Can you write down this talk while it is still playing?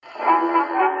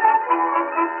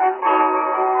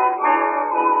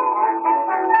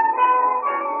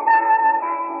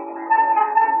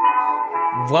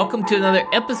Welcome to another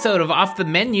episode of Off the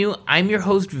Menu. I'm your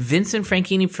host, Vincent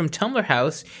Franchini from Tumblr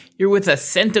House. You're with a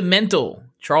sentimental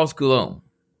Charles Coulombe.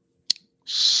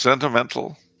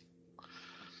 Sentimental?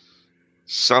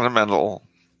 Sentimental.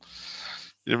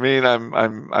 You mean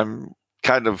I'm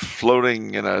kind of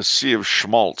floating in a sea of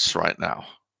schmaltz right now?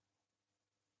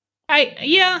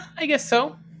 I guess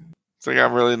so. I think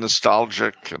I'm really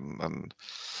nostalgic and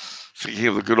thinking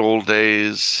of the good old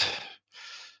days.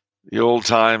 The old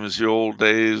times, the old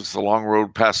days, the long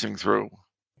road passing through.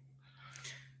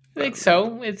 I think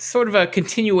so. It's sort of a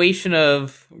continuation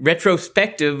of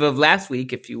retrospective of last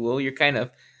week, if you will. You're kind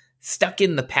of stuck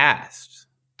in the past.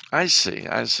 I see.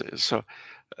 So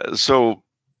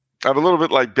I'm a little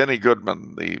bit like Benny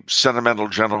Goodman, the sentimental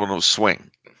gentleman of swing.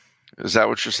 Is that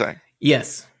what you're saying?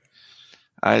 Yes.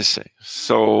 I see.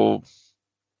 So,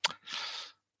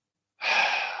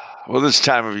 well, this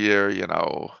time of year, you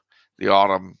know, the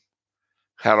autumn,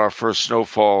 had our first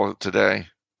snowfall today.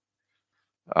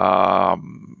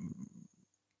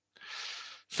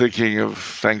 Thinking of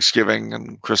Thanksgiving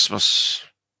and Christmas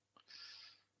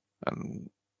and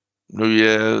New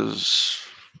Year's,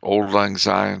 Auld Lang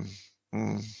Syne.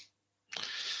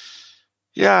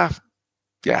 Yeah.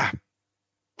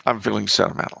 I'm feeling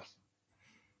sentimental.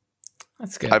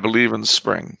 That's good. I believe in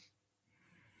spring.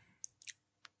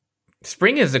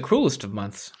 Spring is the cruelest of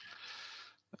months.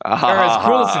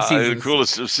 Cruelest of seasons. The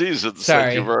cruelest of seasons. Sorry.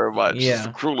 Thank you very much. Yeah.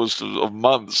 The cruelest of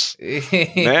months.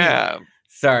 Man.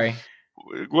 Sorry.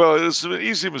 Well, it's an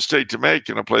easy mistake to make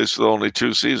in a place with only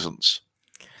 2 seasons.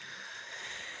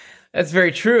 That's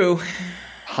very true.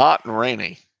 Hot and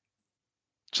rainy.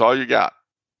 That's all you got.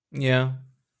 Yeah.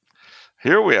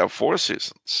 Here we have 4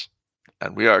 seasons,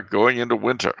 and we are going into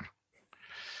winter.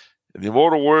 In the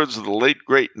immortal words of the late,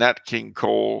 great Nat King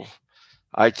Cole,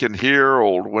 I can hear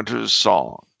old winter's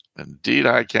song. Indeed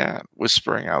I can,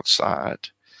 whispering outside,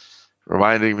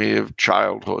 reminding me of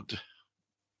childhood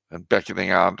and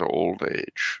beckoning on to old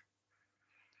age.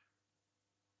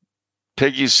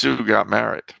 Peggy Sue got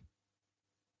married.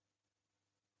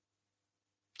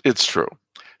 It's true.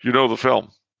 You know the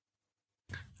film.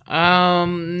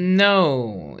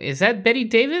 No. Is that Betty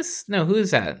Davis? No, who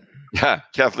is that? Yeah,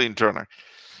 Kathleen Turner.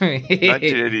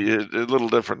 1980, a little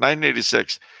different.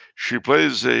 1986. She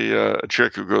plays a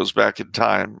chick who goes back in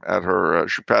time at her.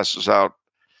 She passes out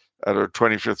at her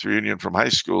 25th reunion from high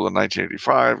school in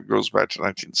 1985. Goes back to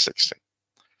 1960,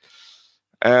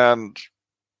 and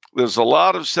there's a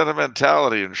lot of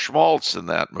sentimentality and schmaltz in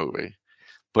that movie,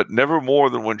 but never more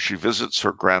than when she visits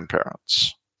her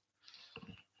grandparents.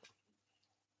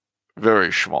 Very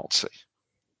schmaltzy.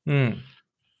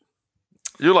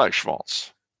 You like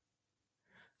schmaltz?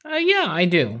 Yeah, I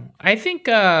do. I think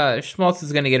schmaltz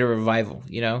is going to get a revival,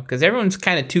 you know, because everyone's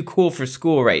kind of too cool for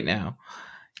school right now,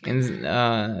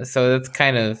 and so that's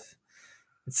kind of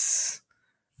it's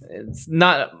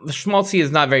not schmaltzy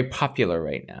is not very popular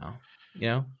right now, you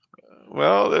know.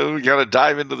 Well, we got to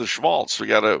dive into the schmaltz. We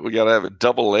got to have a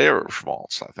double layer of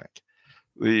schmaltz.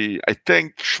 I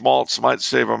think schmaltz might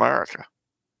save America.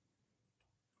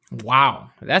 Wow,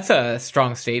 that's a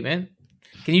strong statement.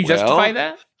 Can you justify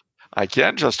that? I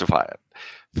can justify it.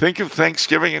 Think of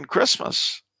Thanksgiving and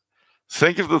Christmas.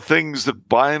 Think of the things that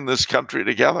bind this country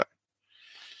together.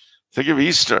 Think of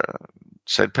Easter,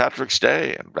 St. Patrick's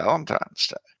Day, and Valentine's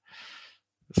Day.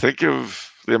 Think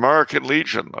of the American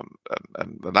Legion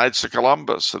and the Knights of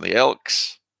Columbus and the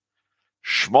Elks.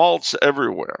 Schmaltz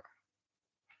everywhere.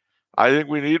 I think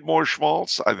we need more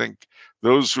schmaltz. I think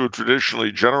those who have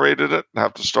traditionally generated it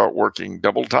have to start working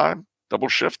double time, double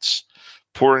shifts,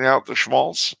 pouring out the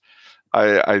schmaltz.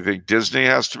 I think Disney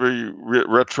has to be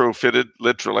retrofitted,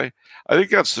 literally. I think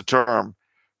that's the term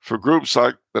for groups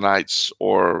like the Knights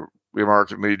or the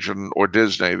American Legion or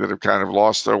Disney that have kind of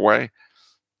lost their way.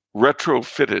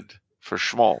 Retrofitted for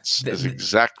schmaltz is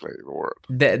exactly the word.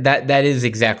 That is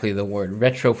exactly the word,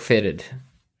 retrofitted.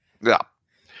 Yeah.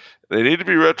 They need to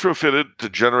be retrofitted to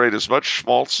generate as much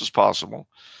schmaltz as possible.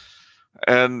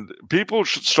 And people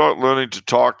should start learning to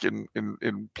talk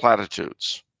in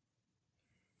platitudes.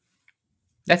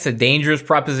 That's a dangerous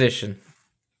proposition.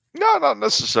 No, not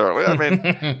necessarily. I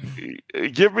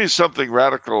mean, give me something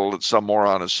radical that some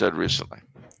moron has said recently.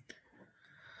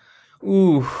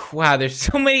 Ooh, wow! There's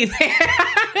so many.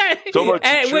 So much.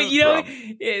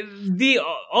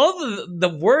 All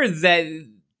the words that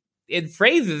in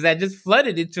phrases that just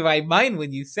flooded into my mind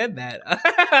when you said that.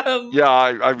 Yeah,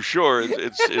 I'm sure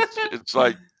it's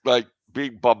like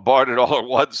being bombarded all at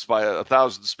once by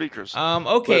 1,000 speakers.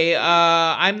 Okay.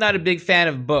 I'm not a big fan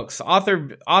of books.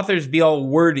 Authors be all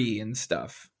wordy and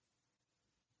stuff.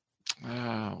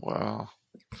 Well,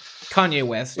 Kanye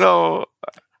West. No,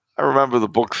 I remember the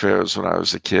book fairs when I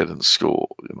was a kid in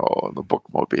school, the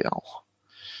bookmobile.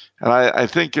 And I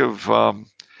think of,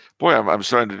 boy, I'm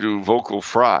starting to do vocal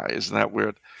fry. Isn't that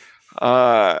weird?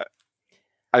 I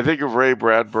think of Ray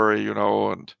Bradbury,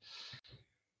 and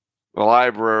the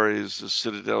libraries, the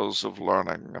citadels of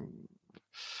learning, and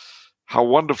how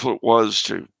wonderful it was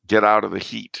to get out of the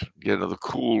heat, get into the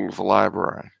cool of the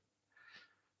library.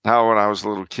 Now, when I was a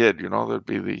little kid, there'd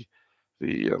be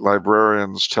the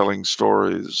librarians telling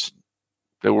stories.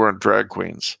 They weren't drag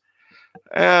queens.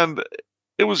 And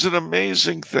it was an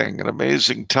amazing thing, an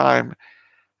amazing time.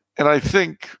 And I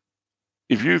think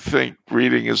if you think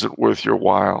reading isn't worth your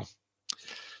while,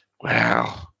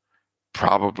 well,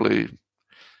 probably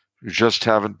you just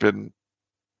haven't been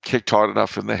kicked hard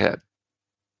enough in the head.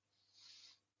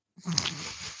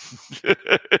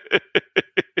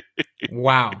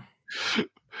 Wow.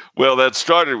 Well, that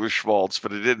started with Schmaltz,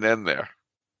 but it didn't end there.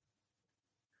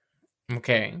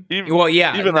 Okay. Even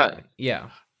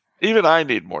I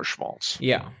need more Schmaltz.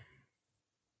 Yeah.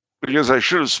 Because I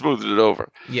should have smoothed it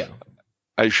over. Yeah.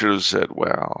 I should have said,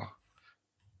 well,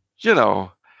 you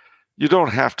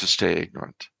don't have to stay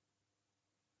ignorant.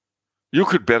 You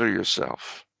could better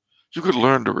yourself. You could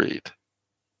learn to read.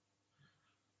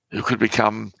 You could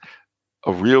become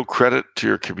a real credit to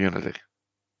your community.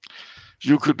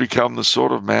 You could become the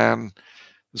sort of man,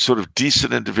 the sort of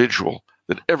decent individual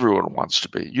that everyone wants to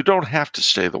be. You don't have to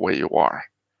stay the way you are.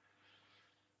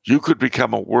 You could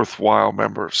become a worthwhile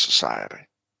member of society.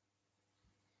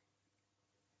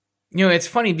 It's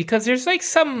funny because there's like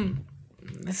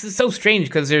this is so strange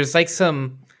because there's like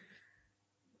some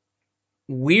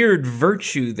weird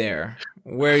virtue there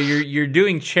where you're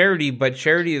doing charity, but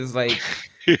charity is like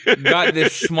got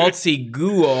this schmaltzy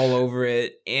goo all over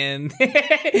it, and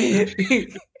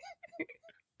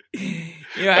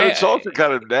it's also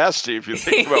kind of nasty if you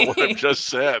think about what I've just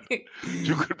said.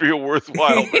 You could be a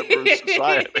worthwhile member of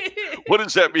society. What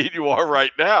does that mean you are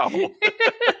right now?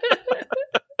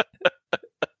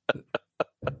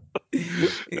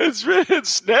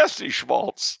 It's nasty,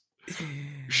 schmaltz.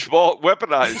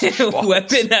 Weaponized schmaltz.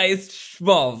 Weaponized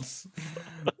schmaltz.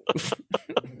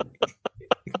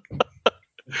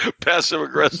 Passive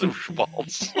aggressive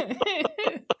schmaltz.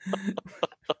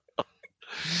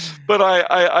 But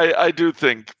I do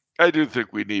think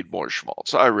we need more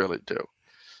schmaltz. I really do.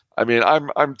 I mean,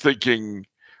 I'm thinking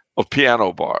of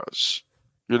piano bars.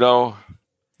 Yeah.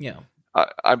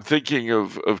 I'm thinking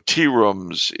of tea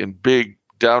rooms in big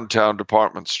downtown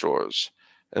department stores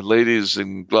and ladies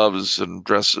in gloves and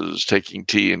dresses taking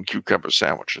tea and cucumber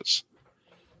sandwiches.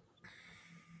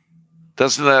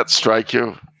 Doesn't that strike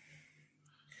you?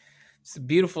 It's a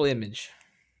beautiful image.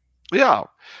 Yeah.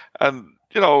 And,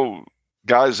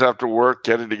 guys after work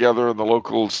getting together in the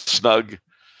local snug,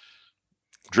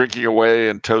 drinking away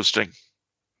and toasting.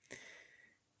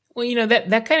 Well,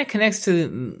 that kind of connects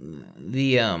to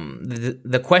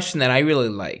the question that I really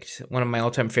liked. One of my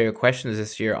all-time favorite questions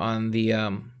this year on the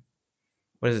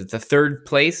what is it? The third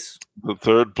place. The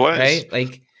third place, right?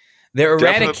 Like the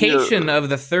eradication of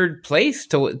the third place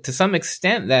to some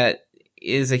extent. That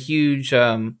is a huge.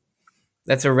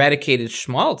 That's eradicated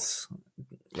schmaltz,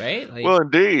 right? Well,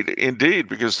 indeed,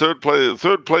 because third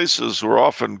places were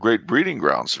often great breeding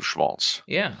grounds of schmaltz.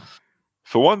 Yeah.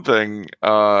 For one thing,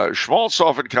 schmaltz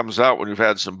often comes out when you've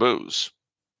had some booze.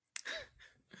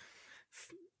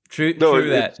 True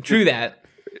that.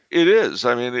 It is.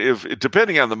 I mean,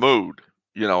 depending on the mood,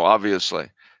 obviously,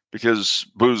 because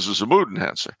booze is a mood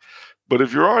enhancer. But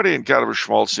if you're already in kind of a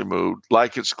schmaltzy mood,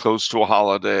 like it's close to a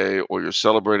holiday, or you're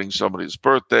celebrating somebody's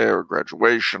birthday or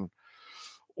graduation,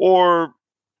 or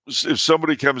if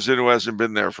somebody comes in who hasn't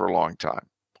been there for a long time,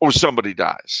 or somebody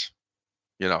dies,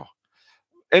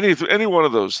 any one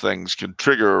of those things can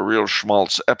trigger a real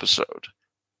schmaltz episode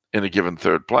in a given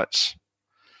third place.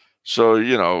 So,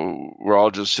 we're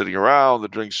all just sitting around, the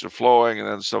drinks are flowing, and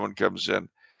then someone comes in.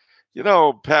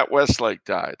 Pat Westlake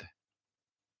died.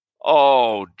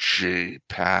 Oh, gee,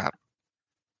 Pat.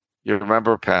 You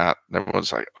remember Pat? And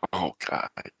everyone's like, oh, God,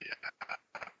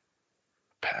 yeah.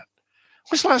 Pat.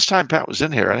 When's the last time Pat was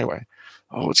in here anyway?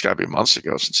 Oh, it's got to be months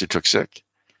ago since he took sick.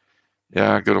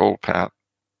 Yeah, good old Pat.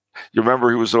 You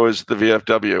remember he was always at the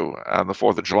VFW on the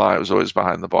 4th of July. He was always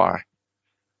behind the bar.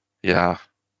 Yeah,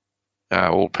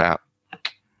 old Pat.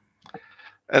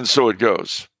 And so it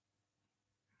goes.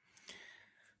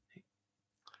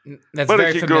 That's But it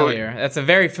very can go. familiar. That's a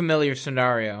very familiar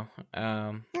scenario.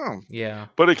 Oh, Yeah.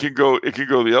 but it can go. It can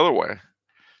go the other way.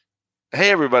 Hey,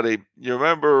 everybody! You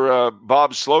remember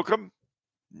Bob Slocum?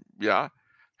 Yeah,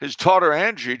 his daughter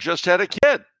Angie just had a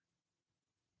kid.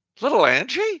 Little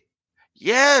Angie?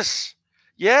 Yes,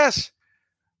 yes.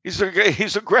 He's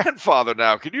a grandfather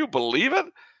now. Can you believe it?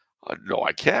 No,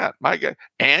 I can't. My God,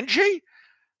 Angie?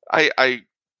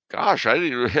 Gosh, I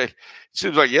didn't. It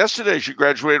seems like yesterday she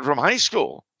graduated from high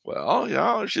school.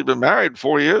 Well, she's been married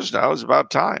 4 years now. It's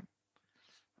about time.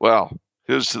 Well,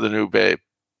 here's to the new babe.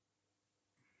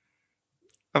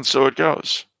 And so it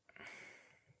goes.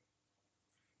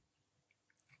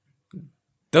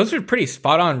 Those are pretty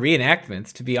spot on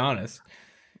reenactments, to be honest.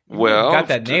 Well, got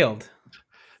that nailed.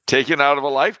 Taken out of a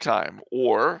lifetime,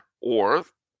 or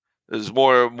there's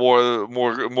more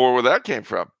where that came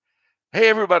from. Hey,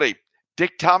 everybody!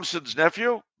 Dick Thompson's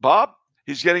nephew, Bob,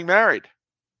 he's getting married.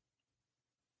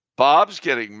 Bob's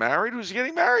getting married. Who's he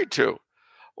getting married to?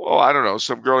 Oh, I don't know.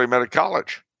 Some girl he met at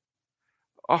college.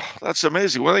 Oh, that's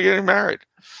amazing. When are they getting married?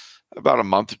 About a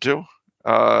month or two.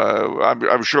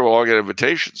 I'm sure we'll all get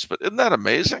invitations, but isn't that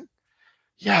amazing?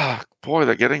 Yeah, boy,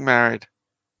 they're getting married.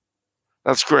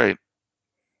 That's great.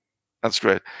 That's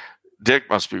great. Dick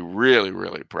must be really,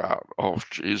 really proud. Oh,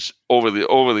 geez, over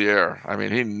the air. I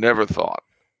mean, he never thought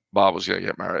Bob was going to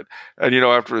get married. And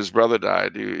after his brother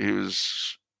died, he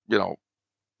was,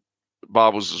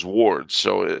 Bob was his ward.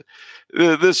 So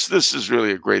this is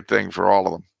really a great thing for all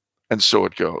of them. And so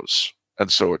it goes.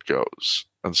 And so it goes.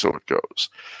 And so it goes.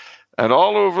 And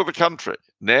all over the country,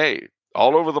 nay,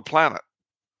 all over the planet,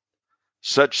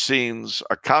 such scenes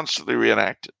are constantly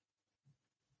reenacted.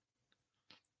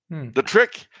 The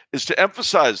trick is to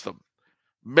emphasize them,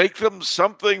 make them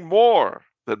something more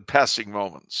than passing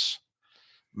moments.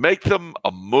 Make them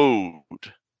a mood,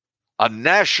 a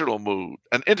national mood,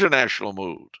 an international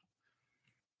mood.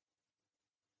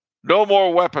 No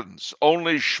more weapons,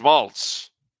 only schmaltz.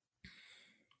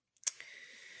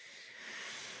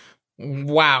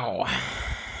 Wow.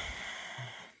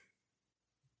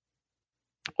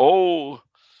 Oh,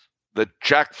 that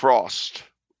Jack Frost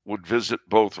would visit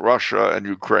both Russia and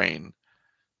Ukraine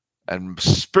and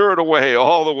spirit away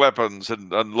all the weapons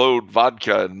and unload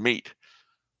vodka and meat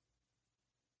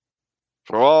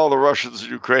for all the Russians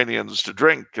and Ukrainians to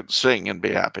drink and sing and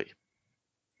be happy.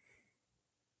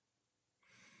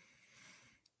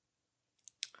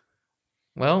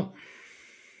 Well,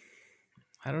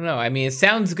 I don't know. I mean, it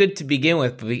sounds good to begin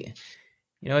with, but you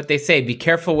know what they say, be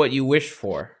careful what you wish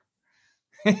for.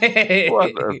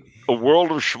 What, a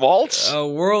world of schmaltz? A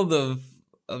world of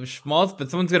schmaltz, but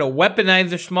someone's going to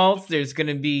weaponize the schmaltz. There's going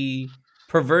to be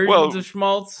perversions of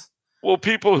schmaltz. Well,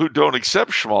 people who don't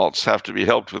accept schmaltz have to be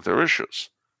helped with their issues.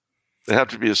 They have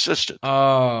to be assisted.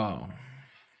 Oh.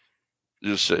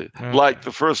 You see, like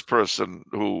the first person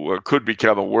who could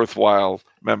become a worthwhile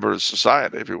member of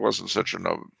society if he wasn't such an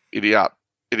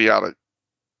idiotic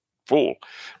fool.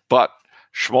 But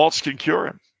schmaltz can cure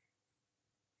him.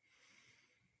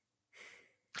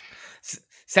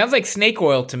 Sounds like snake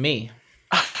oil to me.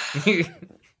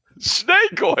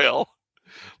 Snake oil?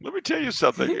 Let me tell you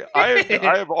something. I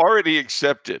have already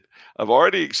accepted. A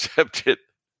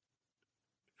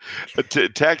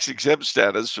tax-exempt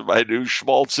status for my new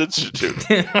Schmaltz Institute.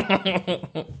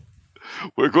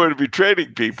 We're going to be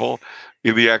training people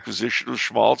in the acquisition of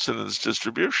schmaltz and its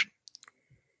distribution.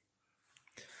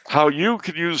 How you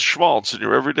can use schmaltz in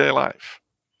your everyday life.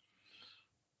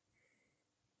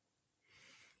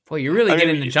 Boy, you're really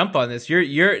getting the jump on this.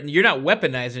 You're not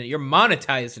weaponizing it. You're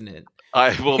monetizing it.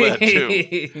 That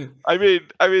too. I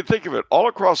mean, think of it. All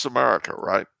across America,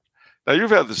 right? Now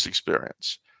you've had this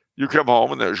experience. You come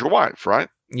home and there's your wife, right?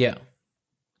 Yeah.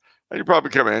 And you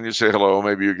probably come in, you say hello,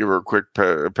 maybe you give her a quick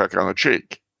peck on the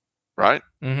cheek, right?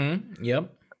 Mm-hmm.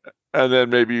 Yep. And then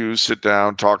maybe you sit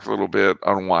down, talk a little bit,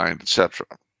 unwind, etc.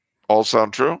 All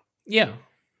sound true? Yeah.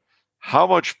 How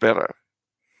much better?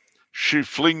 She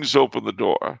flings open the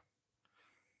door.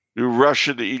 You rush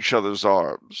into each other's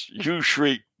arms. You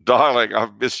shriek, "Darling,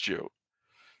 I've missed you."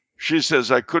 She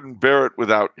says, "I couldn't bear it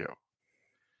without you."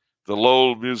 The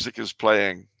low music is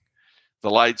playing. The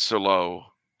lights are low.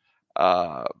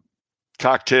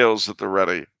 Cocktails at the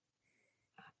ready.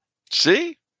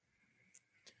 See?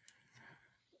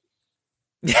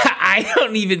 I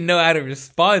don't even know how to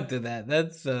respond to that.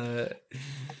 That's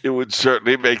It would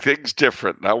certainly make things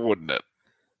different now, wouldn't it?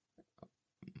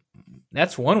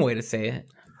 That's one way to say it.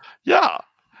 Yeah.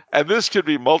 And this could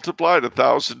be multiplied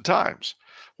 1,000 times.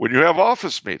 When you have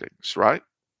office meetings, right?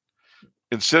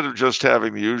 Instead of just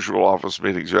having the usual office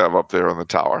meetings you have up there in the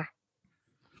tower.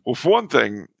 Well, for one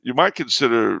thing, you might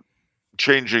consider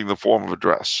changing the form of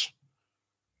address.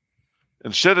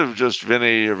 Instead of just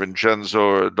Vinny or Vincenzo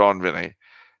or Don Vinny,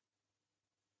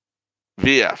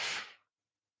 VF,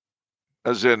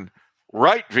 as in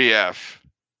right VF,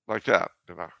 like that,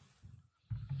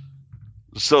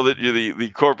 so that the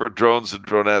corporate drones and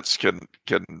dronettes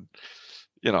can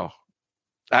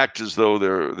act as though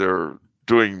they're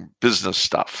doing business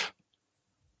stuff.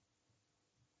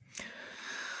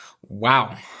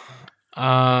 Wow,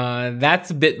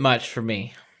 that's a bit much for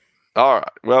me. All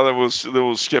right, well then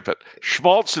we'll skip it.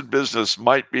 Schmaltz in business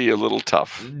might be a little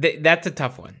tough. That's a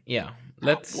tough one. Yeah,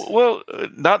 Well,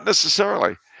 not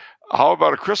necessarily. How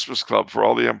about a Christmas club for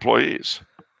all the employees?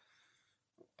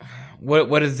 What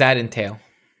does that entail?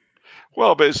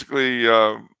 Well, basically,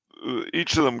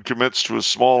 each of them commits to a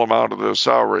small amount of their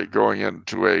salary going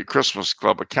into a Christmas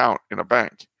club account in a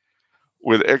bank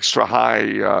with extra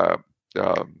high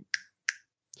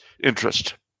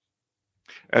interest.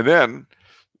 And then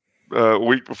a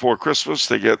week before Christmas,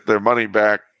 they get their money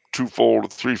back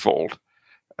twofold, threefold,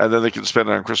 and then they can spend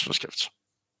it on Christmas gifts.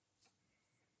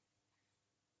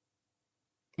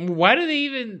 Why do they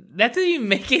even? That doesn't even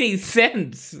make any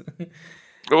sense.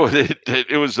 Oh,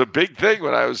 it was a big thing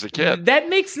when I was a kid. That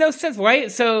makes no sense. Why?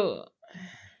 So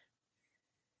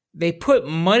they put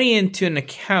money into an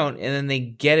account and then they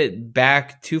get it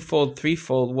back twofold,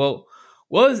 threefold. Well,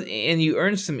 and you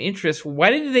earn some interest. Why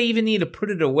did they even need to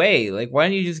put it away? Like, why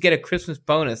don't you just get a Christmas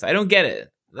bonus? I don't get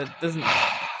it. That doesn't.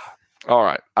 All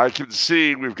right, I can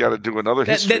see we've got to do another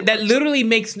history. That literally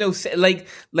makes no sense. Like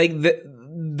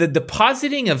the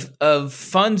depositing of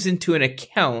funds into an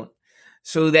account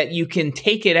so that you can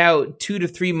take it out 2 to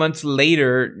 3 months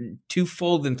later,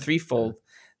 twofold and threefold.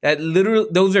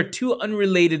 Those are two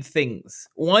unrelated things.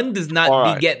 One does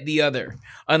not beget the other,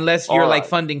 unless you're like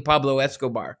funding Pablo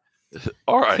Escobar.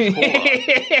 All right, hold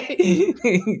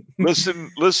on.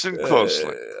 Listen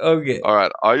closely. Okay. All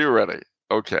right, are you ready?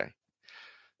 Okay.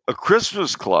 A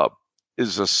Christmas club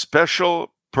is a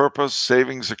special purpose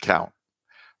savings account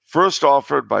first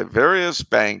offered by various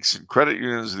banks and credit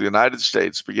unions of the United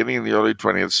States beginning in the early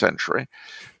 20th century,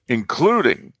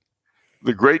 including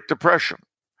the Great Depression,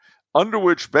 under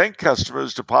which bank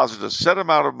customers deposit a set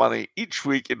amount of money each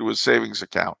week into a savings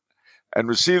account and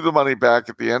receive the money back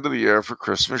at the end of the year for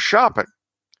Christmas shopping.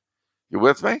 You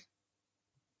with me?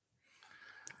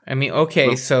 I mean, okay,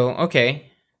 okay.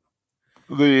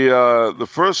 The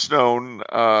first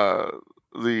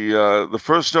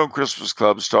known Christmas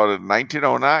club started in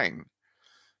 1909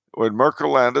 when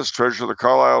Merkel Landis, treasurer of the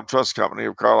Carlisle Trust Company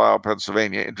of Carlisle,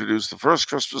 Pennsylvania, introduced the first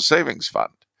Christmas savings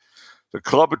fund. The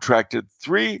club attracted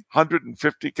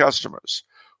 350 customers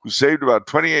who saved about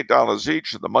 $28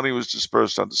 each, and the money was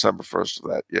dispersed on December 1st of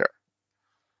that year.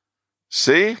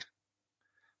 See?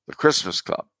 The Christmas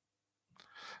Club.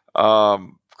 Of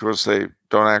course, they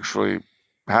don't actually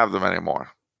have them anymore.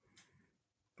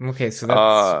 Okay, so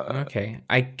that's okay.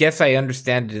 I guess I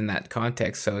understand it in that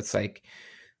context. So it's like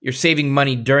you're saving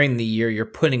money during the year, you're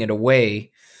putting it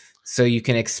away so you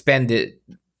can expend it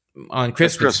on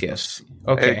Christmas gifts.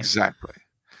 Okay. Exactly.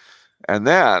 And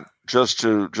that, just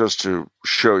to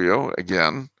show you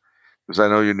again, because I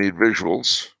know you need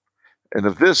visuals, and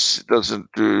if this doesn't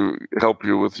help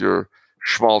you with your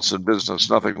schmaltz in business,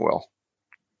 nothing will.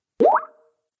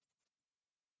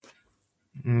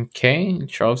 Okay,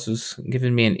 Charles has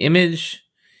given me an image.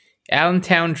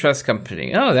 Allentown Trust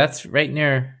Company. Oh, that's right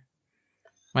near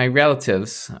my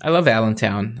relatives. I love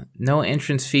Allentown. No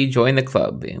entrance fee. Join the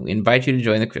club. We invite you to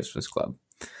join the Christmas club.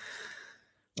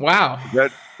 Wow.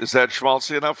 Is that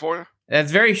schmaltzy enough for you?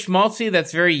 That's very schmaltzy.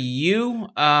 That's very you.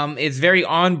 It's very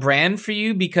on brand for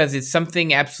you because it's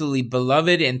something absolutely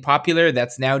beloved and popular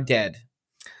that's now dead.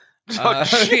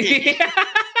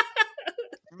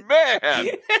 Man.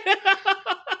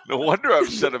 No wonder I'm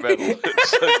sentimental.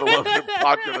 It's beloved and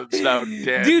popular. It's now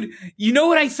dead. Dude, you know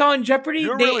what I saw in Jeopardy?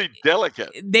 You're really delicate.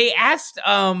 They asked,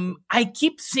 I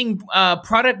keep seeing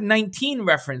Product 19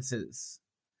 references.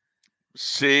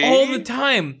 See? All the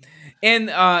time. And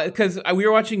because we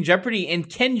were watching Jeopardy, and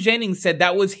Ken Jennings said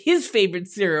that was his favorite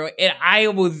cereal, and I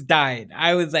almost died.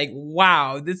 I was like,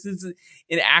 wow, this is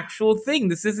an actual thing.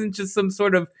 This isn't just some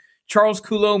sort of Charles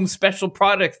Coulomb special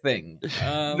product thing.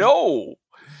 No.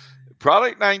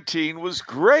 Product 19 was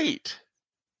great.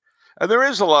 And there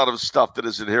is a lot of stuff that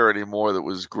isn't here anymore that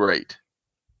was great.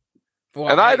 Well,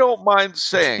 and I don't mind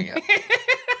saying it.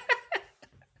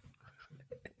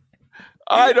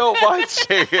 I don't mind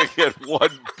saying it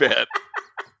one bit.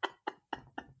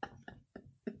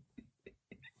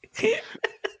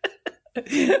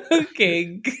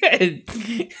 Okay,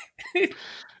 good.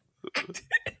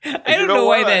 I don't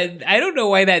know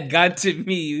why that got to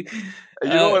me.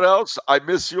 And you know what else? I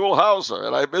miss Yul Hauser,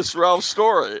 and I miss Ralph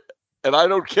Story, and I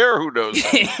don't care who knows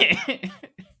that.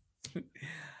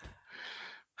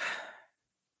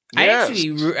 Yes.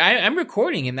 I'm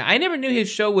recording him. I never knew his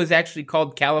show was actually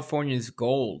called California's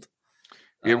Gold.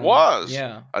 It was.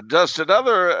 Yeah. Just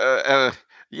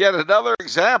yet another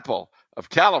example of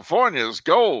California's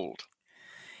gold.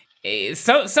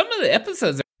 So some of the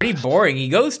episodes are pretty boring. He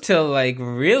goes to like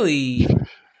really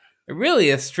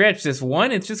a stretch. This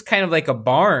one, it's just kind of like a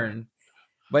barn.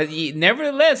 But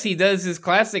nevertheless, he does his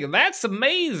classic. That's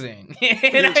amazing.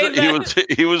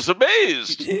 He was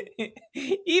amazed. Even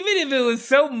if it was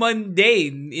so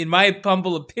mundane, in my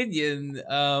humble opinion,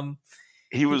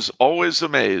 he was always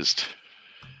amazed.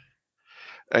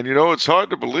 And it's hard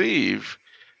to believe,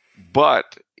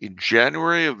 but in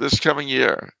January of this coming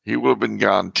year, he will have been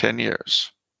gone 10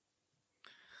 years.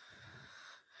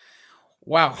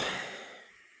 Wow.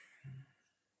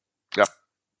 Yep.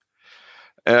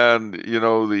 And the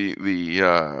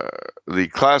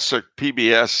classic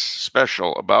PBS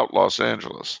special about Los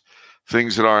Angeles,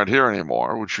 Things That Aren't Here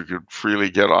Anymore, which you could freely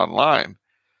get online,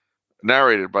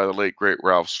 narrated by the late great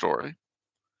Ralph Story.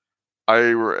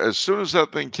 As soon as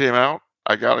that thing came out,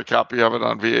 I got a copy of it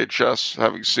on VHS,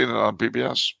 having seen it on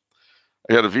PBS.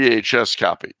 I got a VHS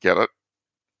copy. Get it?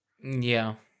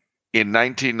 Yeah. In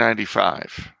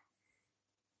 1995.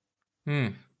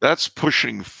 That's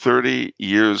pushing 30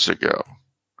 years ago.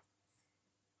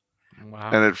 Wow.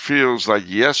 And it feels like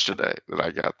yesterday that I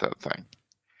got that thing.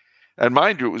 And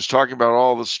mind you, it was talking about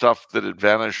all the stuff that had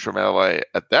vanished from LA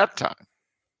at that time.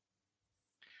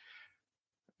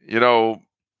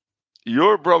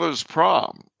 Your brother's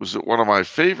prom was at one of my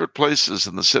favorite places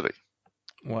in the city.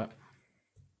 What?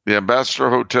 The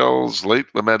Ambassador Hotel's late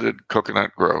lamented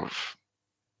Coconut Grove.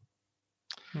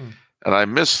 And I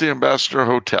miss the Ambassador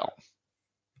Hotel,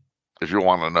 if you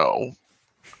want to know.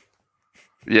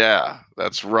 Yeah,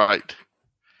 that's right.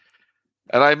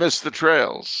 And I miss the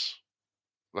trails.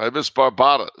 I miss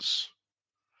Barbados.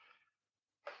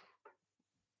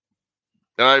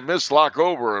 And I miss Loch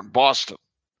Over in Boston.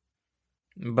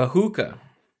 Bahuka.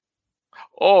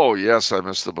 Oh, yes, I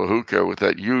miss the Bahuka with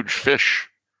that huge fish.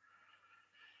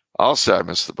 I'll say I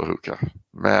miss the Bahuka.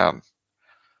 Man.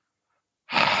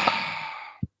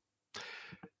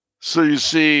 So you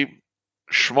see,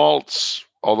 schmaltz,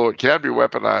 although it can be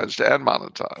weaponized and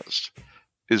monetized,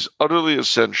 is utterly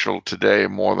essential today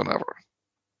more than ever.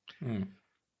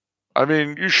 I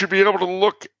mean, you should be able to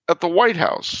look at the White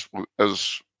House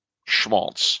as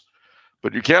schmaltz,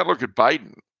 but you can't look at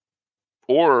Biden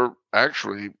or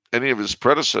actually any of his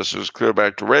predecessors clear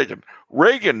back to Reagan.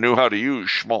 Reagan knew how to use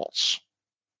schmaltz.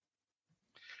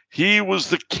 He was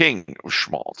the king of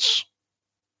schmaltz,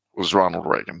 was Ronald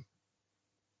Reagan.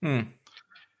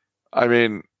 I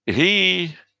mean,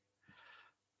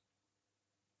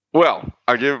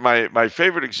 I'll give my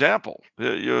favorite example.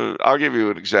 I'll give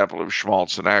you an example of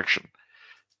schmaltz in action.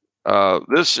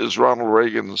 This is Ronald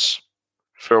Reagan's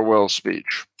farewell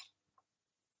speech.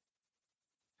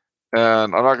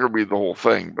 And I'm not going to read the whole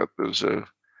thing, but there's a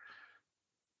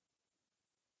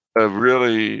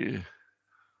really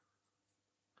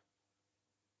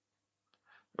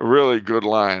good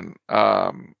line.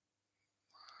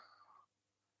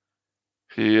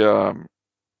 He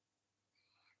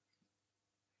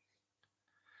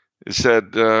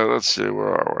said, let's see,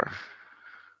 where are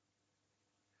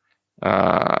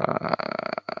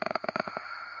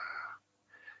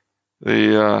we?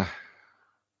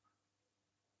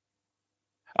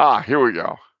 Here we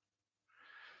go.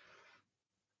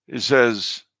 He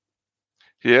says,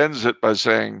 he ends it by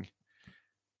saying,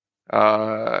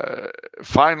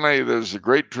 finally, there's a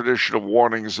great tradition of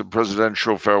warnings and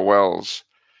presidential farewells.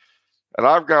 And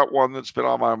I've got one that's been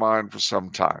on my mind for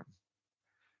some time.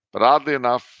 But oddly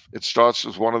enough, it starts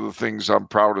with one of the things I'm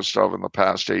proudest of in the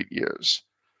past 8 years.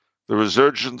 The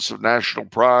resurgence of national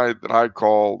pride that I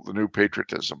call the new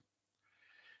patriotism.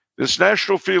 This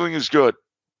national feeling is good,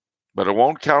 but it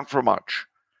won't count for much,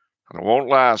 and it won't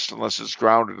last unless it's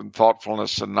grounded in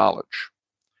thoughtfulness and knowledge.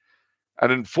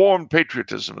 An informed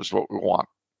patriotism is what we want.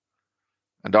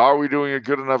 And are we doing a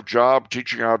good enough job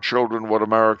teaching our children what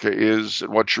America is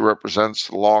and what she represents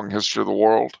in the long history of the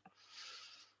world?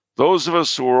 Those of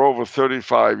us who are over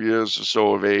 35 years or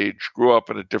so of age grew up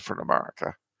in a different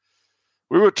America.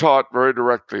 We were taught very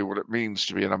directly what it means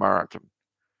to be an American,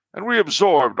 and we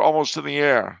absorbed almost in the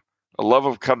air a love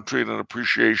of country and an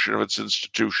appreciation of its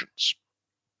institutions.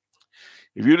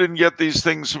 If you didn't get these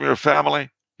things from your family,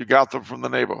 you got them from the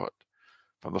neighborhood,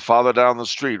 from the father down the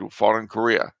street who fought in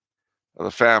Korea, or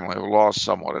the family who lost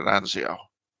someone in Anzio.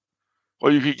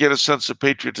 Or you could get a sense of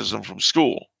patriotism from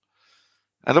school.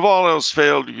 And if all else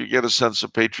failed, you could get a sense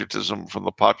of patriotism from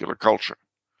the popular culture.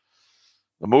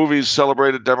 The movies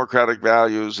celebrated democratic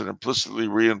values and implicitly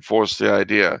reinforced the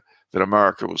idea that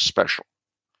America was special.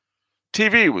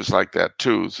 TV was like that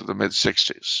too through the mid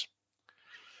 60s.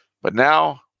 But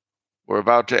now we're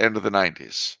about to enter the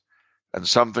 90s, and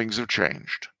some things have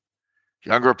changed.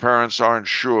 Younger parents aren't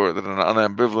sure that an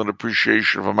unambivalent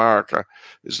appreciation of America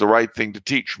is the right thing to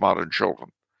teach modern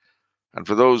children. And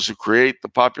for those who create the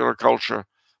popular culture,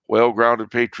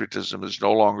 well-grounded patriotism is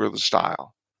no longer the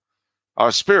style.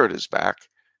 Our spirit is back,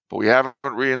 but we haven't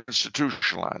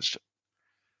reinstitutionalized it.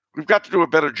 We've got to do a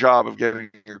better job of getting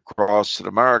across that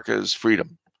America is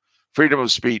freedom. Freedom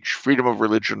of speech, freedom of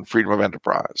religion, freedom of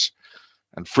enterprise.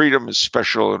 And freedom is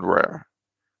special and rare.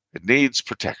 It needs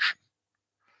protection.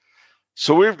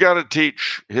 So we've got to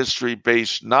teach history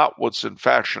based not what's in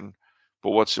fashion,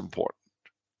 but what's important.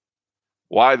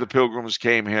 Why the Pilgrims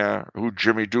came here, who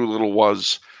Jimmy Doolittle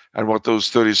was, and what those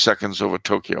 30 seconds over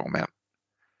Tokyo meant.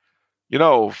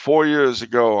 4 years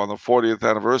ago on the 40th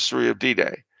anniversary of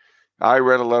D-Day, I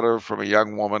read a letter from a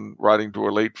young woman writing to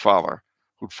her late father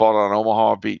who'd fought on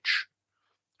Omaha Beach.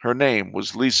 Her name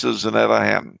was Lisa Zanetta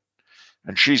Hannon,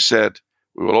 and she said,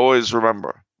 "We will always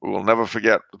remember. We will never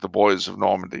forget what the boys of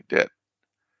Normandy did."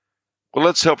 Well,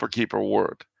 let's help her keep her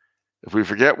word. If we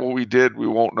forget what we did, we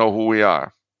won't know who we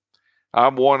are.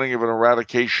 I'm warning of an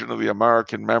eradication of the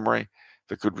American memory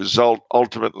that could result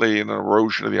ultimately in an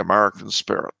erosion of the American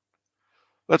spirit.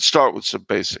 Let's start with some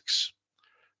basics.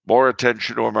 More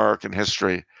attention to American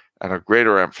history and a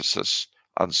greater emphasis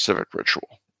on civic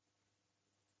ritual.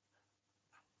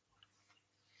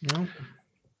 No.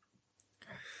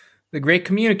 The great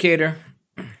communicator.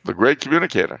 The great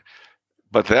communicator.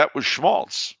 But that was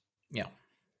Schmaltz. Yeah.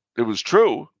 It was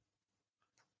true,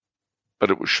 but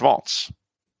it was Schmaltz.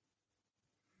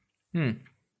 And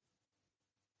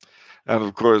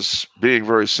of course, being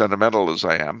very sentimental as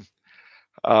I am,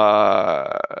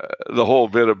 the whole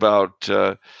bit about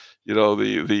the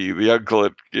uncle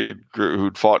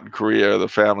who'd fought in Korea, the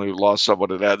family who lost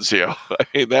someone at Anzio. I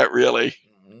mean, that really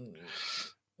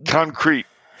concrete.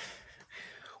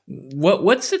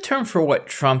 What's the term for what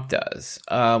Trump does?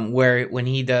 Where when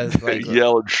he does like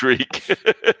yell and shriek.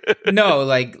 No,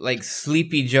 like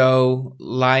Sleepy Joe,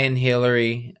 Lion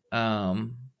Hillary,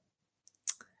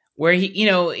 where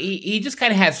he just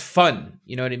kind of has fun.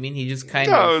 You know what I mean? He just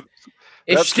kind of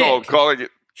that's shtick. Calling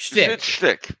it shtick. It's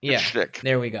shtick. Yeah, it's shtick.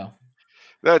 There we go.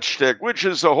 That's shtick, which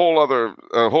is a whole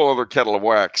other kettle of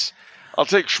wax. I'll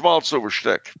take Schmaltz over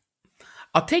shtick.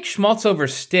 I'll take Schmaltz over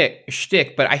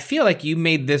shtick, but I feel like you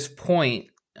made this point,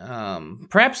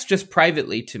 perhaps just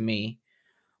privately to me,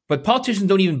 but politicians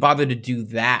don't even bother to do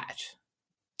that.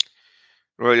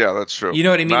 Well, yeah, that's true. You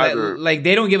know what I mean? Like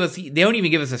they don't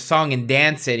even give us a song and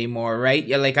dance anymore, right?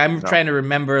 Yeah, like I'm trying to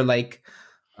remember like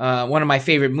one of my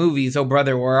favorite movies, Oh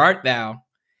Brother, Where Art Thou?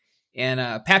 And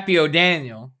Pappy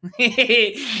O'Daniel,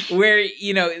 where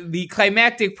the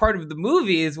climactic part of the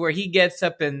movie is where he gets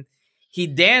up and he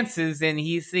dances and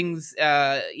he sings,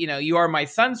 "You Are My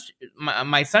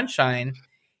my sunshine,"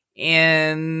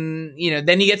 and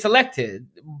then he gets elected.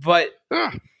 But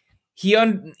that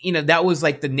was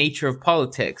like the nature of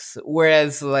politics.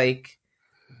 Whereas, like,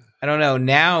 I don't know,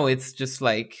 now it's just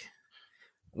like,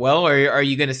 well, are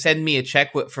you going to send me a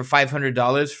check for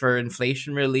 $500 for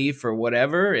inflation relief or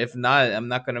whatever? If not, I'm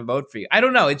not going to vote for you. I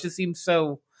don't know. It just seems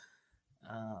so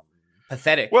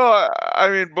pathetic. Well, I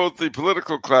mean, both the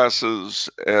political classes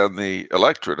and the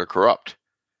electorate are corrupt.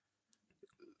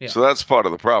 Yeah. So that's part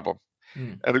of the problem.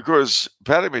 And of course,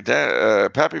 Pappy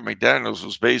McDaniels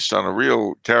was based on a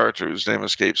real character whose name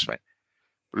escapes me.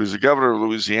 But he was the governor of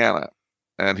Louisiana.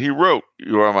 And he wrote,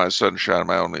 "You Are My Sunshine,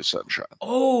 My Only Sunshine."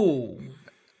 Oh.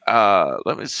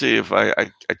 Let me see if I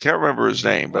can't remember his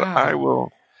name, but I will.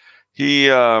 He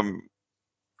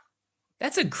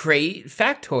That's a great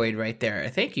factoid right there.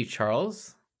 Thank you,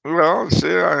 Charles. Well,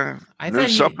 see, I knew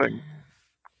something.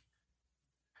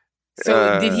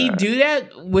 So did he do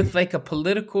that with like a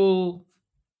political,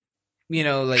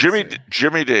 like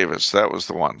Jimmy Davis? That was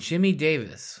the one. Jimmy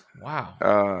Davis.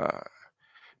 Wow.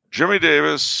 Jimmy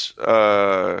Davis,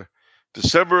 December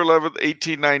 11th,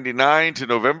 1899 to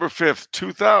November 5th,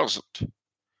 2000,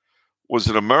 was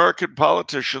an American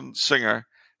politician, singer,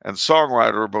 and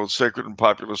songwriter of both sacred and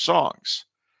popular songs.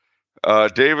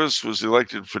 Davis was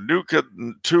elected for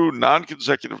two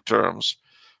non-consecutive terms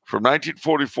from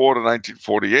 1944 to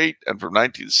 1948 and from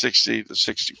 1960 to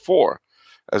 64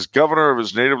 as governor of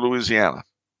his native Louisiana.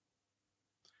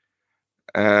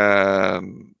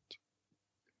 And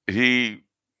it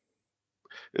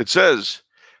says,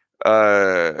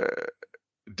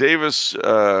 Davis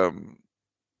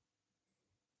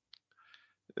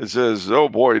It says, oh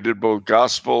boy, he did both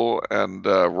gospel and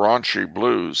raunchy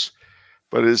blues.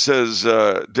 But it says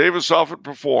Davis often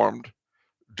performed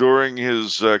during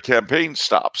his campaign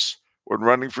stops when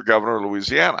running for governor of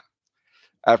Louisiana.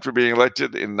 After being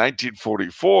elected in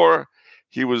 1944,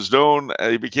 he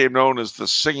became known as the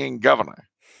Singing Governor.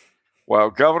 While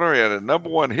governor, he had a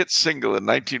 #1 hit single in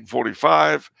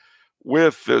 1945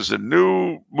 with "There's a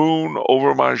New Moon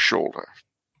Over My Shoulder."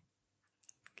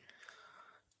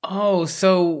 Oh,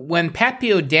 so when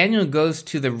Pappy O'Daniel goes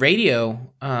to the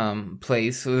radio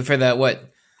place for the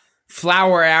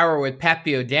Flower Hour with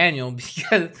Pappy O'Daniel,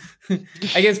 because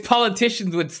I guess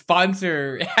politicians would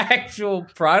sponsor actual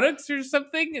products or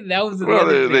something. And that was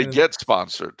they get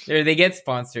sponsored. They get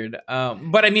sponsored.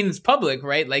 But I mean, it's public,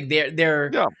 right? Like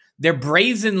they're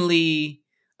brazenly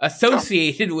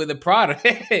associated with a product.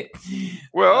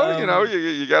 Well,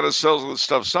 you got to sell the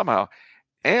stuff somehow.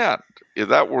 And if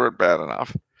that weren't bad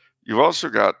enough, you've also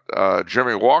got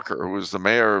Jimmy Walker, who was the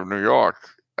mayor of New York,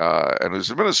 and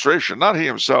his administration, not he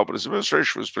himself, but his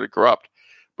administration was pretty corrupt.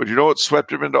 But you know what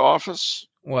swept him into office?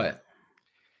 What?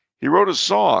 He wrote a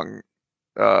song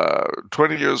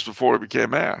 20 years before he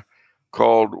became mayor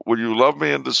called "Will You Love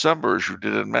Me in December as You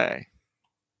Did in May?"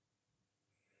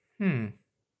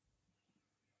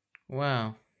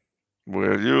 Wow.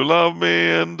 Will you love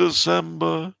me in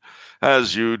December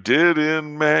as you did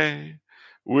in May?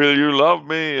 Will you love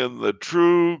me in the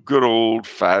true, good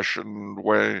old-fashioned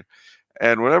way?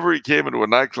 And whenever he came into a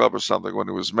nightclub or something when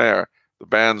he was mayor, the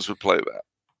bands would play that.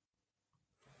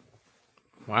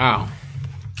 Wow.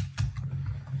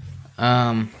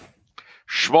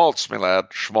 Schmaltz, my lad,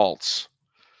 Schmaltz.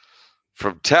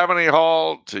 From Tammany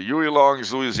Hall to Huey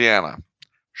Long's Louisiana,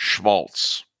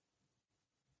 Schmaltz.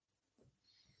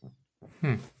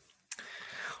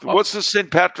 What's the St.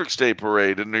 Patrick's Day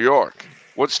parade in New York?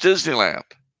 What's Disneyland?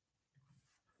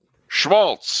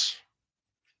 Schmaltz.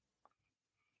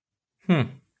 I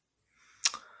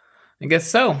guess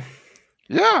so.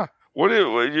 Yeah. What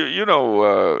do you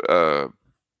know?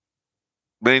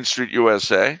 Main Street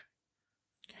USA.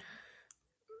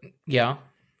 Yeah.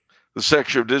 The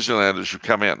section of Disneyland as you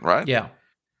come in, right? Yeah.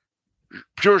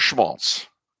 Pure schmaltz.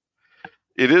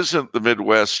 It isn't the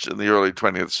Midwest in the early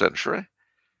 20th century.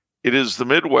 It is the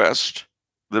Midwest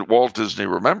that Walt Disney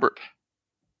remembered.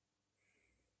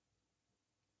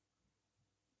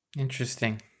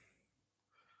 Interesting.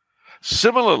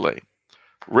 Similarly,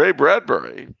 Ray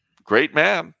Bradbury, great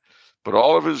man, but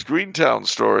all of his Greentown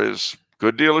stories,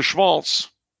 good deal of schmaltz.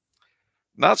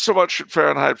 Not so much at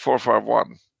Fahrenheit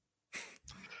 451,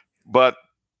 but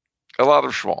a lot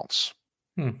of schmaltz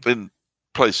in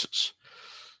places.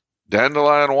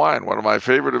 Dandelion Wine, one of my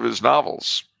favorite of his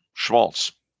novels,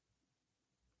 schmaltz.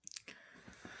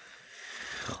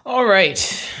 All right.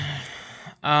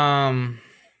 Do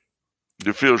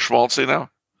you feel schmaltzy now?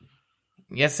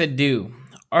 Yes, I do.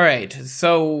 All right.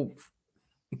 So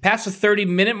past the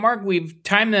 30-minute mark, we've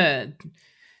time to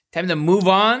move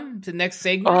on to the next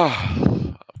segment.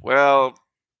 Oh, well,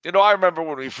 I remember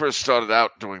when we first started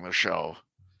out doing the show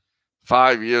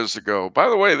 5 years ago. By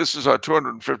the way, this is our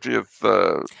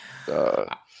 250th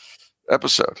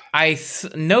episode. I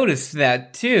noticed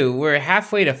that too. We're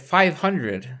halfway to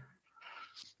 500.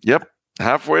 Yep,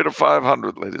 halfway to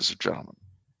 500, ladies and gentlemen.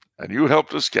 And you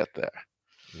helped us get there.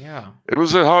 Yeah. It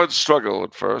was a hard struggle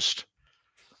at first.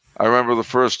 I remember the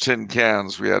first tin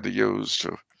cans we had to use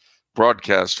to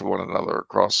broadcast to one another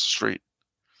across the street.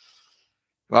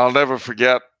 And I'll never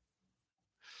forget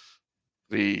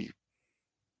the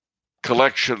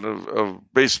collection of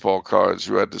baseball cards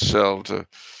you had to sell to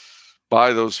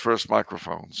buy those first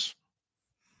microphones.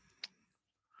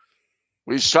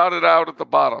 We started out at the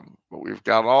bottom, but we've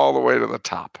gone all the way to the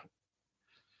top.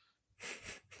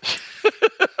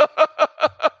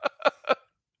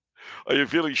 Are you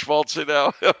feeling schmaltzy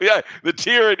now? Yeah, the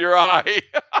tear in your eye.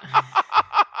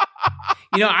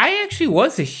 I actually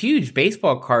was a huge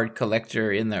baseball card collector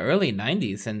in the early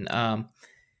 90s. And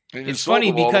it's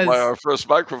funny because our first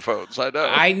microphones, I know.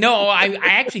 I know. I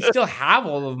actually still have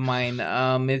all of mine.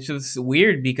 It's just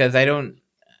weird because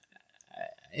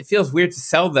it feels weird to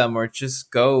sell them or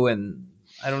just go and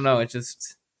I don't know.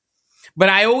 But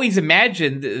I always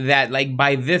imagined that, like,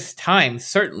 by this time,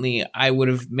 certainly I would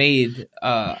have made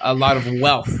a lot of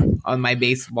wealth on my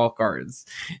baseball cards.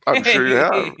 I'm sure you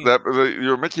have.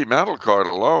 Your Mickey Mantle card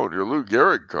alone, your Lou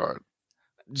Gehrig card,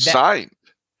 signed.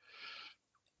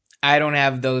 I don't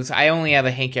have those. I only have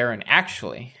a Hank Aaron,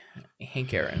 actually.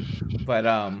 Hank Aaron. But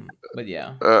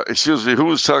yeah. Excuse me, who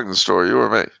was telling the story, you or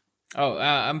me? Oh,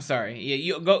 I'm sorry. Yeah,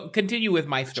 you go continue with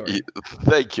my story.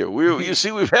 Thank you. You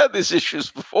see, we've had these issues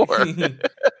before.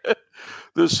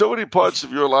 there's so many parts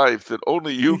of your life that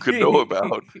only you can know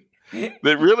about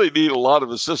that really need a lot of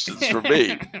assistance from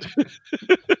me.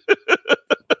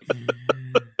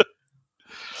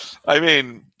 I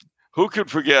mean, who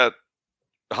could forget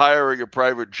hiring a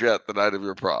private jet the night of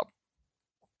your prom?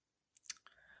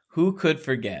 Who could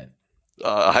forget?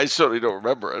 I certainly don't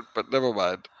remember it, but never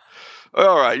mind.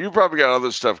 All right, you probably got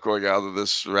other stuff going on than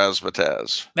this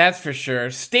razzmatazz. That's for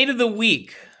sure. State of the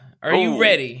week. Are you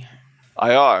ready?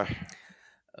 I are.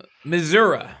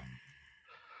 Missouri.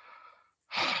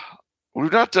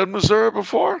 We've not done Missouri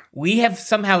before? We have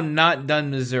somehow not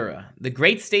done Missouri. The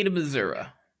great state of Missouri.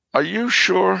 Are you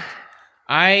sure?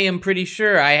 I am pretty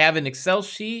sure. I have an Excel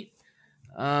sheet.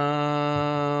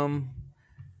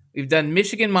 We've done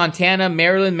Michigan, Montana,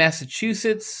 Maryland,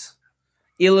 Massachusetts,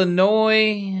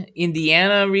 Illinois,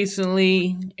 Indiana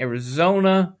recently,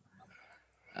 Arizona.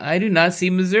 I do not see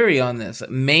Missouri on this.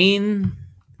 Maine.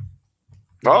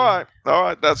 All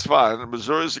right, that's fine.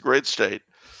 Missouri is a great state.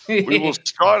 We will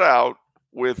start out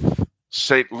with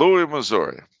St. Louis,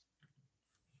 Missouri.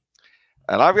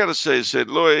 And I've got to say, St.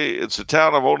 Louis, it's a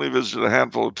town I've only visited a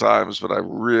handful of times, but I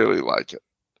really like it.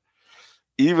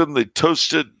 Even the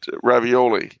toasted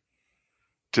ravioli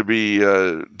to be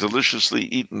deliciously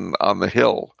eaten on the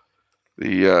hill,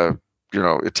 the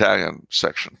Italian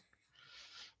section.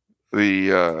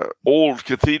 The old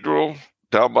cathedral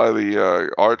down by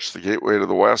the arch, the gateway to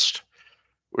the west,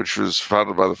 which was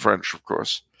founded by the French, of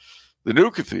course. The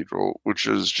new cathedral, which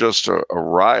is just a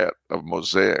riot of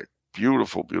mosaic.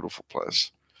 Beautiful, beautiful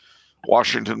place.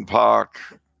 Washington Park,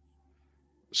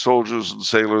 Soldiers and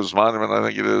Sailors Monument, I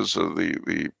think it is,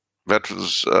 the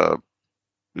Veterans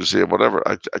Museum, whatever.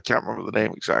 I can't remember the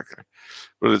name exactly.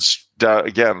 But it's,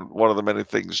 again, one of the many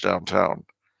things downtown.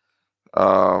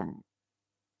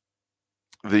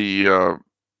 The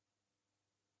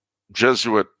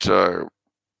Jesuit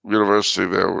University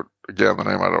there, again, the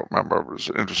name I don't remember, was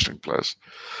an interesting place.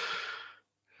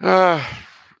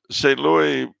 St.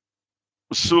 Louis,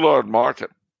 Soulard Market,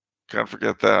 can't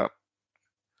forget that.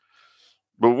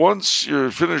 But once you're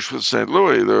finished with St.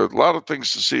 Louis, there are a lot of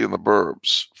things to see in the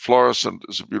burbs. Florissant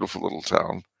is a beautiful little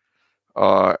town.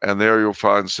 And there you'll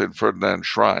find St. Ferdinand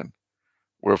Shrine,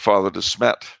 where Father de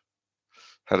Smet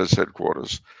had his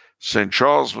headquarters. St.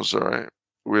 Charles, Missouri,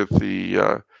 with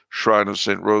the Shrine of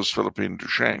St. Rose Philippine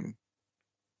Duchesne.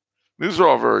 These are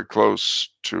all very close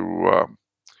to,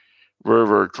 very,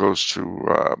 very close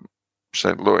to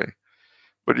St. Louis.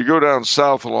 But you go down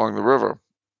south along the river,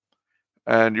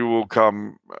 and you will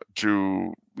come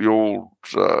to the old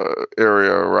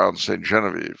area around St.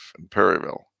 Genevieve in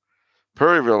Perryville.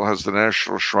 Perryville has the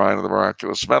National Shrine of the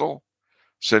Miraculous Medal.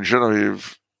 St.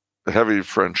 Genevieve, the heavy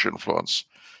French influence.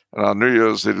 And on New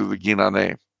Year's, they do the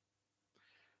Guinanais.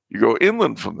 You go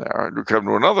inland from there, and you come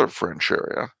to another French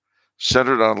area,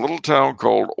 centered on a little town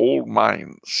called Old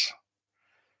Mines.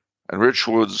 And Rich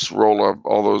Woods, Rolla,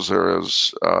 all those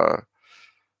areas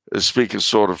speak a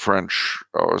sort of French,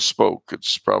 or spoke.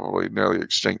 It's probably nearly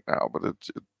extinct now, but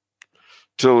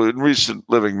till in recent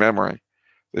living memory,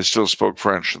 they still spoke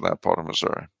French in that part of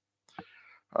Missouri.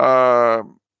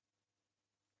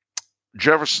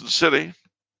 Jefferson City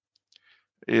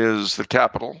is the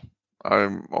capital.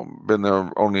 I've been there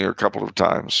only a couple of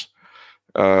times.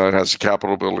 It has a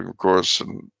Capitol building, of course,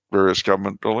 and various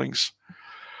government buildings.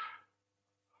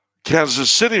 Kansas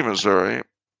City, Missouri,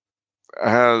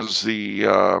 has the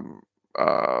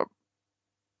World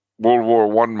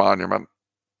War I monument,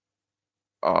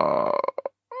 and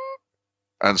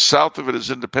south of it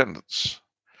is Independence.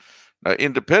 Now,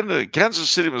 Kansas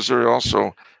City, Missouri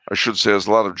also, I should say, has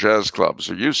a lot of jazz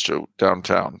clubs, or used to,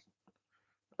 downtown.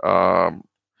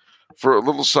 For a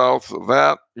little south of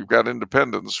that, you've got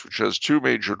Independence, which has two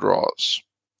major draws.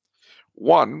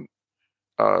 One,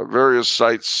 various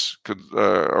sites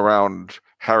around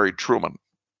Harry Truman.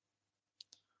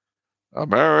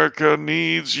 America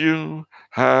needs you,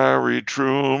 Harry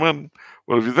Truman.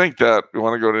 Well, if you think that, you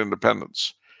want to go to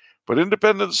Independence. But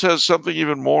Independence has something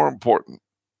even more important.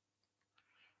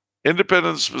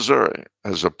 Independence, Missouri,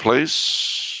 has a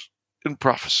place in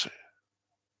prophecy.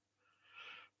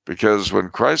 Because when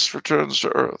Christ returns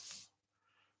to earth,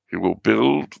 he will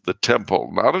build the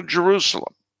temple, not in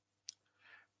Jerusalem,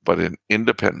 but in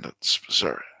Independence,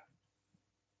 Missouri.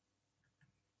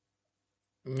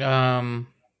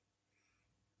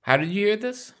 How did you hear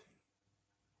this?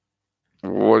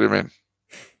 What do you mean?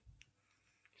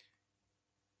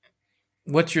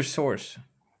 What's your source?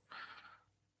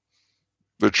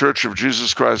 The Church of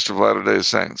Jesus Christ of Latter-day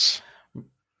Saints.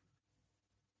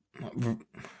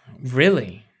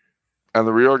 Really? And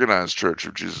the reorganized Church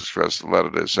of Jesus Christ of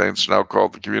Latter-day Saints, now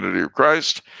called the Community of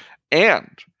Christ,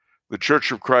 and the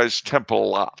Church of Christ temple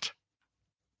lot?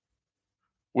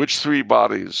 Which three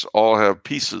bodies all have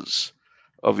pieces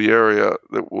of the area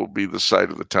that will be the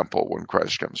site of the temple when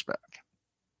Christ comes back?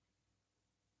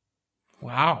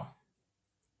 Wow.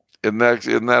 Isn't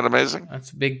that amazing?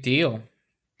 That's a big deal.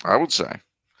 I would say.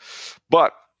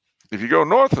 But if you go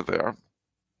north of there,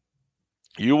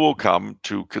 you will come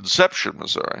to Conception,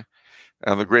 Missouri,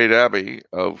 and the great abbey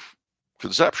of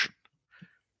Conception.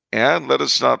 And let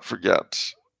us not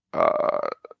forget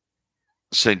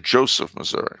St. Joseph,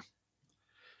 Missouri.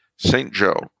 St.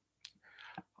 Joe.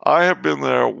 I have been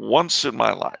there once in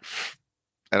my life,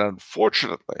 and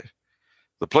unfortunately,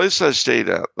 the place I stayed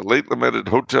at, the late lamented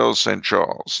Hotel St.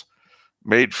 Charles,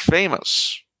 made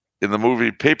famous in the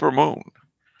movie Paper Moon,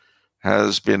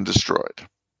 has been destroyed.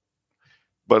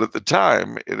 But at the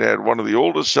time, it had one of the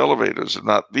oldest elevators, if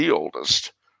not the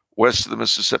oldest, west of the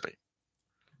Mississippi,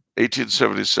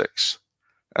 1876,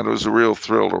 and it was a real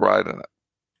thrill to ride in it.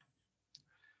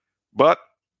 But,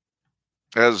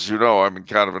 as you know, I'm in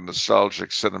kind of a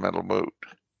nostalgic, sentimental mood.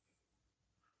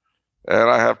 And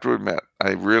I have to admit,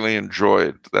 I really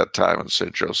enjoyed that time in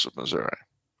St. Joseph, Missouri.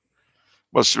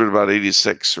 Must have been about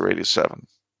 86 or 87.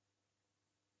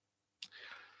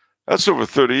 That's over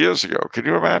 30 years ago. Can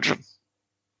you imagine?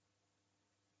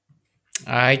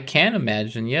 I can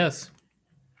imagine, yes.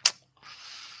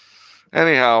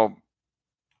 Anyhow,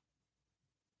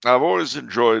 I've always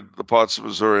enjoyed the parts of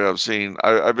Missouri I've seen.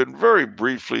 I've been very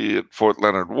briefly at Fort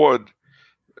Leonard Wood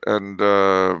and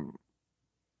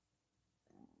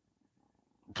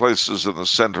places in the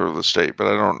center of the state, but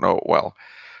I don't know it well.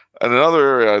 And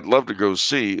another area I'd love to go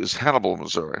see is Hannibal,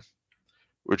 Missouri,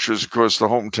 which is, of course, the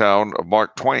hometown of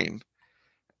Mark Twain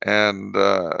and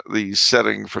the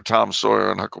setting for Tom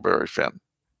Sawyer and Huckleberry Finn.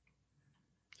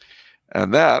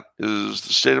 And that is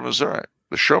the state of Missouri,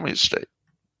 the Show Me State.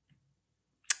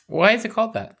 Why is it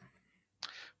called that?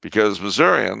 Because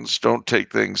Missourians don't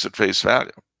take things at face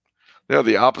value. They're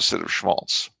the opposite of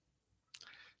schmaltz.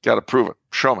 Got to prove it.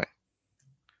 Show me.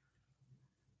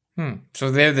 So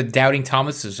they're the doubting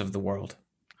Thomases of the world.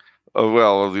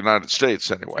 Well, of the United States,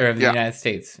 anyway. Or of the United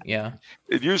States, yeah.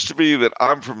 It used to be that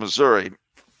I'm from Missouri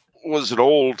was an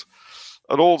old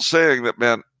saying that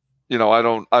meant, you know, I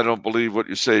don't believe what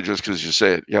you say just because you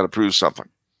say it. You got to prove something.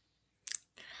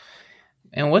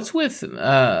 And what's with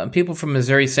people from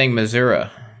Missouri saying Missouri?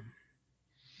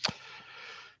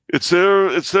 It's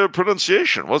their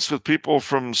pronunciation. What's with people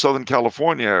from Southern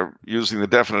California using the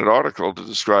definite article to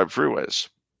describe freeways?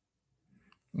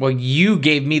 Well, you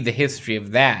gave me the history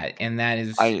of that, and that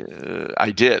is...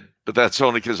 I did, but that's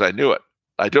only because I knew it.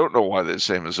 I don't know why they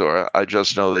say Missouri. I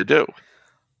just know they do.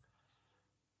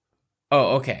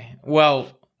 Oh, okay. Well,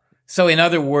 so in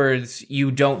other words, you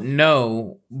don't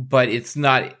know, but it's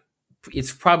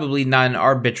probably not an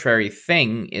arbitrary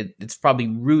thing. It's probably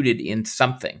rooted in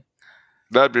something.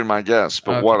 That'd be my guess,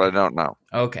 but Okay. What I don't know.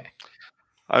 Okay.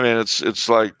 I mean, it's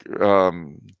like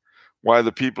why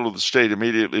the people of the state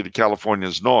immediately to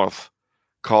California's north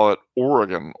call it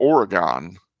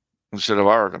Oregon, instead of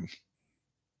Oregon.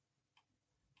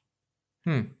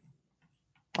 I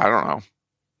don't know.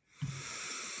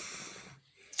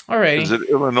 All right. Is it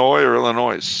Illinois or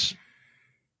Illinois?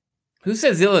 Who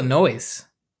says Illinois?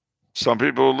 Some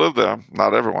people who live there,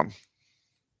 not everyone.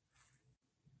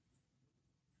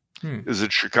 Is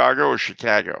it Chicago or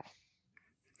Chicago?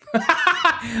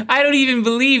 I don't even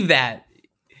believe that.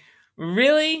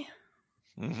 Really?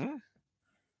 Mm-hmm.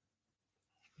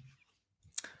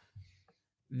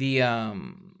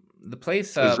 The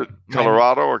place. Is it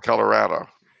Colorado or Colorado?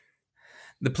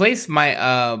 The place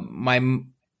my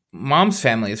mom's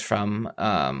family is from,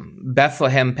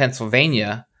 Bethlehem,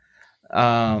 Pennsylvania.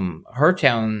 Her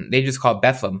town, they just call it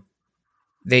Bethlehem.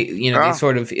 They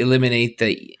sort of eliminate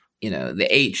the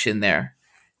H in there.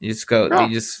 You just go. Yeah.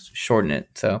 They just shorten it.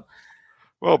 So.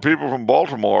 Well, people from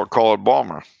Baltimore call it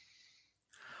Balmer.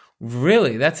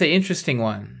 Really? That's an interesting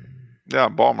one. Yeah,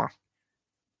 Balmer.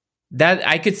 That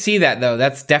I could see that though.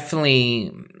 That's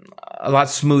definitely a lot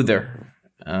smoother.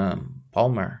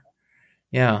 Balmer.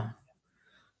 Yeah.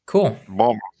 Cool.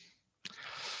 Balmer.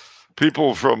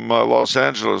 People from Los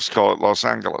Angeles call it Los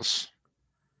Angeles.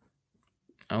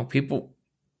 Oh, people.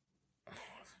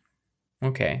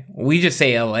 Okay. We just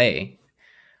say L.A.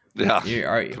 Yeah.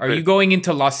 Are you going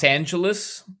into Los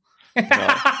Angeles?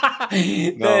 No.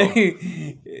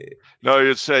 No,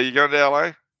 you'd say you going to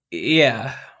L.A.?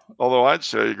 Yeah. Although I'd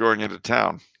say you're going into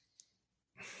town.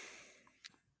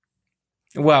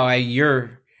 Well,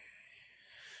 you're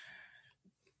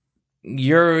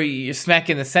smack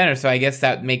in the center, so I guess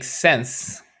that makes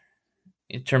sense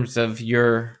in terms of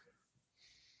your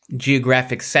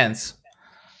geographic sense.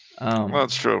 Well,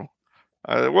 that's true.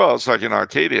 Well, it's like in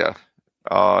Arcadia.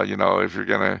 If you're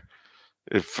gonna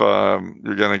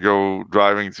go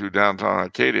driving through downtown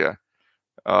Arcadia,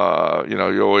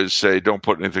 you always say don't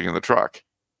put anything in the truck.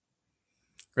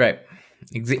 Right.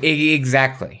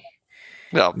 Exactly.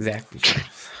 Yeah. Exactly.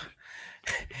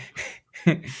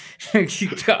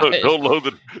 Don't load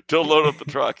up the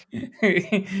truck.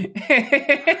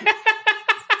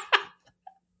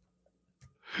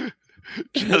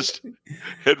 Just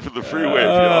head for the freeway if you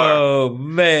are. Oh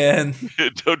man!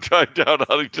 Don't drive down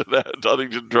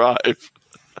Huntington Drive.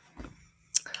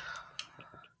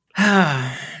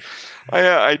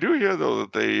 I do hear though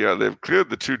that they've cleared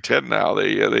the 210 now.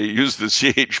 They use the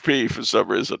CHP for some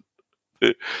reason.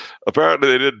 Apparently,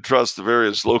 they didn't trust the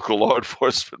various local law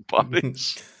enforcement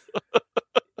bodies.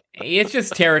 It's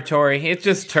just territory. It's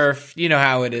just turf. You know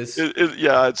how it is.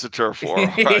 Yeah, it's a turf war.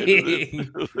 Right?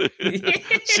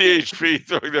 CHP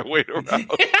throwing their weight around.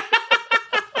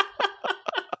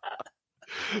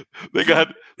 They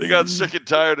got sick and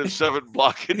tired of 7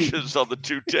 blockages on the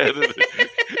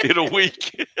 210 in a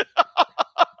week.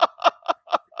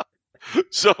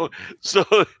 So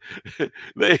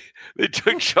they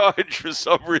took charge for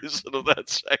some reason of that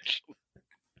section,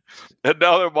 and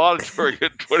now they're monitoring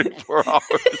it 24 hours.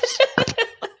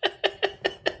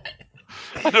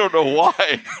 I don't know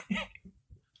why.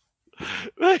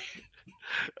 I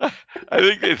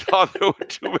think they thought there were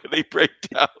too many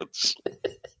breakdowns.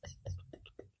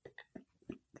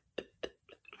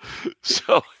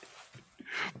 So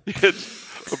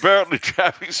apparently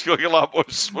traffic's going a lot more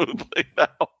smoothly now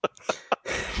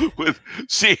with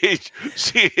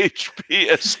CHP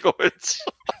escorts.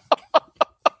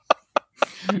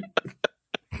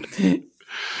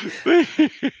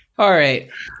 All right.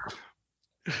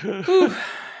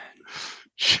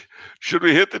 Should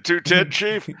we hit the 210,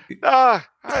 Chief?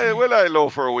 Will I low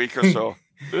for a week or so?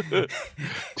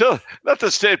 Let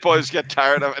the state boys get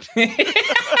tired of it.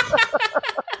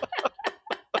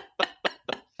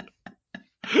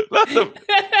 Let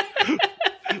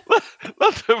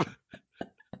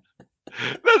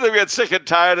them get sick and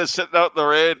tired of sitting out in the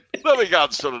rain. They'll be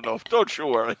gone soon enough. Don't you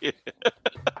worry. And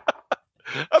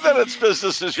then it's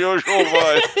business as usual,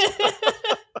 boy.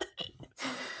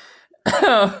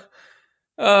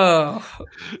 Oh.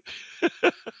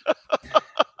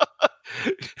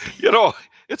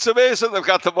 It's amazing they've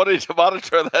got the money to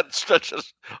monitor that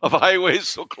stretches of highways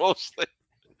so closely.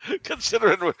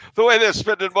 Considering the way they're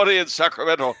spending money in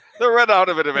Sacramento, they'll run out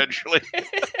of it eventually.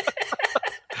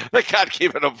 They can't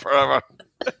keep it up forever.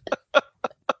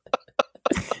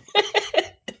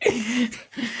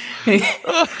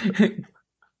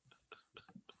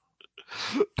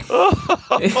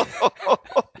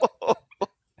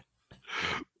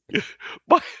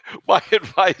 My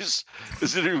advice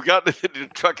is that if you've got anything to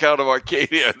truck out of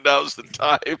Arcadia, now's the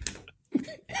time.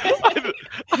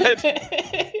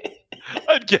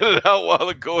 I'd get it out while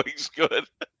the going's good.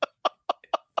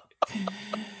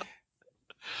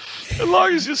 As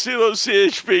long as you see those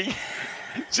CHP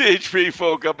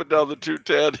folk up and down the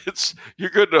 210, you're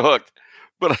good to hook.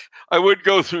 But I would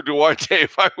go through Duarte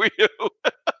if I were you.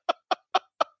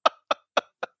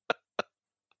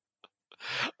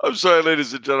 I'm sorry,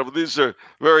 ladies and gentlemen. These are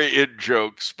very in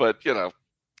jokes, but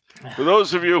for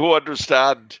those of you who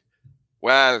understand,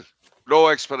 well, no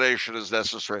explanation is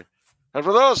necessary. And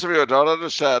for those of you who don't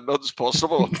understand, none's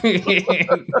possible.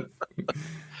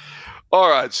 All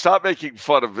right, stop making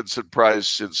fun of Vincent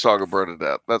Price in Song of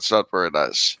Bernadette. That's not very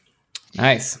nice.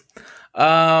 Nice.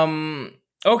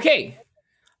 Okay.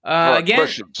 Again,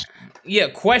 questions. Yeah,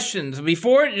 questions.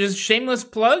 Before, just shameless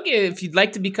plug. If you'd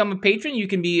like to become a patron, you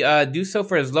can do so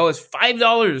for as low as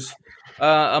 $5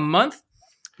 a month.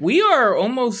 We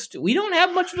don't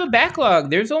have much of a backlog.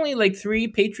 There's only like 3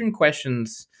 patron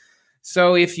questions.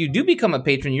 So if you do become a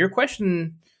patron, your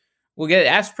question will get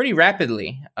asked pretty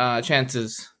rapidly.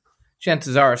 Chances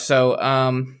are. So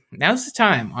now's the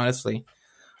time, honestly.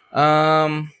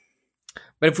 But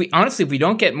if we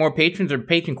don't get more patrons or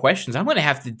patron questions, I'm going to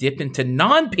have to dip into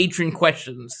non-patron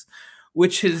questions,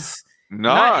 which has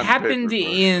not happened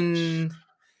in.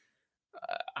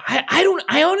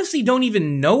 I honestly don't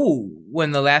even know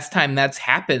when the last time that's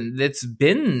happened. It's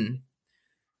been,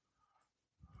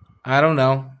 I don't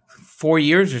know, 4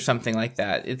 years or something like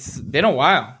that. It's been a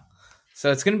while.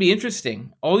 So it's going to be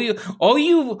interesting. All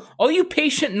you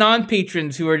patient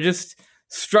non-patrons who are just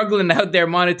struggling out there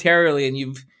monetarily, and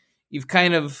you've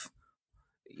kind of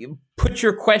put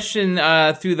your question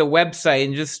through the website,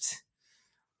 and just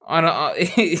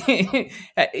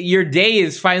your day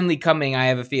is finally coming. I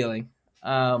have a feeling.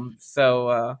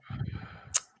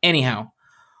 Anyhow,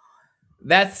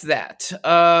 That's that.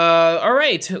 All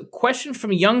right. Question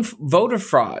from Young Voter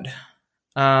Fraud.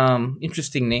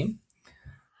 Interesting name.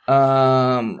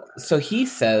 So he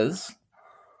says,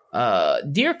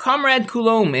 Dear Comrade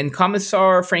Coulomb and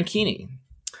Commissar Franchini,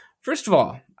 first of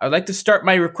all, I'd like to start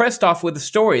my request off with a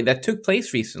story that took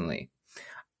place recently.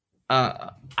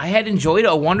 I had enjoyed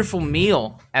a wonderful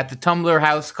meal at the Tumbler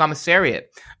House Commissariat.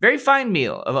 Very fine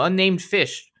meal of unnamed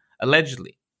fish,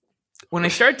 allegedly. When I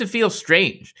started to feel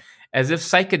strange, as if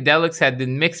psychedelics had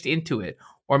been mixed into it,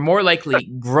 or more likely,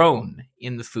 grown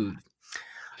in the food,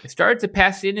 I started to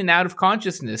pass in and out of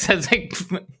consciousness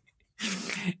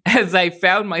as I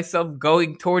found myself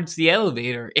going towards the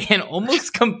elevator and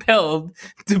almost compelled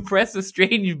to press a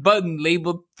strange button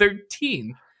labeled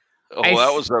 13. Oh,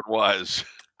 that was unwise.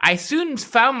 I soon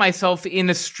found myself in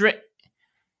a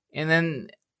and then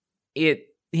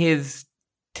his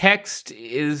text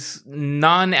is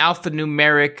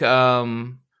non-alphanumeric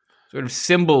sort of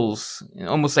symbols,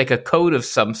 almost like a code of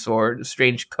some sort, a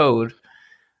strange code.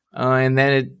 And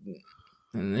then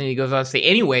he goes on to say,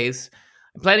 anyways,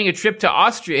 I'm planning a trip to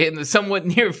Austria in the somewhat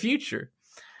near future.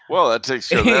 Well, that takes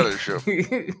care of that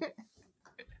issue.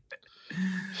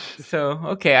 So,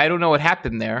 okay, I don't know what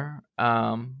happened there.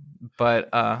 But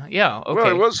yeah, okay. Well,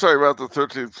 I was talking about the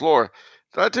 13th floor.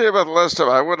 Did I tell you about the last time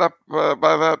I went up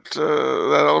by that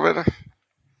elevator?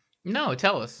 No,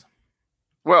 tell us.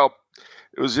 Well,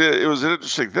 it was an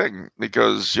interesting thing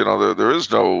because there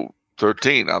is no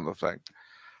 13 on the thing,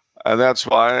 and that's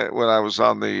why when I was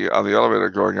on the elevator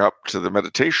going up to the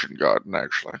meditation garden,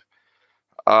 actually,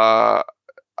 I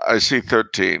see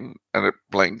 13 and it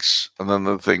blinks, and then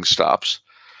the thing stops,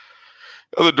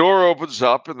 and the door opens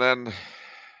up, and then.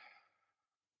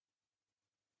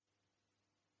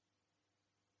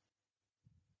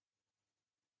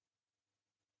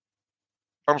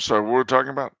 I'm sorry, what were we talking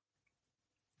about?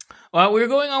 Well, we were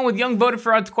going on with Young Voter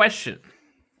Fraud's question.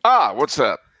 What's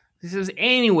that? He says,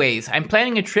 anyways, I'm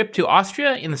planning a trip to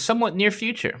Austria in the somewhat near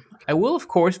future. I will, of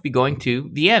course, be going to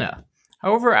Vienna.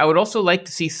 However, I would also like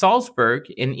to see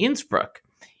Salzburg and Innsbruck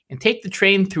and take the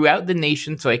train throughout the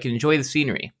nation so I can enjoy the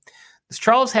scenery. Does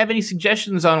Charles have any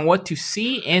suggestions on what to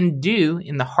see and do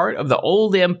in the heart of the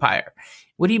old empire?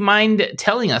 Would he mind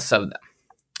telling us of them?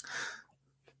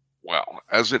 Well,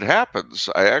 as it happens,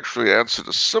 I actually answered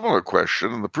a similar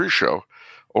question in the pre-show,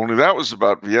 only that was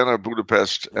about Vienna,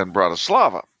 Budapest, and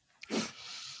Bratislava.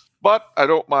 But I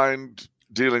don't mind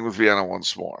dealing with Vienna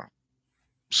once more.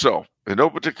 So, in no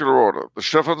particular order, the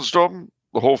Stephansdom,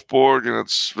 the Hofburg and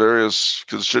its various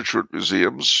constituent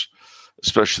museums,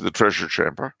 especially the Treasure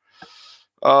Chamber,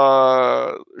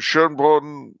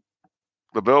 Schönbrunn,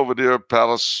 the Belvedere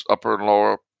Palace, upper and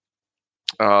lower,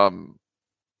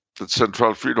 the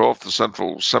Zentralfriedhof, the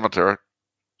Central Cemetery,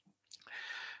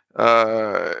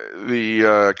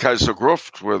 the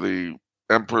Kaisergruft, where the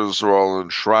emperors are all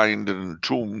enshrined and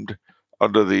entombed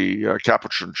under the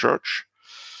Capuchin Church.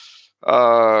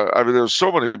 I mean, there's so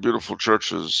many beautiful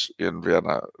churches in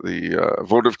Vienna. The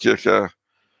Votivkirche,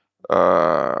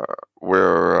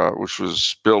 which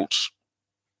was built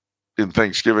in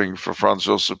Thanksgiving for Franz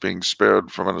Josef being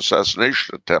spared from an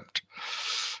assassination attempt.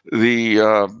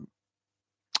 The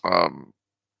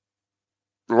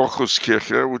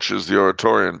Rochuskirche, which is the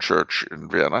Oratorian Church in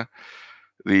Vienna,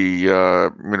 the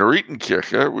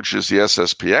Minoritenkirche, which is the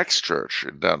SSPX Church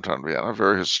in downtown Vienna,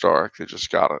 very historic, they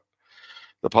just got it.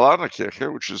 The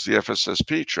Paulanerkirche, which is the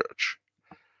FSSP Church.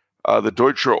 The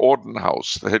Deutscher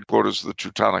Ordenhaus, the headquarters of the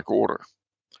Teutonic Order.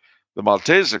 The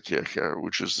Malteserkirche,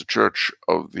 which is the church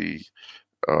of the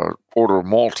Order of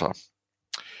Malta.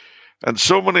 And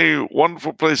so many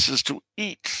wonderful places to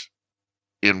eat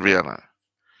in Vienna.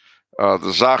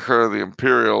 The Sacher, the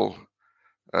Imperial,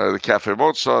 the Café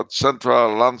Mozart,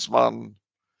 Central, Landsmann,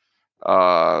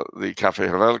 the Café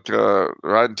Havelka,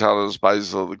 Rheintalers,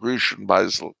 Beisel, the Grecian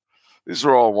Beisel. These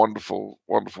are all wonderful,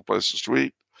 wonderful places to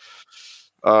eat.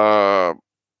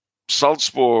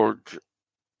 Salzburg,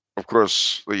 of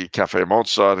course, the Café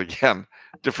Mozart, again,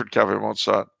 different Café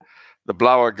Mozart. The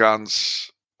Blaue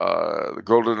Gans, the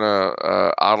Goldene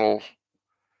Adel,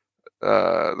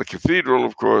 the cathedral,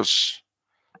 of course,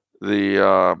 the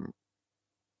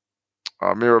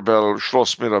Mirabell,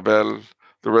 Schloss Mirabell,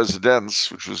 the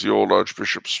residence, which was the old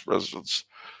Archbishop's residence.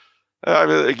 I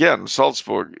mean, again,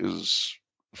 Salzburg is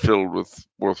filled with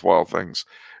worthwhile things.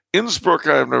 Innsbruck,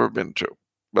 I have never been to,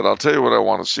 but I'll tell you what I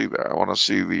want to see there. I want to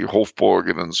see the Hofburg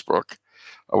in Innsbruck.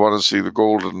 I want to see the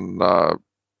Golden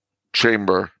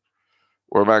Chamber,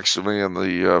 where Maximilian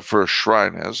the first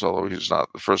shrine is, although he's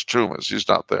not, the first tomb is, he's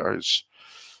not there. He's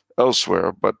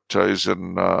elsewhere, but he's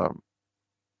in, I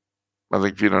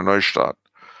think, Wiener Neustadt.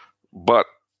 But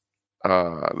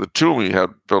The tomb he had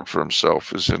built for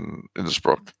himself is in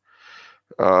Innsbruck.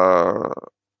 Well,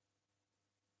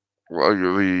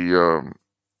 the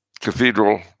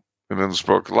cathedral in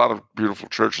Innsbruck, a lot of beautiful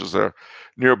churches there.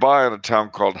 Nearby, in a town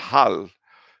called Hall,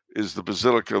 is the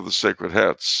Basilica of the Sacred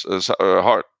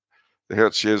Heart, the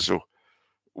Herz Jesu,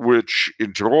 which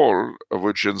in Tyrol, of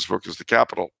which Innsbruck is the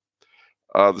capital,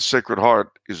 the Sacred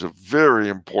Heart is a very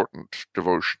important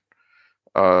devotion.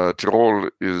 Tyrol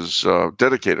is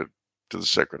dedicated to the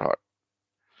Sacred Heart,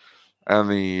 and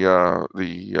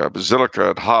the Basilica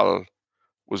at Hall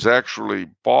was actually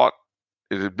bought.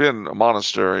 It had been a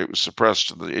monastery. It was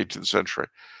suppressed in the 18th century,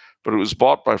 but it was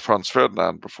bought by Franz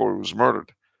Ferdinand before he was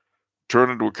murdered,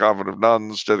 turned into a convent of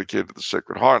nuns dedicated to the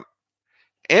Sacred Heart.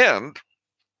 And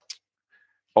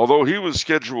although he was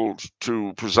scheduled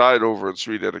to preside over its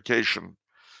rededication,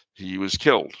 he was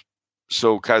killed.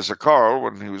 So Kaiser Karl,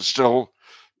 when he was still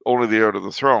only the heir to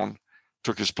the throne,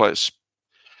 took his place.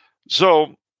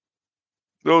 So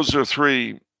those are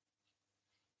three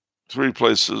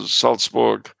places: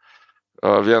 Salzburg,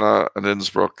 Vienna, and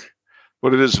Innsbruck.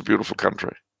 But it is a beautiful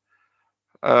country.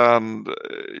 And,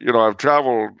 I've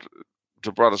traveled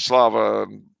to Bratislava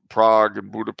and Prague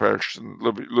and Budapest and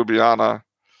Ljubljana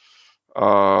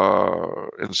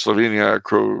in Slovenia,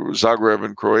 Zagreb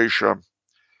in Croatia,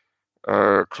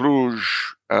 Cluj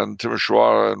and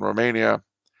Timișoara in Romania,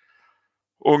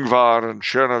 Ungvar and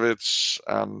Chernovitz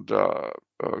and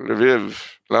Lviv,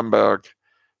 Lemberg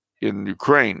in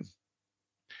Ukraine.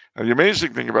 And the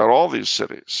amazing thing about all these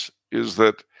cities is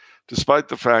that despite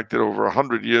the fact that over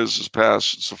 100 years has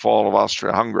passed since the fall of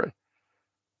Austria-Hungary,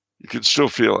 you can still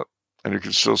feel it and you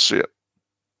can still see it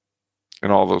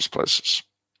in all those places.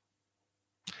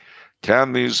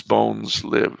 Can these bones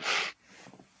live?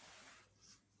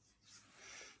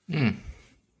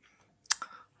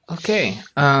 Okay.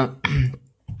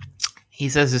 He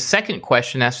says his second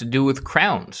question has to do with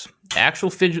crowns, actual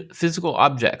physical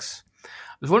objects. I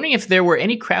was wondering if there were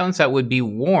any crowns that would be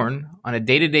worn on a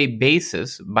day-to-day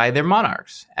basis by their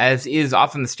monarchs, as is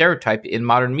often the stereotype in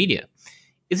modern media.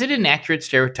 Is it an accurate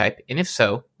stereotype? And if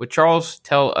so, would Charles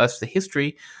tell us the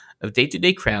history of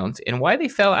day-to-day crowns and why they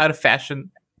fell out of fashion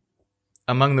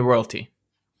among the royalty?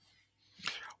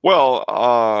 Well,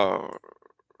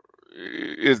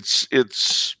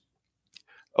 it's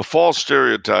a false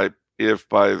stereotype if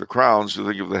by the crowns you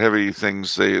think of the heavy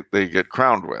things they get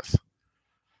crowned with.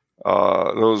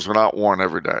 Those were not worn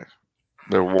every day.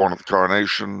 They were worn at the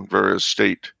coronation, various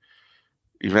state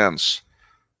events.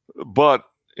 But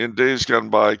in days gone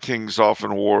by, kings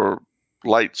often wore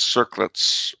light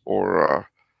circlets or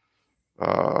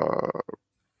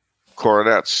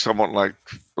coronets, a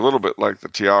little bit like the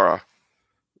tiara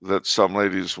that some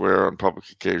ladies wear on public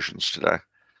occasions today.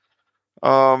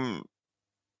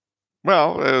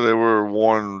 Well, they were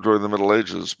worn during the Middle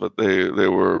Ages, but they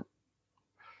were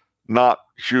not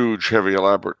huge, heavy,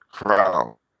 elaborate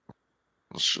crowns.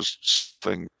 It's just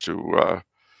thing to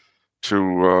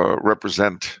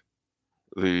represent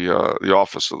the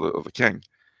office of the king.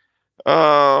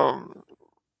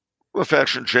 The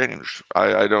fashion changed.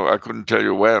 I couldn't tell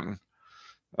you when.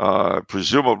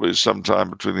 Presumably sometime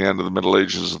between the end of the Middle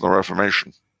Ages and the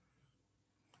Reformation.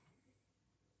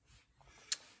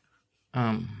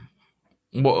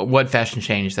 What fashion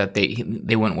changed that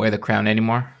they wouldn't wear the crown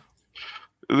anymore?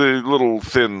 The little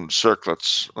thin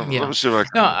circlets. Let me see if I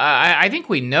can... No, I think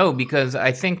we know because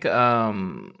I think,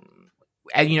 as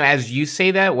you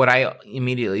say that, what I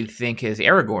immediately think is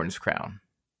Aragorn's crown.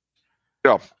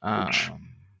 Yeah,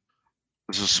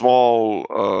 it's a small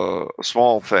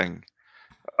thing.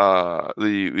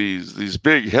 These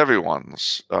big heavy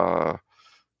ones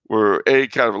were A,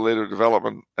 kind of a later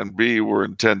development, and B, were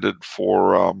intended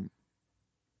for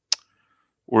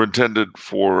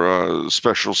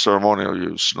special ceremonial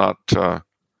use, not the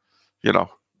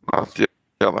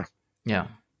other. Yeah.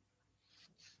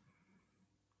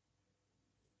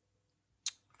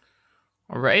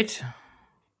 All right.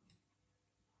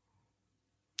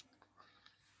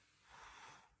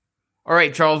 All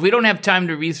right, Charles, we don't have time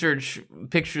to research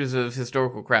pictures of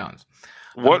historical crowns.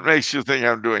 What makes you think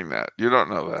I'm doing that? You don't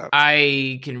know that.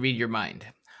 I can read your mind.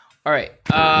 All right.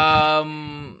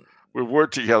 We've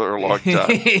worked together a long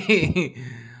time.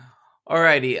 All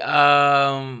righty.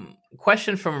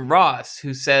 Question from Ross,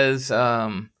 who says,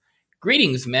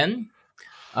 greetings, men.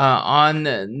 On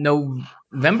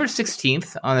November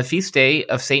 16th, on the feast day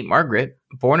of St. Margaret,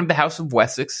 born of the House of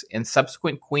Wessex and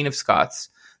subsequent Queen of Scots,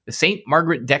 the St.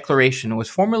 Margaret Declaration was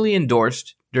formally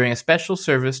endorsed during a special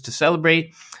service to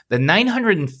celebrate the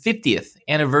 950th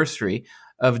anniversary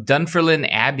of Dunfermline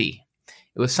Abbey.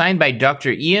 It was signed by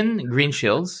Dr. Ian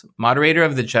Greenshields, moderator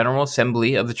of the General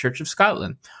Assembly of the Church of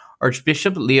Scotland,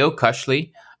 Archbishop Leo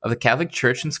Cushley of the Catholic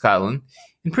Church in Scotland,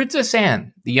 and Princess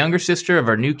Anne, the younger sister of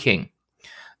our new king.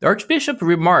 The Archbishop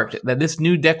remarked that this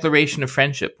new declaration of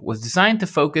friendship was designed to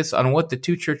focus on what the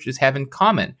two churches have in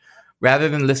common, rather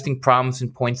than listing problems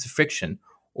and points of friction,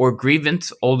 or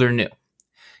grievance old or new.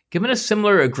 Given a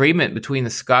similar agreement between the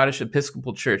Scottish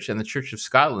Episcopal Church and the Church of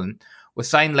Scotland was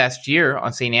signed last year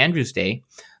on St. Andrew's Day,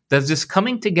 does this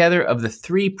coming together of the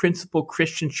three principal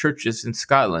Christian churches in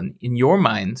Scotland, in your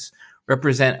minds,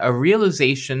 represent a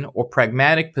realization or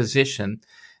pragmatic position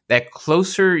that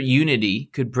closer unity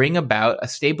could bring about a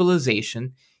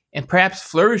stabilization and perhaps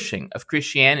flourishing of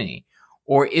Christianity?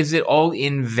 Or is it all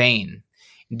in vain?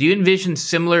 Do you envision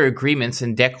similar agreements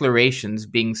and declarations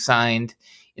being signed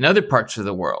in other parts of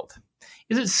the world?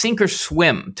 Is it sink or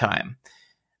swim time?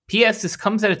 P.S. This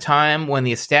comes at a time when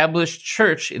the established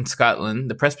church in Scotland,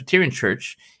 the Presbyterian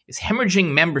Church, is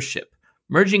hemorrhaging membership,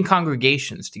 merging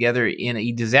congregations together in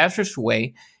a disastrous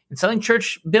way, and selling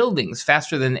church buildings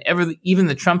faster than ever even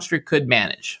the Trumpster could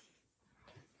manage.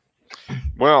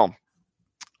 Well,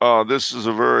 this is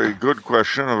a very good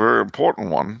question, a very important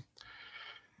one,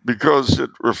 because it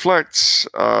reflects,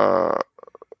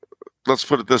 let's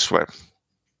put it this way.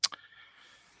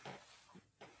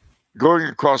 Going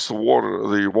across the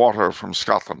water from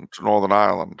Scotland to Northern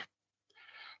Ireland,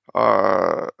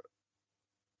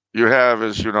 you have,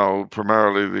 as you know,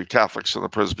 primarily the Catholics and the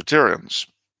Presbyterians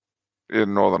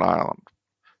in Northern Ireland,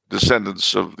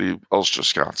 descendants of the Ulster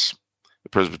Scots, the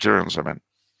Presbyterians, I mean.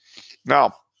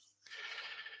 Now,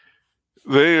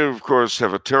 they, of course,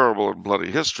 have a terrible and bloody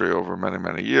history over many,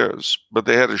 many years, but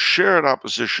they had a shared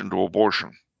opposition to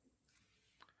abortion,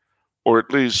 or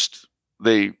at least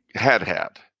they had.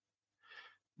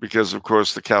 Because, of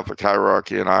course, the Catholic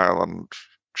hierarchy in Ireland,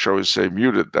 shall we say,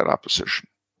 muted that opposition.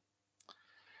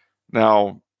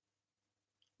 Now,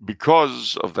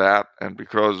 because of that, and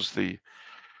because in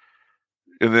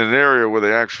an area where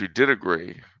they actually did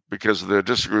agree, because of their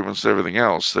disagreements and everything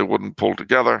else, they wouldn't pull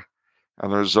together,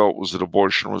 and the result was that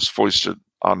abortion was foisted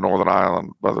on Northern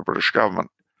Ireland by the British government,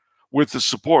 with the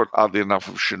support, oddly enough,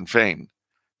 of Sinn Féin,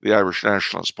 the Irish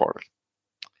Nationalist Party.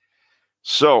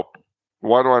 So,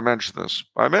 why do I mention this?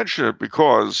 I mention it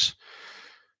because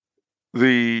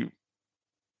the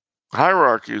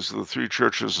hierarchies of the three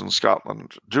churches in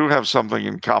Scotland do have something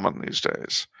in common these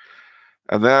days,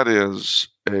 and that is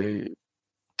a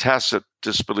tacit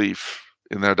disbelief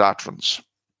in their doctrines.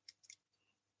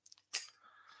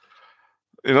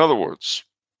 In other words,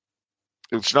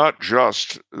 it's not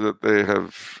just that they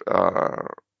have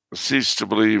ceased to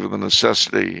believe in the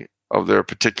necessity of their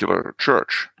particular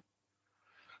church.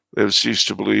 They have ceased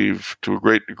to believe, to a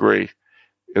great degree,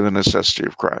 in the necessity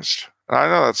of Christ. And I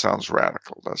know that sounds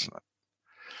radical, doesn't it?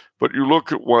 But you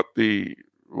look at what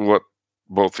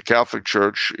both the Catholic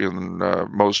Church in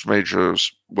most major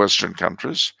Western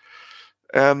countries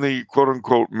and the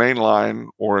quote-unquote mainline,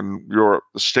 or in Europe,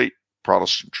 the state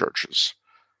Protestant churches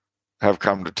have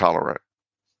come to tolerate.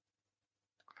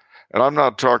 And I'm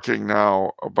not talking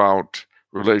now about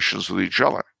relations with each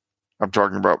other. I'm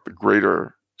talking about the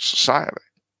greater society.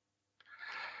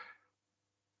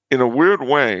 In a weird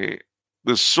way,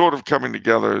 this sort of coming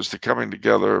together is the coming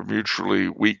together of mutually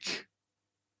weak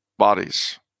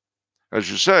bodies.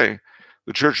 As you say,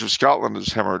 the Church of Scotland is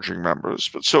hemorrhaging members,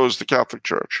 but so is the Catholic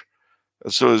Church,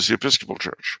 and so is the Episcopal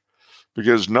Church,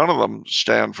 because none of them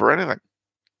stand for anything.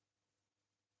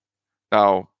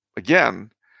 Now,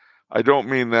 again, I don't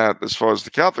mean that as far as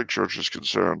the Catholic Church is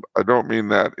concerned. I don't mean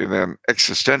that in an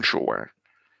existential way.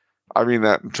 I mean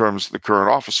that in terms of the current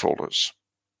office holders.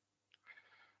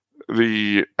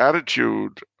 The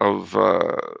attitude of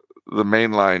the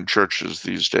mainline churches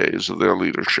these days, of their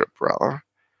leadership rather,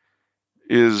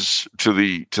 is to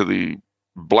the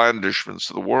blandishments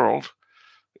of the world,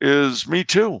 is me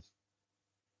too.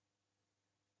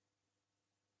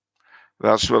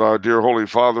 That's what our dear Holy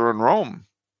Father in Rome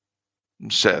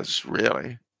says,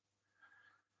 really.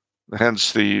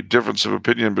 Hence the difference of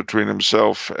opinion between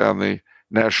himself and the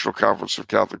National Conference of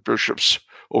Catholic Bishops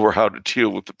over how to deal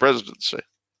with the presidency.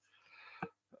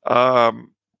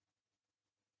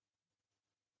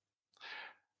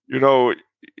 You know,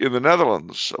 in the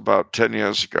Netherlands, about 10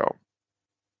 years ago,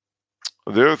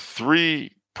 there are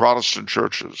three Protestant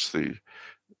churches, the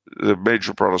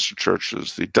major Protestant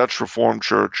churches, the Dutch Reformed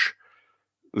Church,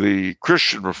 the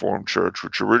Christian Reformed Church,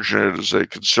 which originated as a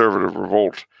conservative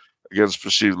revolt against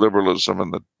perceived liberalism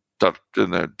in the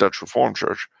Dutch Reformed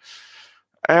Church,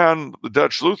 and the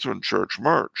Dutch Lutheran Church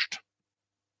merged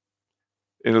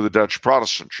into the Dutch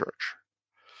Protestant Church.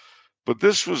 But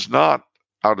this was not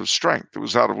out of strength. It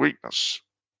was out of weakness.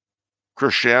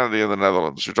 Christianity in the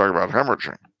Netherlands, you're talking about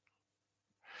hemorrhaging.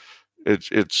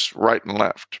 It's right and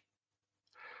left.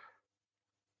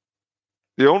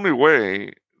 The only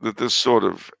way that this sort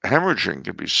of hemorrhaging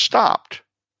can be stopped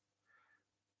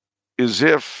is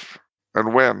if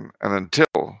and when and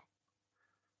until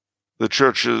the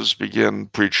churches begin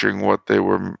preaching what they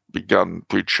were begun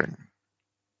preaching.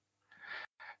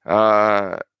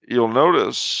 You'll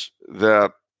notice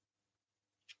that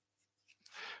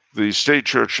the State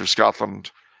Church of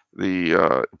Scotland,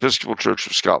 the Episcopal Church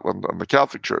of Scotland, and the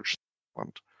Catholic Church of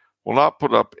Scotland will not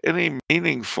put up any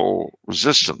meaningful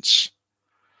resistance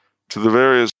to the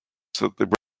various that they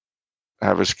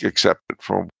have accepted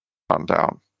from on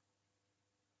down.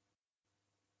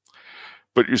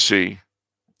 But you see,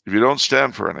 if you don't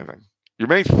stand for anything, you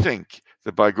may think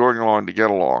that by going along to get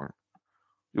along,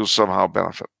 you'll somehow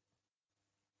benefit.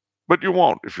 But you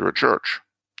won't if you're a church.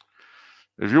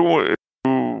 If you will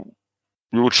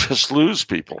just lose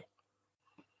people.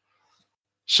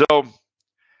 So,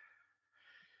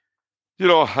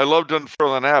 I love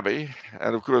Dunfermline Abbey,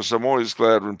 and of course I'm always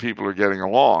glad when people are getting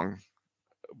along,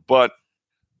 but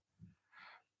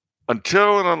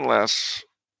until and unless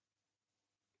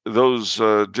those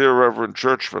dear Reverend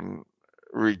churchmen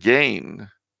regain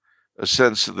a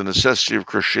sense of the necessity of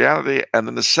Christianity and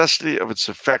the necessity of its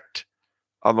effect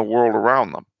on the world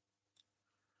around them,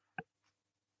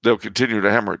 they'll continue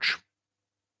to hemorrhage.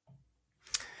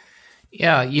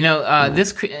 Yeah,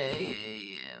 this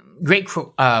great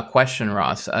question,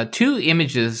 Ross. Two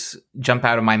images jump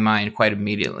out of my mind quite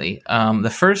immediately. The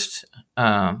first,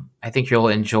 I think you'll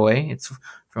enjoy. It's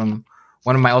from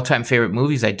one of my all-time favorite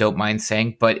movies. I don't mind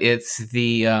saying, but it's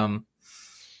the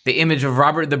image of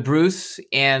Robert the Bruce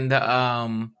and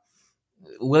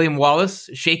William Wallace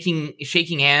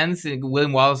shaking hands, and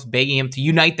William Wallace begging him to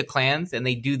unite the clans, and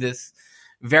they do this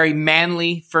very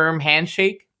manly, firm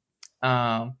handshake.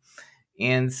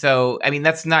 And so, I mean,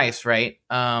 that's nice, right?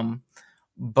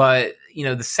 But,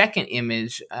 the second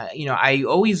image, I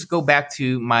always go back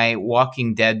to my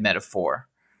Walking Dead metaphor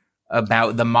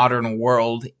about the modern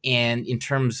world, and in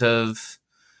terms of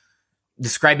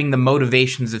describing the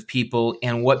motivations of people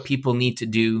and what people need to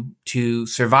do to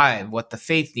survive, what the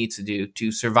faith needs to do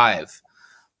to survive.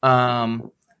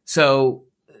 So,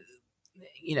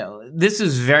 this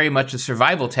is very much a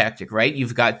survival tactic, right?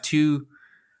 You've got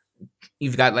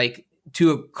like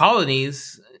two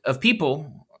colonies of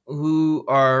people who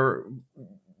are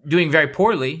doing very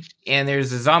poorly, and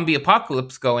there's a zombie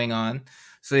apocalypse going on,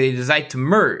 so they decide to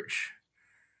merge.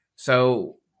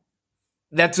 So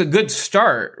that's a good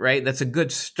start, right? That's a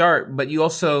good start, but you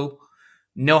also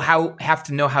have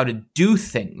to know how to do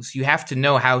things. You have to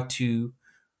know how to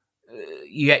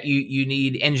you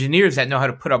need engineers that know how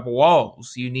to put up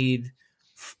walls. You need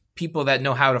people that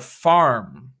know how to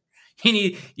farm. You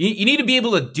need to be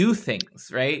able to do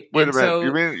things, right? Wait a minute. So,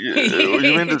 you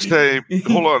mean to say?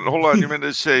 Hold on. You mean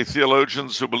to say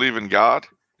theologians who believe in God?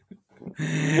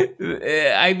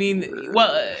 I mean,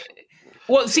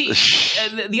 well. See,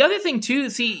 the other thing too.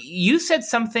 See, you said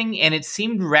something, and it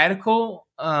seemed radical.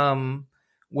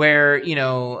 Where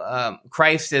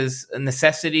Christ is a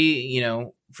necessity,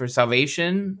 for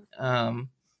salvation,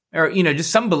 or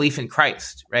just some belief in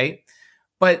Christ, right?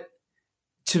 But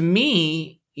to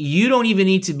me, you don't even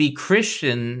need to be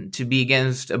Christian to be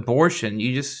against abortion.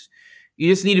 You just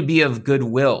need to be of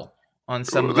goodwill on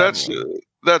some level.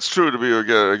 That's true to be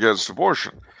against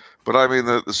abortion, but I mean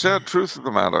the sad truth of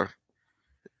the matter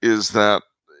is that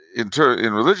in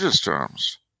religious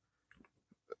terms,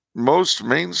 most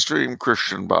mainstream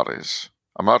Christian bodies,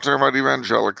 I'm not talking about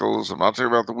evangelicals, I'm not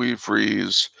talking about the Wee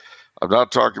Frees, I'm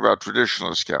not talking about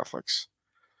traditionalist Catholics,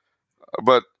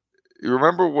 but you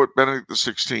remember what Benedict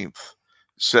XVI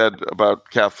said about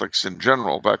Catholics in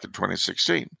general back in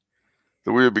 2016,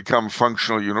 that we have become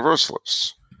functional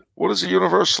universalists. What is a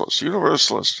universalist? A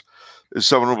universalist is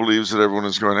someone who believes that everyone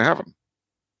is going to heaven.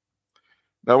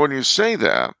 Now, when you say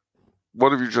that,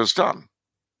 what have you just done?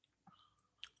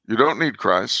 You don't need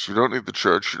Christ, you don't need the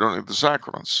church, you don't need the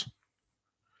sacraments.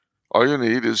 All you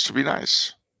need is to be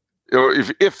nice.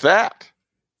 If that,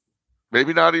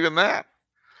 maybe not even that.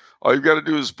 All you've got to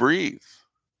do is breathe.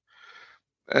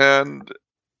 And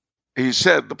he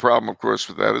said the problem, of course,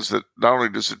 with that is that not only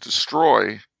does it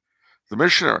destroy the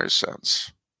missionary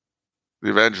sense, the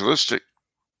evangelistic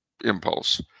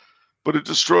impulse, but it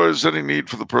destroys any need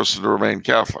for the person to remain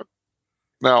Catholic.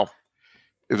 Now,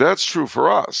 if that's true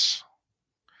for us,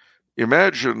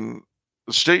 imagine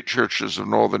the state churches of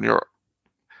Northern Europe,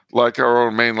 like our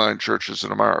own mainline churches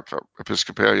in America,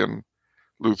 Episcopalian,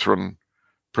 Lutheran,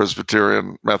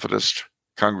 Presbyterian, Methodist,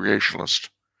 Congregationalist.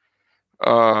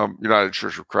 United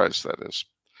Church of Christ, that is.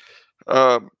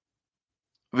 Um,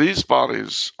 these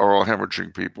bodies are all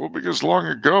hemorrhaging people because long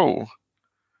ago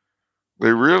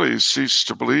they really ceased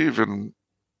to believe in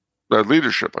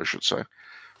leadership, I should say,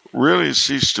 really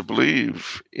ceased to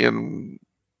believe in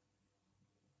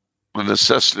the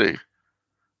necessity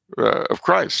of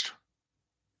Christ.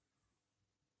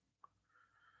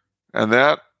 And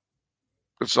that,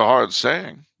 it's a hard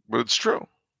saying, but it's true.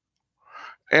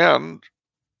 And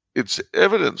it's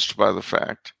evidenced by the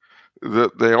fact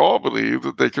that they all believe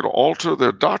that they could alter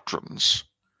their doctrines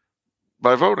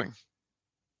by voting.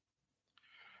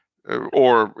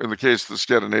 Or, in the case of the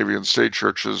Scandinavian state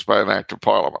churches, by an act of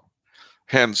parliament.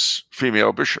 Hence,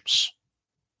 female bishops.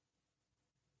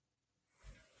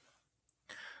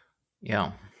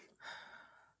 Yeah.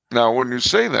 Now, when you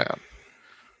say that,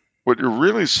 what you're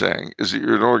really saying is that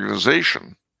you're an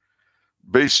organization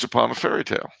based upon a fairy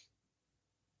tale,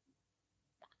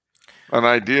 an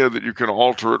idea that you can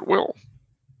alter at will.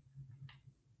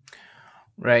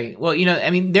 Right. Well, I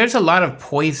mean, there's a lot of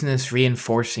poisonous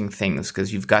reinforcing things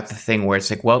because you've got the thing where it's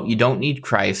like, well, you don't need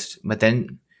Christ, but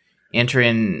then enter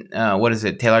in, what is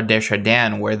it, Teilhard de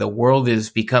Chardin, where the world is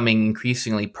becoming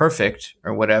increasingly perfect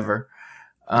or whatever.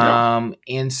 Yeah.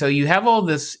 And so you have all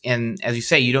this, and as you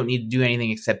say, you don't need to do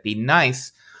anything except be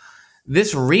nice.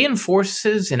 This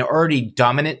reinforces an already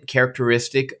dominant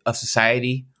characteristic of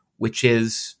society, which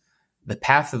is the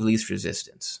path of least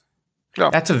resistance. Yeah.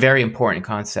 That's a very important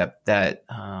concept that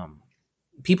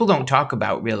people don't talk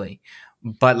about really.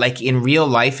 But like in real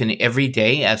life and every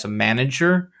day as a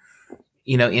manager,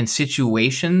 in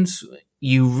situations,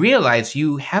 you realize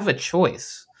you have a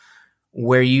choice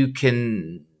where you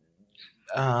can,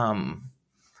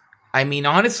 I mean,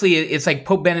 honestly, it's like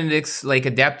Pope Benedict's like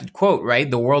adapted quote, right?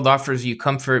 The world offers you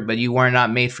comfort, but you are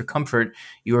not made for comfort.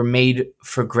 You are made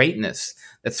for greatness.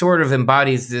 That sort of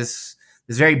embodies this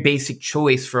very basic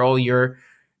choice for all your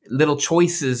little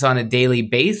choices on a daily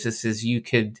basis. Is you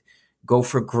could go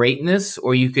for greatness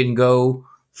or you can go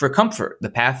for comfort, the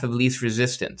path of least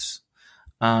resistance.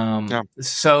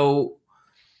 So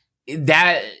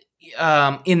that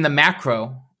in the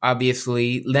macro,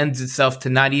 obviously, lends itself to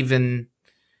not even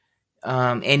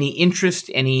any interest,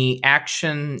 any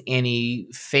action, any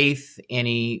faith,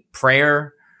 any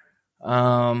prayer.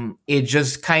 It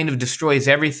just kind of destroys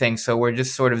everything. So we're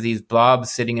just sort of these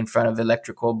blobs sitting in front of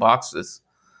electrical boxes.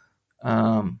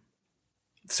 Sorry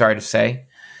to say.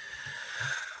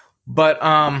 But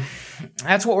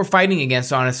that's what we're fighting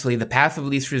against, honestly. The path of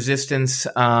least resistance,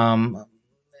 and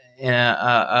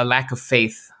a lack of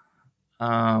faith.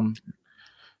 And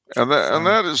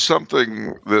that is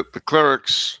something that the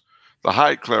clerics, the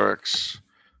high clerics,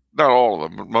 not all of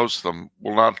them, but most of them,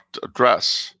 will not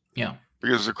address. Yeah.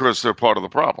 Because, of course, they're part of the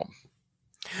problem.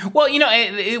 Well,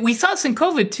 we saw this in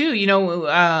COVID too.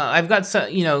 I've got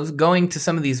some, going to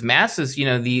some of these masses.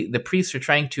 The priests are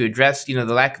trying to address, the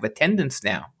lack of attendance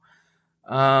now.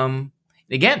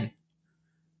 Again,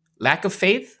 lack of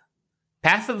faith,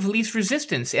 path of least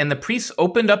resistance, and the priests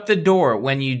opened up the door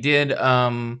when you did,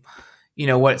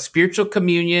 spiritual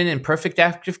communion and perfect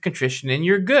act of contrition, and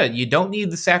you're good. You don't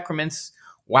need the sacraments.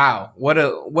 Wow, what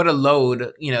a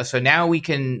load. So now we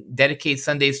can dedicate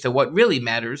Sundays to what really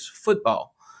matters: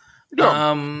 football.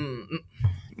 Yeah.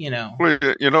 Well,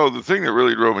 the thing that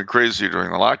really drove me crazy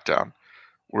during the lockdown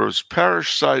was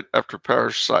parish site after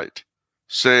parish site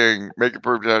saying, make a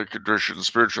perfect act of contrition,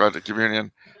 spiritual act of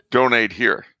communion, donate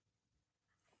here.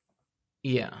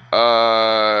 Yeah.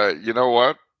 You know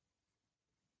what?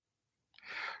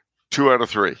 2 out of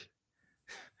 3.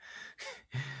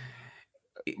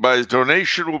 My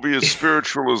donation will be as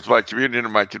spiritual as my communion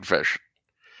and my confession.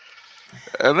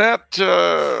 And that,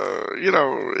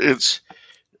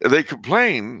 they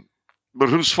complain, but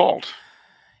whose fault?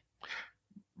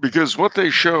 Because what they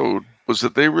showed was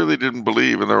that they really didn't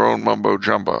believe in their own mumbo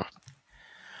jumbo.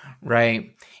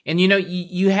 Right. And,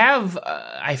 you have,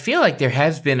 I feel like there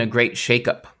has been a great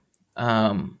shakeup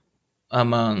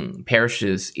among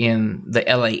parishes in the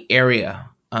LA area,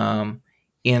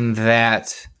 in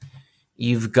that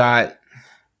you've got,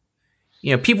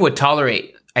 people would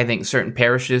tolerate, I think, certain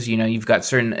parishes. You've got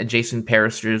certain adjacent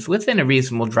parishes within a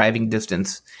reasonable driving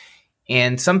distance.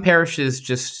 And some parishes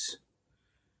just,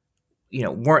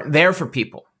 weren't there for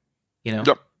people.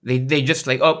 Yep. They just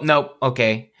like, oh, no,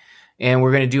 okay. And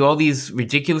we're going to do all these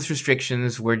ridiculous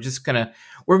restrictions. We're going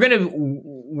to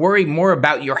worry more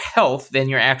about your health than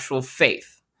your actual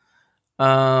faith.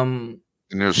 In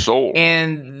your soul.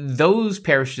 And those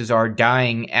parishes are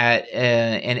dying at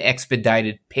an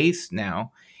expedited pace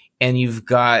now. And you've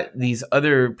got these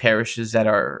other parishes that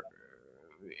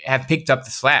have picked up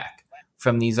the slack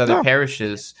from these other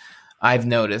parishes. I've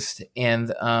noticed, and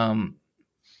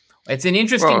it's an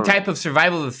interesting type of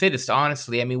survival of the fittest.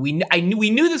 Honestly, I mean, we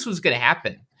knew this was going to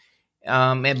happen,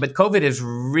 but COVID has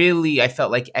really, I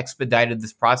felt like, expedited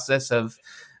this process of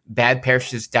bad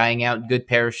parishes dying out, good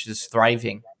parishes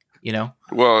thriving. You know.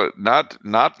 Well,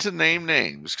 not to name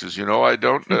names, because I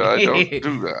don't do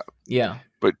that. Yeah.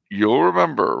 But you'll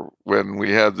remember when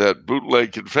we had that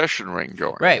bootleg confession ring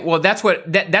going. Right. Well,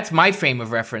 that's my frame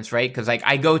of reference, right? Because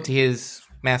I go to his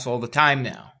mass all the time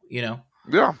now. Yeah.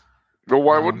 Well,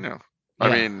 why wouldn't you?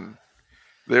 I mean,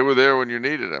 they were there when you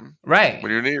needed him. Right.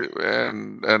 When you needed,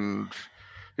 and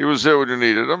he was there when you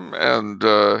needed him, and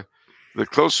the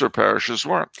closer parishes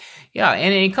weren't. Yeah,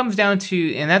 and it comes down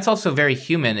to, and that's also very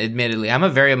human, admittedly. I'm a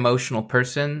very emotional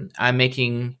person. I'm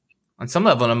making, on some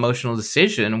level, an emotional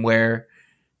decision where,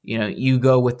 you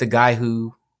go with the guy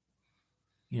who,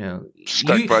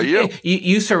 stuck by you.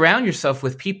 You surround yourself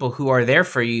with people who are there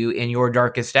for you in your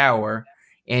darkest hour,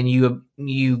 and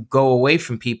you go away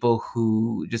from people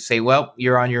who just say, well,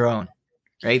 you're on your own,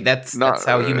 right? That's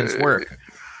how humans work.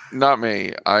 Not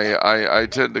me. I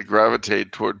tend to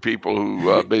gravitate toward people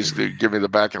who basically give me the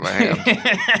back of the hand.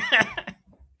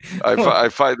 I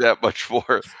find that much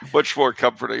more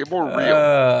comforting and more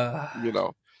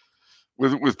real.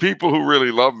 With people who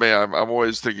really love me, I'm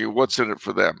always thinking, what's in it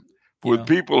for them? With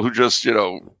people who just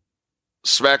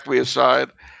smack me aside,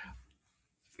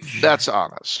 that's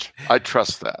honest. I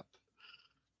trust that.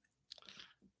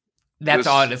 That's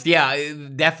honest. Yeah,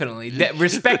 definitely.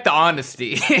 Respect the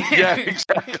honesty. Yeah,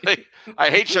 exactly. I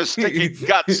hate your sticky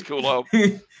guts, Kulo.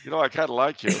 I kind of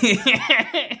like you.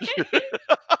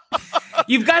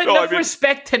 You've got enough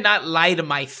respect to not lie to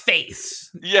my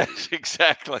face. Yes,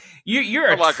 exactly.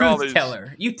 You're a truth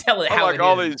teller. You tell it how it is.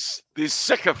 All these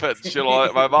sycophants,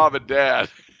 like my mom and dad.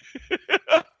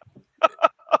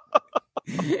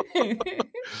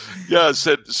 Yeah,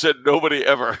 said nobody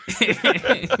ever.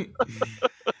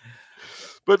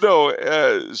 But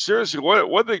no, seriously,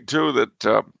 one thing too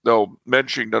that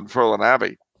mentioning Dunfermline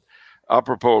Abbey,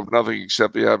 apropos of nothing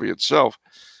except the Abbey itself,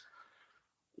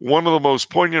 one of the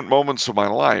most poignant moments of my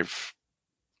life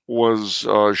was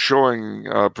showing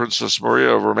Princess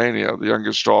Maria of Romania, the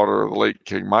youngest daughter of the late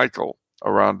King Michael,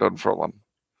 around Dunfermline,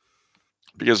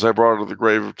 because I brought her to the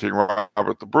grave of King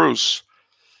Robert the Bruce,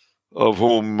 of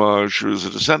whom she was a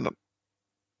descendant.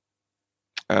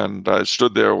 And I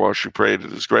stood there while she prayed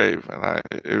at his grave, and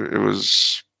it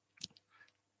was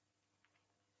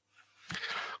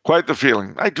quite the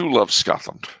feeling. I do love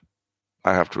Scotland,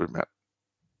 I have to admit.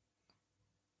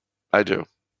 I do.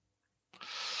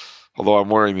 Although I'm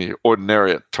wearing the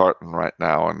Ordinariate tartan right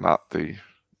now, and not the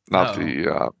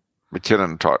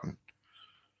McKinnon tartan.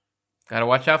 Gotta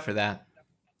watch out for that.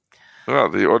 Well,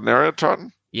 the Ordinariate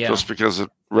tartan? Yeah. Just because it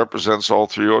represents all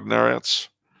three Ordinariates?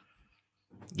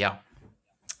 Yeah.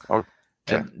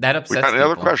 Okay. That upsets we got any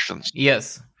people. other questions?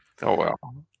 Yes. Oh, well.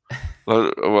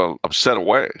 Well, upset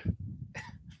away.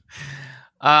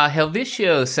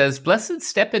 Helvicio says, Blessed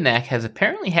Stepanak has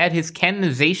apparently had his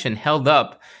canonization held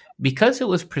up because it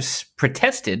was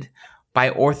protested by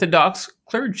Orthodox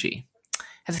clergy.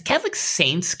 Has a Catholic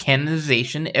saint's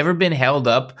canonization ever been held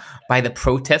up by the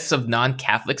protests of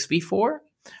non-Catholics before?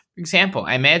 For example,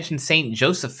 I imagine Saint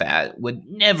Josaphat would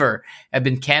never have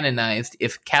been canonized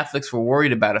if Catholics were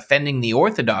worried about offending the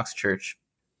Orthodox Church.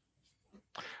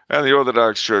 And the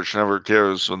Orthodox Church never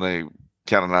cares when they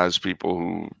canonize people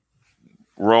who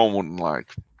Rome wouldn't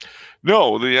like.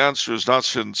 No, the answer is not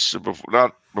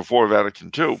before Vatican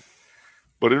II,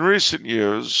 but in recent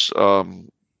years,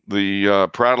 the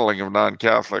prattling of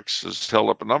non-Catholics has held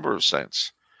up a number of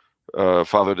saints.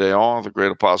 Father Deon, the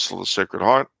great apostle of the Sacred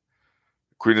Heart,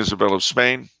 Queen Isabel of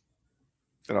Spain,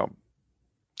 and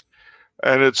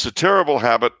it's a terrible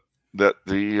habit that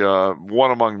the one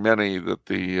among many that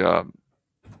the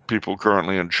people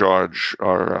currently in charge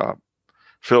are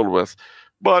filled with.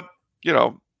 But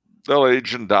they'll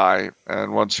age and die,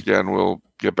 and once again, we'll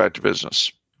get back to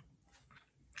business.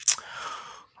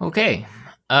 Okay.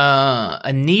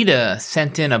 Anita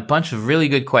sent in a bunch of really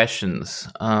good questions.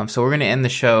 So we're going to end the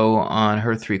show on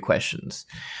her 3 questions.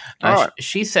 Right.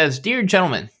 She says, Dear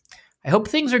gentlemen, I hope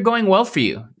things are going well for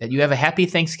you, that you have a happy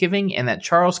Thanksgiving, and that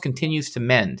Charles continues to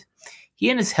mend.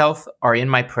 He and his health are in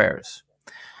my prayers.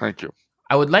 Thank you.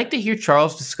 I would like to hear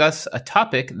Charles discuss a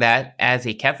topic that, as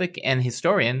a Catholic and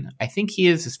historian, I think he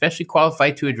is especially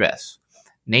qualified to address,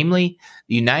 namely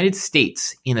the United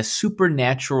States in a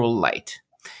supernatural light.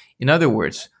 In other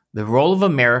words, the role of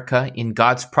America in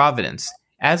God's providence,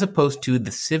 as opposed to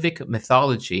the civic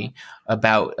mythology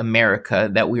about America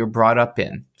that we were brought up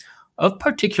in. Of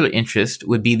particular interest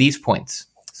would be these points.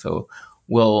 So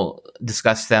we'll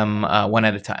discuss them one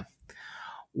at a time.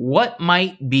 What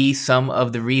might be some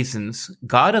of the reasons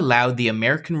God allowed the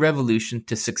American Revolution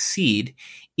to succeed,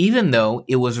 even though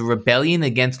it was a rebellion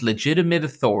against legitimate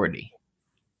authority?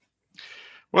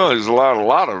 Well, there's a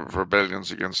lot of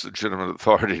rebellions against legitimate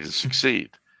authority to succeed.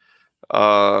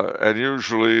 And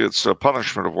usually it's a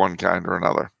punishment of one kind or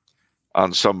another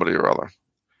on somebody or other.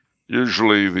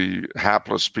 Usually the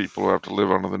hapless people who have to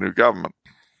live under the new government.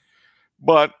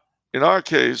 But in our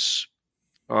case,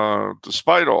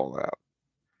 despite all that,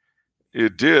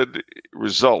 it did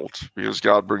result, because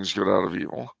God brings good out of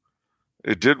evil,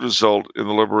 it did result in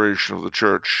the liberation of the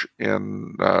church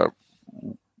in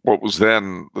what was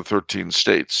then the 13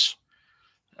 states.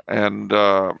 And,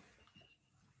 under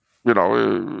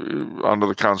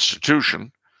the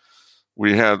Constitution,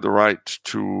 we had the right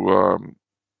to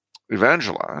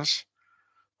evangelize,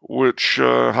 which,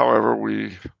 however,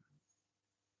 we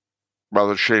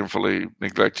rather shamefully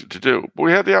neglected to do. But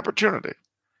we had the opportunity.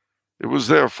 It was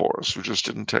there for us. We just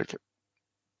didn't take it.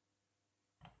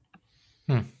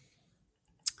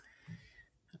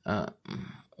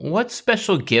 What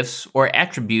special gifts or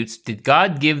attributes did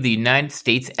God give the United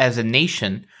States as a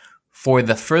nation for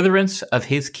the furtherance of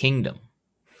his kingdom?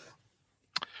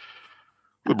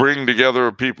 The bringing together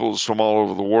of peoples from all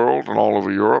over the world and all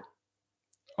over Europe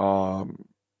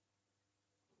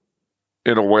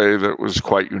in a way that was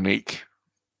quite unique.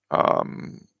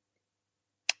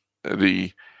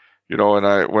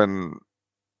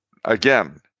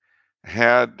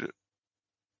 Had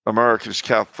America's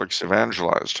Catholics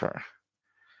evangelized her,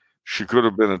 she could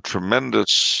have been a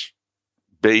tremendous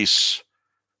base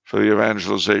for the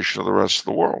evangelization of the rest of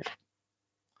the world.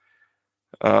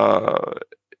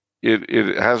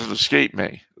 It hasn't escaped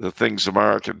me that things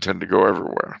American tend to go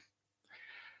everywhere.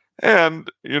 And,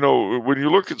 when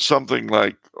you look at something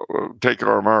like, take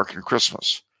our American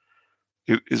Christmas,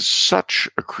 it is such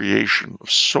a creation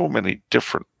of so many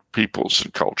different peoples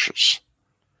and cultures.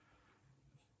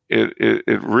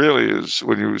 It really is,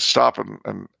 when you stop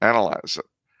and analyze it.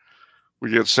 We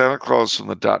get Santa Claus from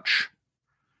the Dutch.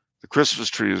 The Christmas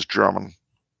tree is German.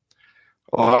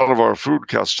 A lot of our food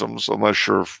customs, unless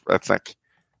you're ethnic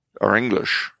or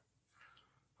English,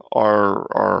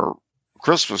 our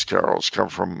Christmas carols come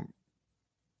from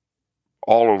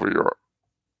all over Europe.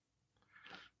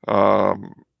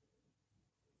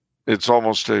 It's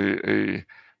almost a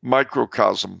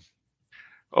microcosm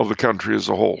of the country as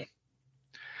a whole.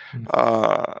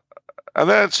 And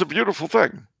that's a beautiful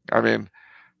thing. I mean,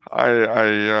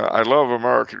 I love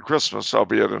American Christmas,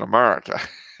 albeit in America.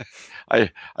 I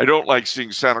don't like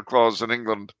seeing Santa Claus in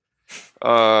England.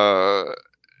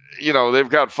 They've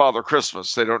got Father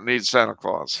Christmas. They don't need Santa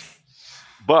Claus.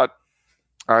 But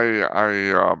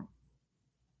it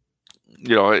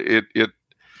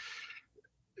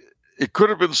could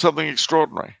have been something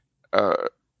extraordinary. A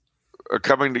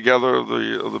coming together of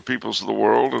the peoples of the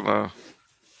world in a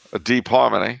deep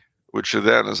harmony, which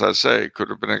then, as I say, could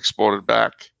have been exported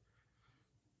back.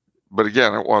 But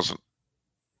again, it wasn't.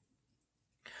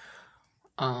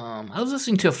 I was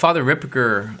listening to a Father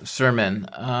Ripperger sermon.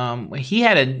 He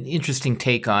had an interesting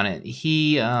take on it.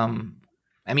 He,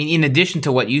 in addition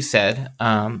to what you said,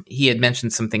 he had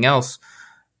mentioned something else,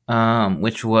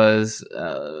 which was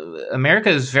America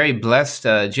is very blessed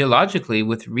geologically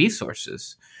with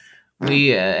resources. We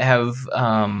have,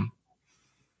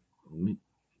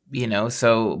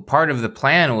 so part of the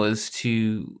plan was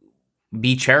to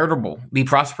be charitable, be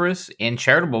prosperous and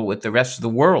charitable with the rest of the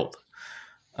world.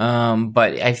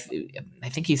 But I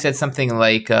think he said something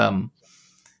like the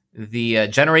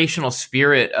generational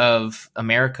spirit of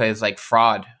America is like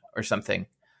fraud or something.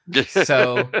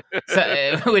 So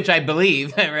which I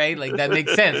believe, right? Like that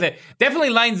makes sense. It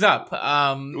definitely lines up.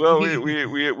 Well,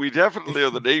 we definitely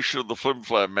are the nation of the flim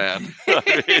flam man.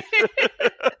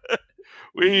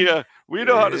 We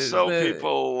know how to sell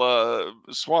people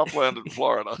swampland in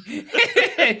Florida.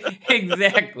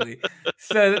 Exactly.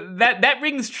 So that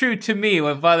rings true to me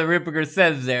what Father Ripperger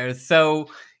says there. So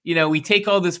we take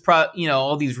all this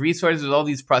all these resources, all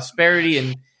these prosperity,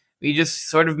 and we just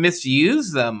sort of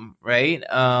misuse them, right?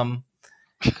 And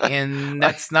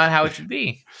that's not how it should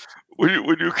be.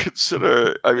 When you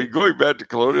consider, going back to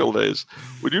colonial days,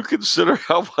 when you consider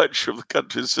how much of the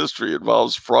country's history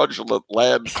involves fraudulent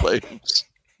land claims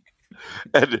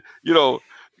and,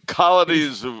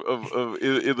 colonies of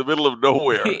in the middle of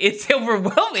nowhere. It's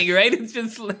overwhelming, right? It's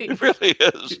just like... It really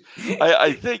is.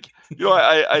 I think,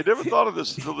 I never thought of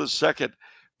this until this second,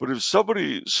 but if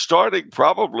somebody, starting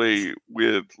probably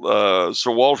with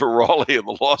Sir Walter Raleigh and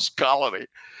the Lost Colony,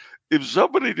 if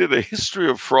somebody did a history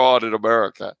of fraud in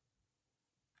America,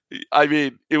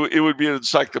 it would be an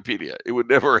encyclopedia. It would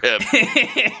never end.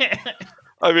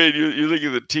 I mean, you think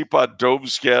of the Teapot Dome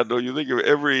scandal. You think of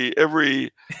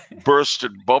every burst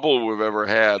and bubble we've ever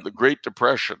had. The Great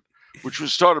Depression, which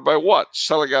was started by what?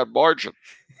 Selling on margin.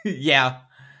 Yeah.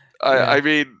 I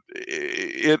mean,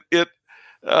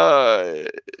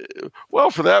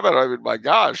 well, for that matter, I mean, my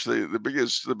gosh, the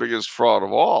biggest fraud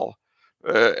of all,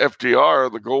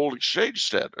 FDR, the gold exchange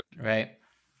standard. Right.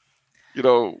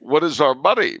 What is our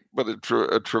money but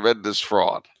a tremendous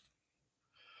fraud?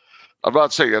 I'm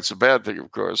not saying that's a bad thing,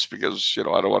 of course, because I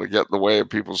don't want to get in the way of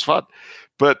people's fun,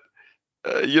 but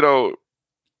that's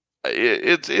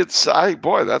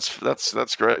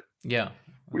great. Yeah.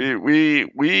 We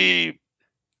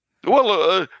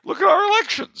look at our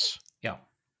elections. Yeah.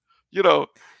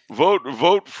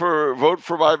 Vote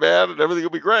for my man, and everything will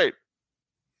be great.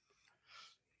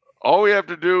 All we have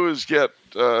to do is get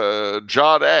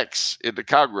John X into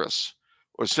Congress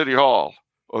or City Hall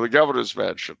or the governor's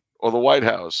mansion or the White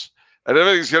House, and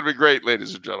everything's going to be great,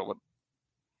 ladies and gentlemen.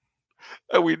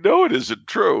 And we know it isn't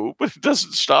true, but it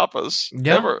doesn't stop us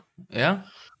ever. Yeah.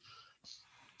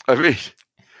 I mean,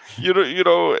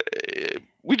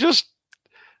 we just.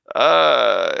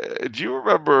 Do you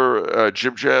remember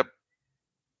Jib Jab?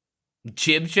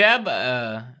 Jib Jab?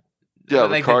 Yeah,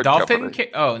 like the dolphin.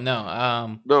 Oh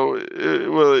no. No.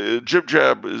 Jib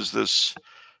Jab is this.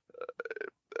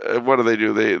 What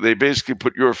do? They basically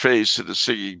put your face into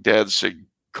singing, dancing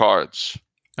cards.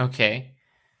 Okay.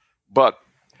 But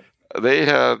they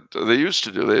used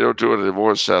to do. They don't do it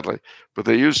anymore, sadly. But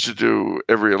they used to do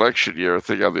every election year a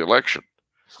thing on the election.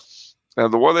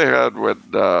 And the one they had when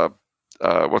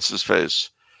what's his face,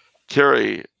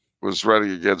 Kerry was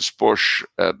running against Bush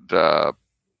and the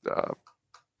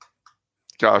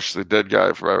dead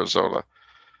guy from Arizona,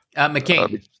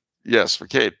 McCain. Yes,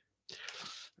 McCain.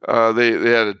 They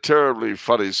had a terribly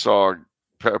funny song,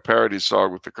 parody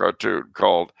song with the cartoon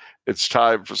called "It's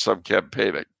Time for Some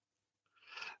Campaigning,"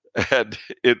 and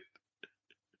it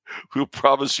will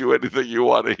promise you anything you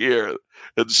want to hear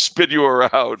and spin you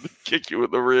around, kick you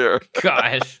in the rear.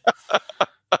 Gosh.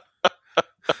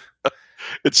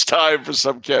 It's time for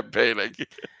some campaigning.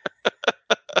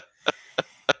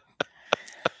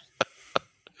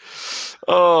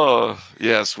 Oh,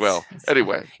 yes. Well,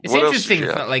 anyway. It's interesting,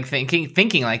 like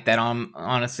thinking like that.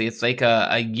 Honestly, it's like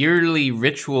a yearly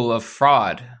ritual of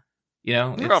fraud.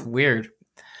 It's weird.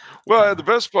 Well, the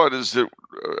best part is that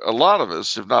a lot of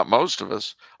us, if not most of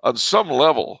us, on some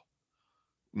level,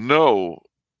 know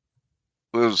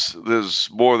there's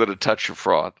more than a touch of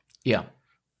fraud. Yeah.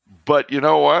 But you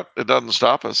know what? It doesn't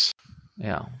stop us.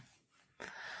 Yeah.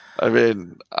 I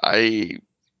mean,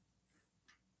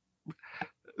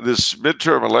 this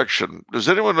midterm election. Does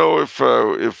anyone know if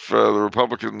the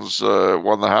Republicans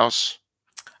won the House?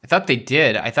 I thought they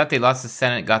did. I thought they lost the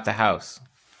Senate, got the House.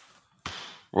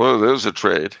 Well, there's a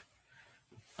trade.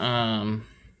 Let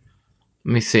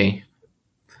me see.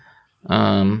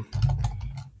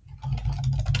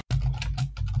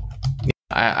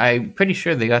 I'm pretty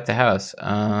sure they got the House.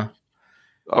 Are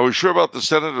we sure about the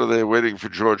Senate, or are they waiting for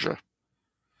Georgia?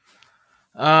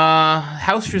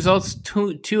 House results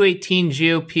 218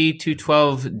 GOP,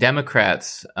 212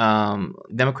 Democrats.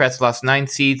 Democrats lost 9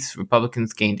 seats.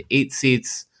 Republicans gained 8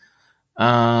 seats.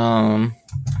 And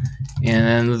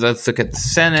then let's look at the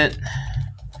Senate.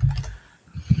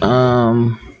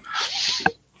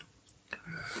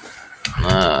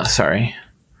 Sorry.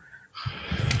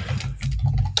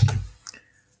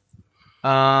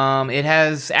 It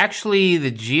has actually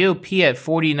the GOP at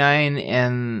 49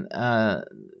 and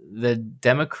the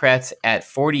Democrats at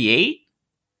 48.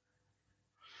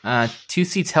 2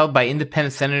 seats held by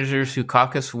independent senators who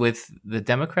caucus with the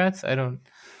Democrats. I don't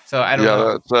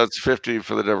know. That's 50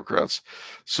 for the Democrats.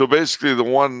 So basically, the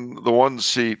one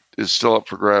seat is still up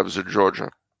for grabs in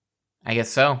Georgia. I guess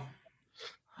so.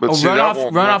 But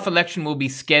runoff election will be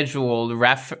scheduled.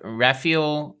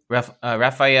 Raphael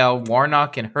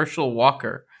Warnock and Herschel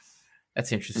Walker.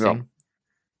 That's interesting.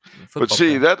 But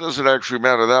see, that doesn't actually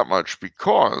matter that much,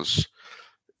 because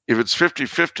if it's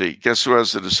 50-50, guess who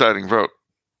has the deciding vote?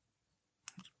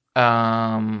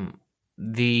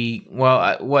 The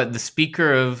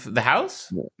Speaker of the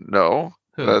House? No,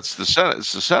 who? That's the Senate.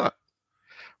 It's the Senate.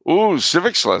 Ooh,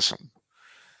 civics lesson.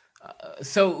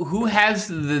 So who has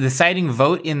the deciding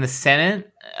vote in the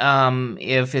Senate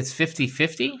if it's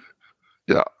 50-50?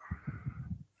 Yeah.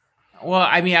 Well,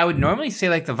 I mean, I would normally say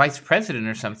like the vice president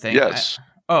or something. Yes.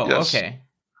 Yes. Okay.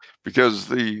 Because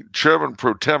the chairman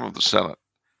pro tem of the Senate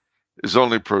is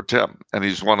only pro tem, and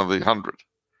he's one of the 100.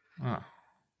 Oh.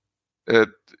 It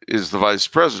is the vice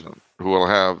president who will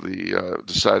have the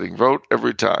deciding vote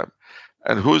every time.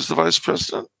 And who is the vice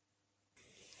president?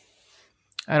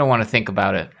 I don't want to think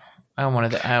about it. I don't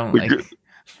want to. I don't The like. good,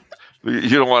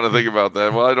 you don't want to think about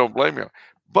that. Well, I don't blame you.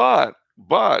 But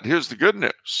here's the good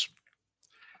news: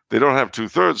 they don't have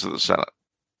 2/3 of the Senate.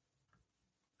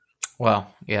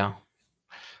 Well, yeah.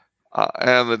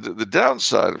 And the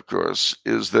downside, of course,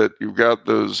 is that you've got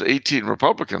those 18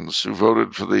 Republicans who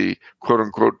voted for the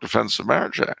quote-unquote Defense of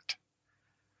Marriage Act.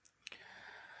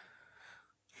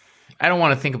 I don't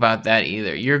want to think about that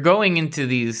either. You're going into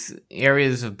these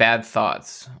areas of bad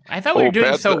thoughts. I thought we were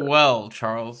doing so well,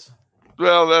 Charles.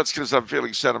 Well, that's because I'm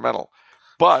feeling sentimental.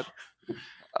 But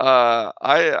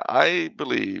I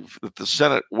believe that the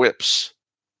Senate whips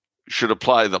should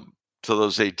apply them to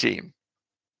those 18.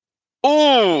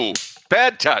 Ooh,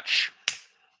 bad touch.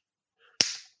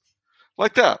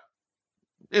 Like that.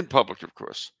 In public, of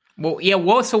course. Well, yeah.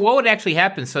 Well, so what would actually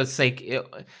happen? So it's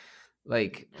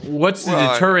like, what's the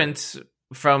deterrent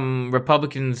from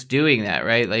Republicans doing that,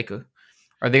 right? Like,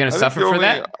 are they going to suffer for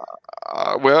that?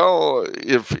 Well,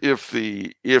 if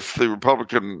the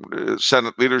Republican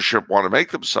Senate leadership want to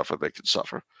make them suffer, they can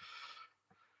suffer.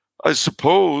 I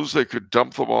suppose they could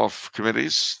dump them off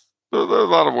committees. There are a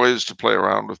lot of ways to play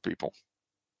around with people.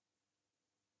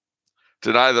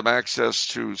 Deny them access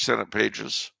to Senate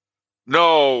pages.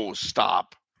 No,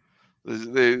 stop.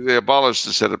 They abolished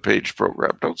the Senate page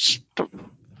program. Don't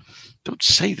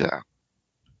say that.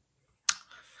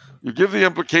 You give the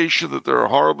implication that there are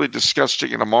horribly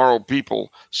disgusting and immoral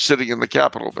people sitting in the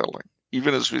Capitol building,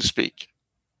 even as we speak.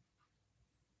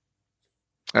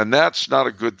 And that's not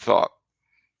a good thought.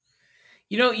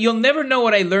 You know, you'll never know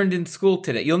what I learned in school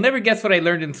today. You'll never guess what I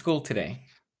learned in school today.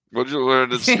 What did you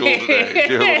learn in school today,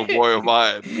 dear little boy of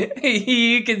mine?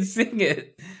 You can sing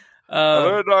it. I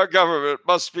learned our government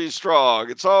must be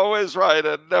strong. It's always right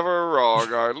and never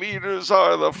wrong. Our leaders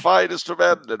are the finest of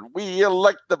men, and we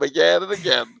elect them again and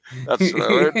again. That's what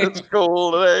I learned in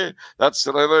school today. That's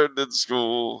what I learned in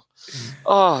school.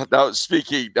 Oh, now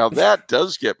that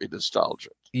does get me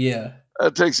nostalgic. Yeah.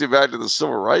 That takes me back to the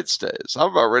civil rights days.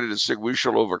 I'm about ready to sing "We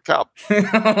Shall Overcome."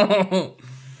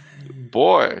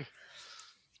 Boy,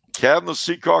 can the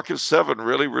Sea Caucus 7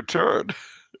 really return?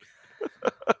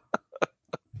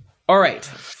 All right.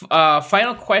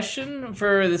 Final question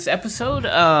for this episode.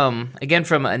 Again,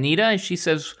 from Anita. She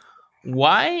says,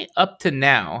 why up to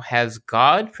now has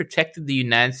God protected the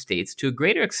United States to a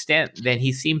greater extent than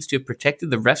he seems to have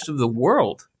protected the rest of the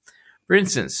world? For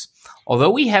instance, although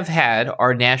we have had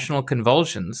our national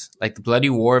convulsions, like the Bloody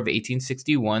War of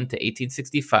 1861 to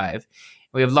 1865,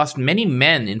 we have lost many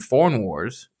men in foreign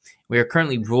wars. We are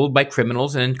currently ruled by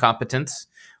criminals and incompetents.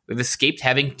 We've escaped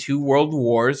having 2 world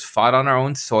wars fought on our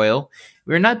own soil.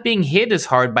 We are not being hit as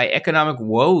hard by economic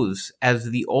woes as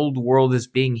the old world is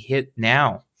being hit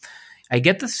now. I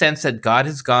get the sense that God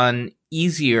has gone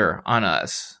easier on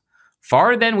us,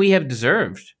 far than we have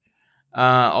deserved,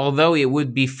 although it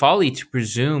would be folly to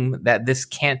presume that this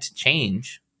can't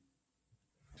change.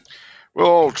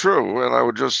 Well, true, and I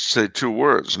would just say 2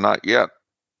 words, not yet.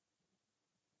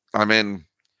 I mean,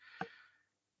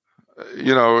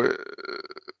 you know,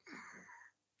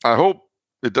 I hope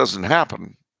it doesn't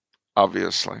happen,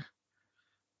 obviously.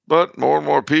 But more and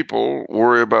more people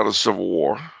worry about a civil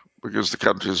war because the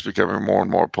country is becoming more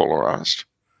and more polarized.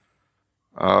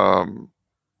 The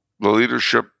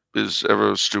leadership is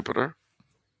ever stupider.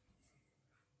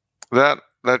 That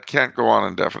can't go on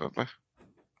indefinitely.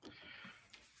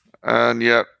 And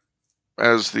yet,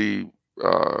 as the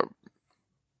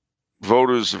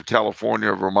voters of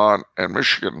California, Vermont, and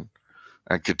Michigan,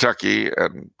 and Kentucky,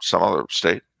 and some other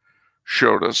state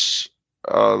showed us,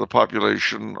 the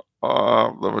population,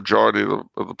 the majority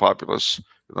of the populace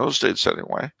in those states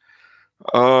anyway,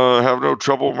 have no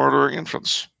trouble murdering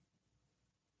infants.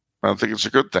 I think it's a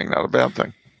good thing, not a bad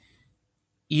thing.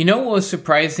 You know what was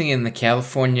surprising in the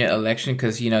California election?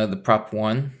 Because, the Prop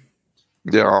 1?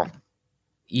 Yeah.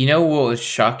 You know what was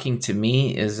shocking to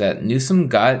me is that Newsom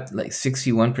got like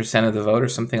 61% of the vote or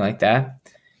something like that.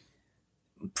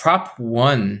 Prop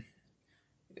 1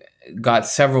 got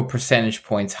several percentage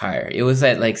points higher. It was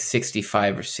at like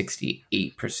 65 or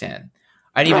 68%.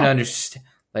 I didn't even understand.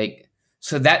 Like,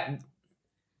 so that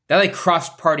like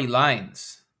crossed party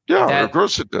lines. Yeah, of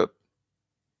course it did.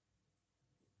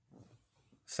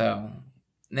 So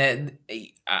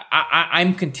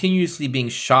I'm continuously being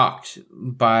shocked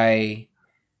by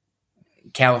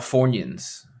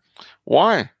Californians.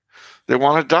 Why? They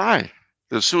want to die.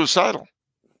 They're suicidal.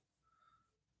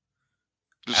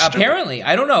 Apparently,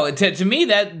 I don't know. To me,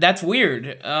 that's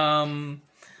weird. Well,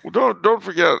 don't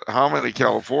forget how many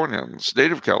Californians,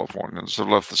 native Californians, have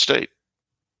left the state.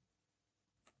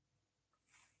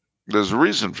 There's a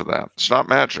reason for that. It's not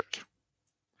magic.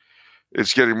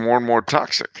 It's getting more and more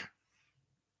toxic.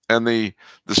 And the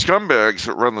scumbags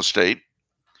that run the state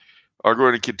are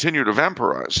going to continue to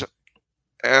vampirize it.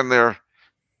 And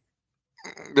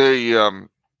they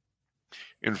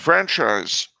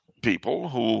enfranchise people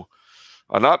who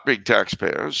are not big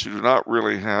taxpayers, who do not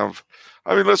really have,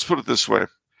 I mean, let's put it this way.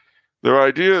 Their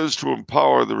idea is to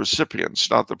empower the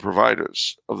recipients, not the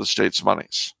providers of the state's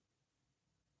monies.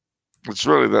 It's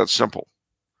really that simple.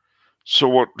 So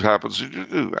what happens when you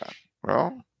do that?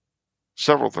 Well,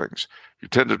 several things. You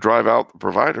tend to drive out the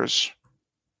providers.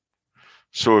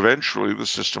 So eventually the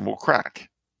system will crack.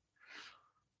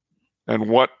 And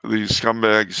what these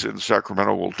scumbags in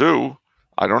Sacramento will do,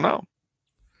 I don't know.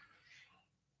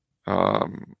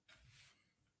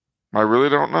 I really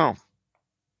don't know.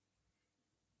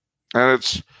 And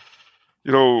it's,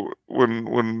 you know,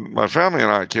 when my family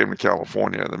and I came to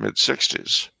California in the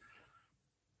mid-'60s,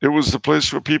 it was the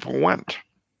place where people went.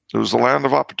 It was the land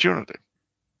of opportunity.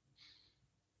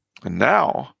 And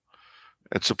now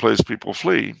it's a place people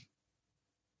flee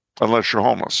unless you're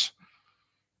homeless.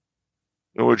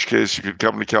 In which case you could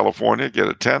come to California, get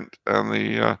a tent, and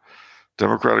the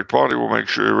Democratic Party will make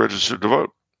sure you're registered to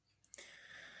vote.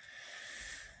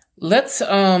 Let's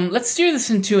steer this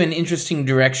into an interesting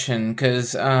direction,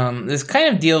 because this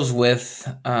kind of deals with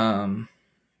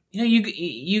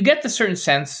you get the certain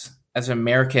sense as an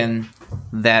American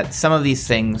that some of these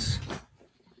things,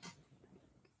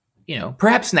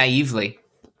 perhaps naively,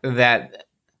 that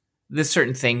this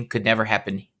certain thing could never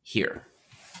happen here.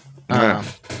 Yeah.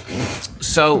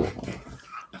 So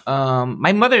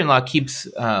my mother-in-law keeps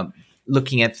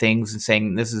looking at things and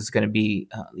saying this is going to be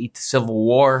lead to civil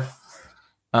war.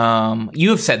 You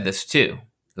have said this too.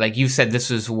 Like you said, this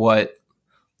is what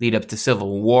lead up to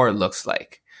civil war looks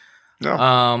like.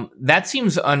 No. That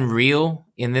seems unreal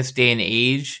in this day and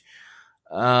age.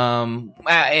 And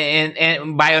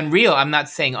by unreal, I'm not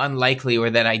saying unlikely or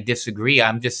that I disagree.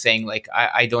 I'm just saying like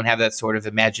I don't have that sort of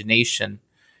imagination.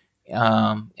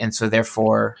 And so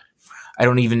therefore I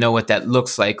don't even know what that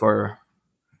looks like, or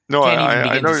can't even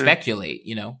begin to speculate,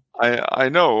 I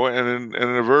know, and in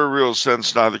a very real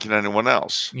sense, neither can anyone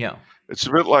else. Yeah. It's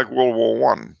a bit like World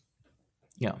War I.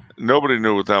 Yeah. Nobody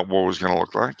knew what that war was going to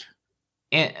look like.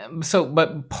 And so,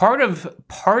 but part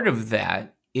of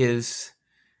that is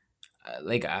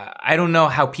like, I don't know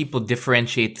how people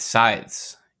differentiate the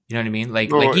sides. You know what I mean?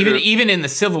 Like even in the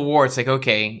Civil War, it's like,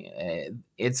 okay,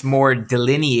 it's more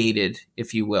delineated,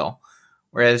 if you will.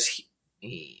 Whereas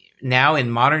now in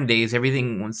modern days,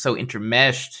 everything was so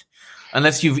intermeshed,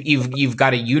 unless you've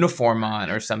got a uniform on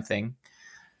or something,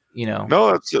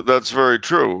 No, that's very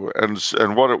true.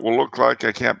 And what it will look like,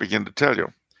 I can't begin to tell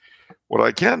you. What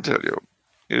I can tell you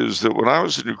is that when I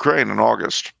was in Ukraine in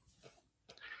August,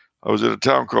 I was at a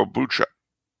town called Bucha.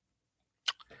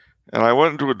 And I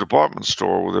went into a department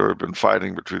store where there had been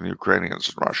fighting between the Ukrainians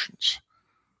and Russians.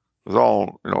 It was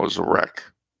all, it was a wreck.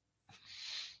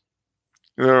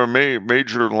 There are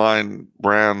major line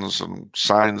brands and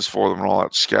signs for them and all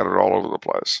that scattered all over the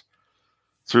place.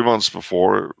 3 months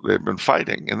before, they'd been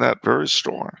fighting in that very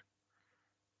store.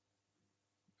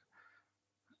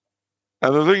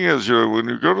 And the thing is, when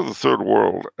you go to the third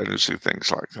world and you see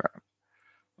things like that,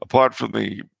 apart from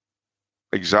the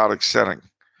exotic setting,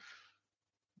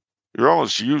 you're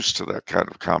almost used to that kind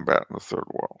of combat in the third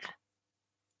world.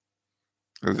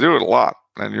 They do it a lot.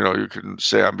 And, you can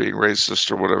say I'm being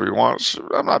racist or whatever you want.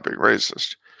 I'm not being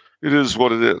racist. It is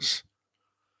what it is.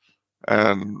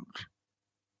 And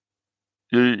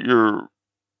you're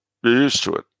used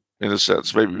to it, in a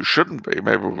sense. Maybe you shouldn't be.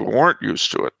 Maybe if we weren't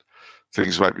used to it,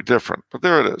 things might be different. But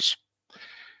there it is.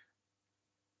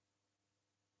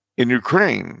 In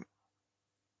Ukraine,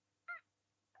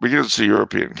 because it's a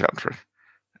European country,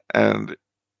 and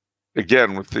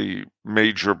again, with the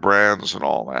major brands and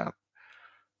all that,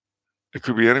 it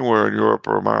could be anywhere in Europe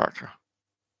or America.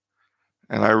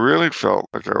 And I really felt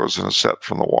like I was in a set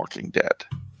from The Walking Dead.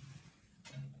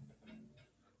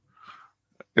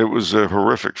 It was a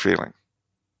horrific feeling.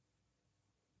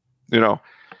 A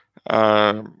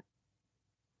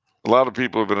lot of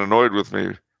people have been annoyed with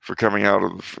me for coming out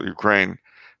of Ukraine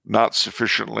not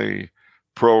sufficiently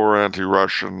pro or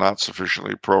anti-Russian, not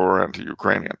sufficiently pro or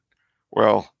anti-Ukrainian.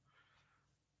 Well,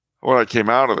 what I came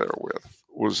out of there with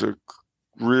was a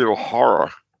real horror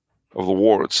of the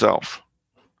war itself.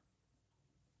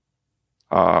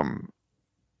 And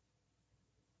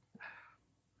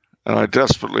I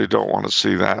desperately don't want to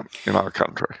see that in our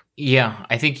country. Yeah,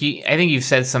 I think you've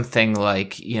said something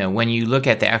like, when you look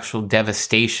at the actual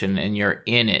devastation and you're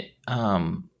in it,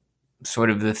 sort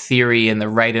of the theory and the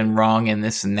right and wrong and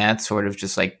this and that sort of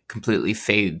just like completely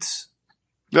fades.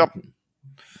 Yep,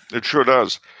 it sure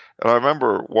does. And I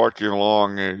remember walking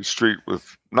along a street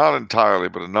with not entirely,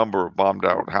 but a number of bombed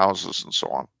out houses and so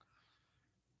on.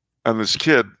 And this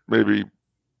kid, maybe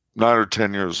 9 or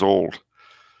 10 years old,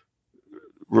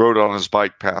 rode on his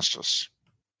bike past us.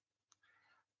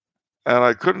 And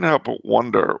I couldn't help but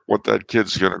wonder what that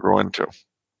kid's going to grow into.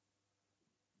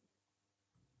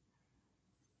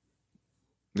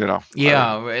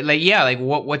 Yeah, like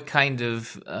what kind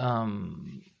of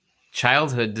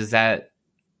childhood does that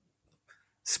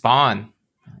spawn?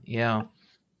 Yeah.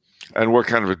 And what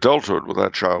kind of adulthood will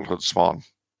that childhood spawn?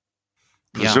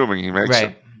 Presuming he makes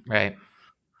it. Right.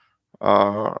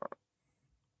 And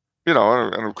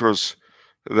of course,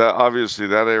 that obviously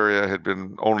that area had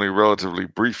been only relatively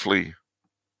briefly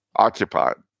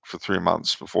occupied for 3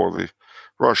 months before the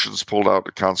Russians pulled out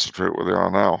to concentrate where they are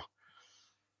now.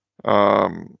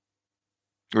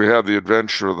 We had the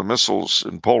adventure of the missiles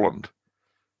in Poland,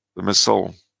 which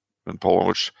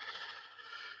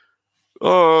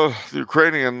the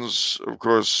Ukrainians, of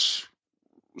course,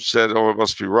 said, "Oh, it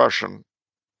must be Russian,"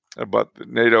 but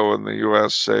NATO and the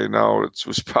U.S. say no, it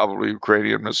was probably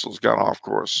Ukrainian missiles gone off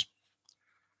course,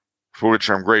 for which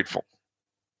I'm grateful,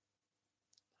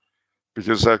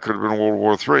 because that could have been World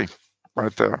War III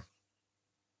right there.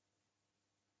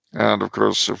 And of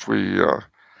course, if we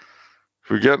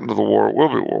get into the war, it will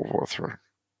be World War III.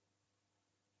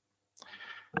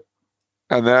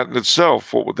 And that in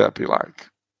itself, what would that be like?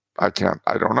 I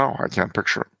don't know. I can't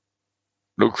picture it.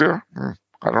 Nuclear? I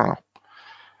don't know.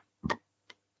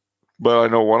 But I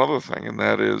know one other thing, and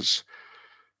that is,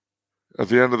 at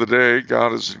the end of the day,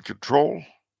 God is in control.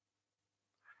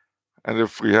 And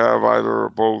if we have either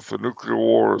both a nuclear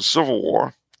war or a civil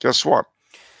war, guess what?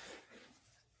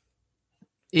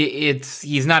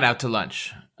 He's not out to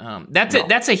lunch.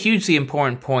 That's a hugely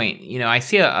important point. I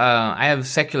have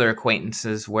secular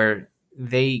acquaintances where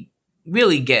they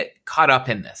really get caught up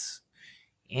in this,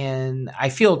 and I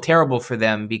feel terrible for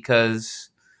them because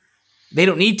they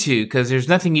don't need to, because there's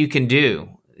nothing you can do.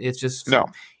 It's just we're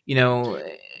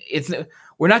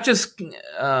not just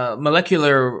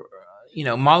molecular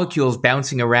molecules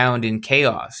bouncing around in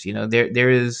chaos. There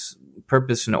is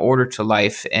purpose and order to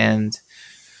life, and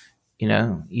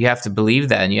you have to believe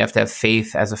that, and you have to have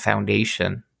faith as a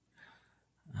foundation.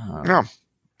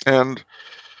 And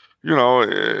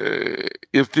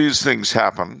if these things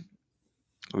happen,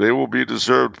 they will be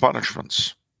deserved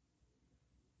punishments.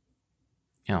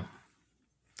 Yeah.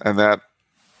 And that's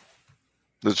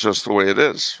just the way it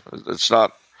is. It's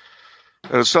not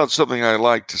something I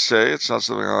like to say. It's not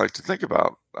something I like to think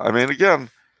about. I mean,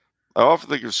 again, I often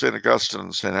think of St. Augustine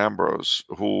and St. Ambrose,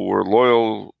 who were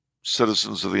loyal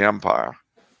citizens of the empire,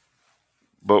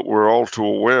 but were all too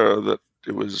aware that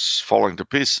it was falling to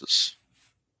pieces.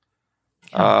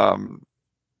 What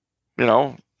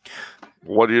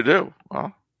do you do?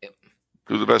 Well,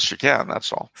 do the best you can.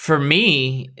 That's all. For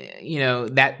me,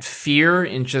 that fear,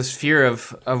 and just fear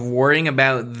of worrying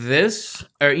about this,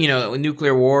 or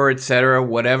nuclear war, etc.,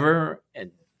 whatever,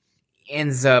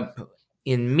 ends up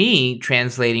in me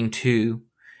translating to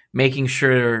making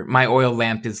sure my oil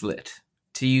lamp is lit.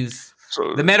 To use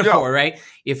the metaphor, right?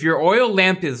 If your oil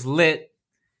lamp is lit,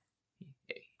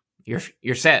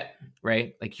 you're set,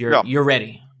 right? Like you're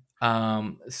ready.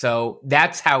 So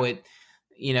that's how it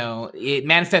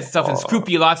manifests itself in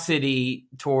scrupulosity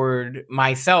toward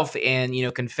myself,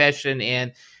 and confession,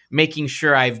 and making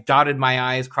sure I've dotted my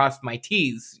I's, crossed my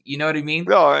T's. You know what I mean?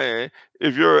 Yeah.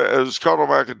 If you're, as Carl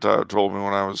McIntyre told me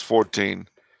when I was 14,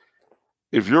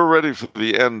 if you're ready for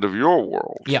the end of your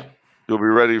world, you'll be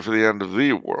ready for the end of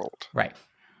the world. Right.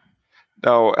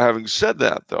 Now, having said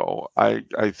that, though, I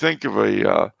think of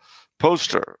a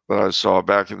poster that I saw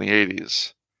back in the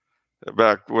 80s,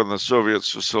 back when the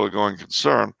Soviets were still a going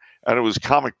concern, and it was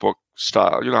comic book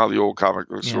style. You know how the old comic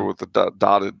books were with the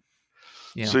dotted.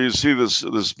 Yeah. So you see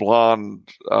this blonde,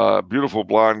 beautiful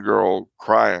blonde girl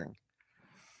crying,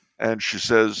 and she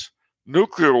says,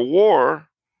 "Nuclear war,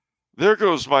 there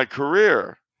goes my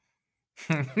career."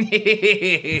 A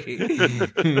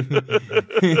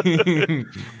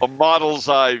model's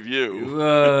eye view.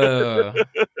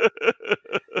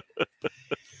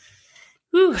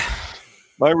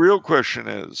 My real question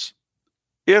is,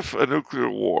 if a nuclear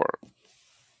war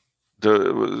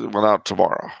went out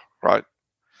tomorrow, right,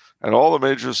 and all the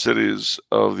major cities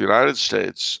of the United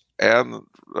States and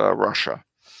Russia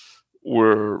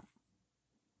were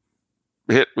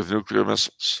hit with nuclear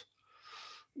missiles,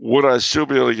 would I still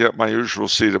be able to get my usual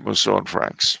seat at Musso and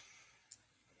Frank's?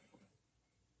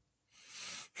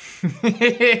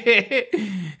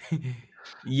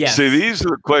 Yes. See, these are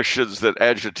the questions that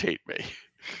agitate me.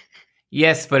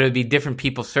 Yes, but it would be different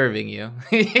people serving you.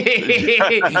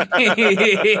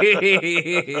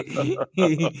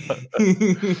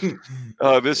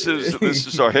 This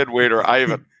is our head waiter,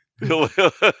 Ivan. No,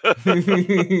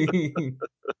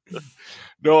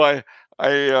 I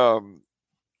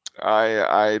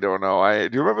don't know.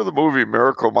 Do you remember the movie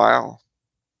Miracle Mile?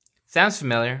 Sounds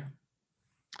familiar.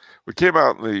 It came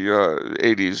out in the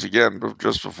 80s again,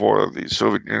 just before the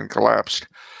Soviet Union collapsed,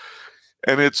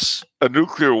 and it's a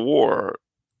nuclear war.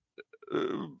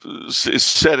 Is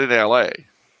set in L.A.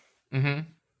 Mm-hmm.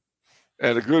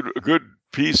 And a good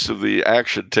piece of the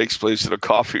action takes place in a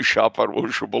coffee shop on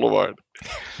Wilshire Boulevard.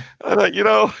 I thought,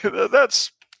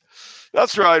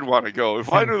 that's where I'd want to go.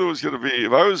 If I knew there was going to be,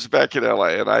 if I was back in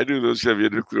LA and I knew there was going to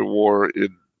be a nuclear war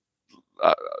in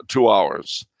 2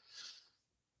 hours,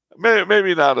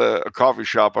 maybe not a coffee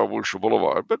shop on Wilshire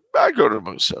Boulevard, but I'd go to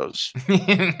Musso's.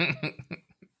 I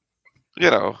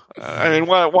mean,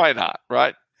 why not,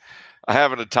 right? I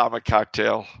have an atomic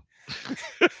cocktail.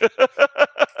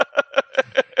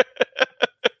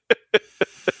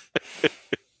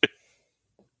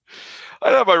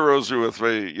 I'd have my rosary with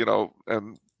me,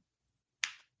 and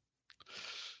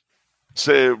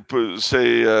say a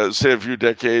few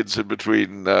decades in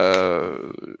between,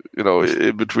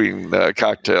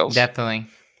 cocktails. Definitely.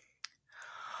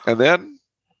 And then,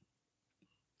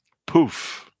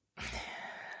 poof.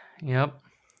 Yep.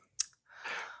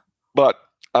 But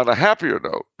on a happier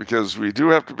note, because we do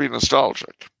have to be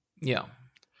nostalgic. Yeah.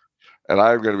 And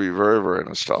I'm going to be very, very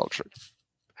nostalgic.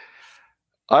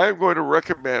 I am going to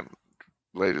recommend,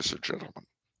 ladies and gentlemen,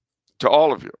 to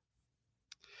all of you,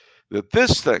 that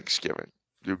this Thanksgiving,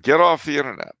 you get off the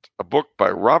internet a book by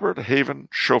Robert Haven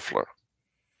Schofler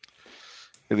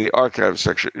in the archive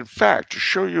section. In fact, to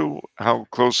show you how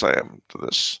close I am to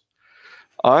this,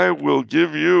 I will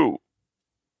give you,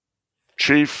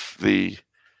 Chief,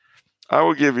 I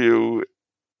will give you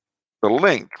the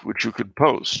link which you can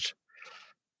post.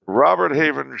 Robert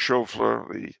Haven Schofler,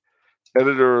 the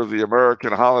editor of the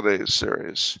American Holidays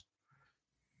series.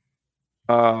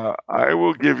 I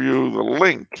will give you the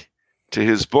link to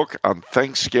his book on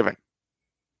Thanksgiving.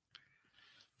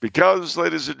 Because,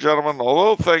 ladies and gentlemen,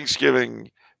 although Thanksgiving,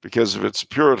 because of its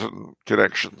Puritan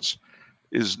connections,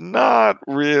 is not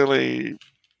really,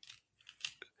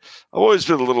 I've always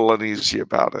been a little uneasy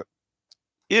about it.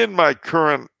 In my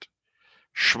current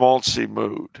schmaltzy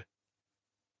mood,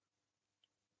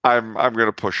 I'm going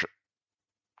to push it.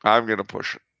 I'm going to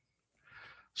push it.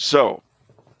 So,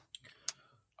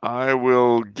 I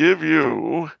will give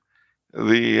you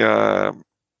the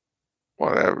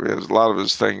whatever it is. A lot of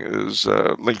his thing is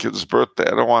Lincoln's birthday.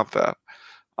 I don't want that.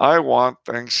 I want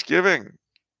Thanksgiving.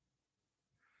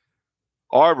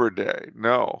 Arbor Day.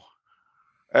 No.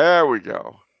 There we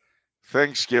go.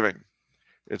 Thanksgiving.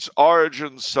 Its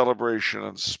origin, celebration,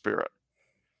 and spirit.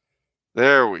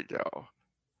 There we go.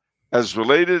 As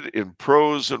related in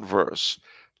prose and verse.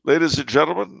 Ladies and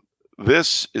gentlemen,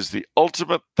 this is the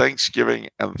ultimate Thanksgiving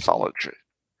anthology.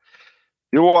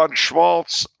 You want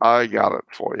schmaltz? I got it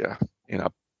for you in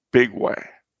a big way.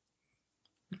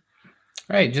 All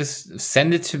right, just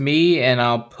send it to me and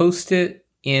I'll post it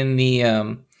in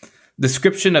the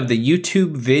description of the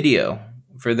YouTube video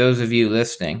for those of you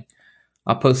listening.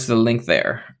 I'll post the link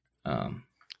there so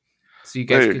you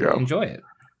guys can enjoy it.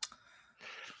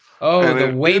 Oh, and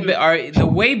the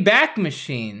Wayback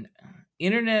Machine.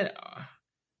 Internet.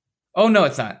 Oh, no,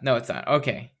 it's not. No, it's not.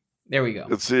 Okay. There we go.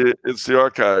 It's the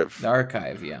archive. The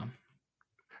archive, yeah.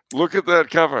 Look at that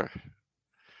cover.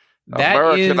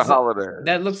 American Holidays.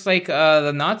 That looks like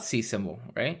the Nazi symbol,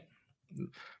 right?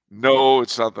 No,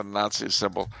 it's not the Nazi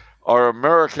symbol. Our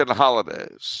American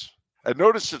Holidays. And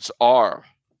notice it's R.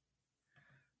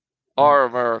 Our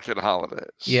American Holidays.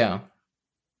 Yeah.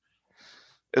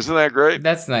 Isn't that great?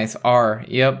 That's nice. R.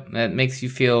 Yep. That makes you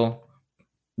feel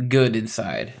good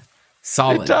inside.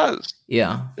 Solid. It does.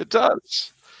 Yeah. It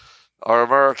does. Our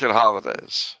American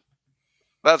Holidays.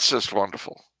 That's just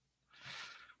wonderful.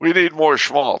 We need more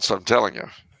schmaltz, I'm telling you.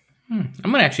 I'm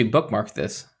going to actually bookmark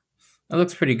this. That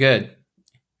looks pretty good.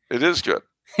 It is good.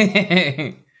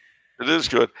 It is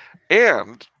good.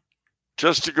 And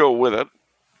just to go with it,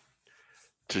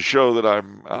 to show that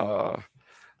I'm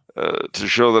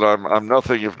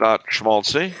nothing if not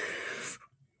schmaltzy.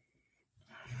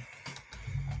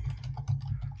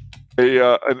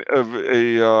 A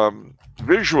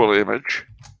visual image,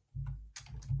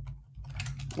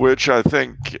 which I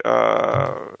think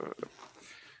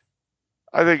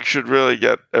should really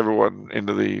get everyone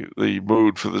into the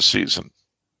mood for the season.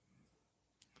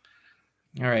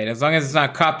 All right, as long as it's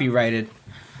not copyrighted.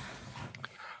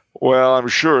 Well, I'm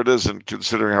sure it isn't,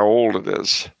 considering how old it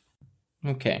is.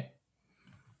 Okay.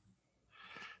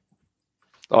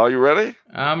 Are you ready?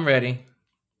 I'm ready.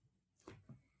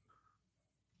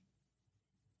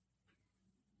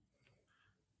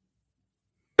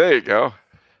 There you go.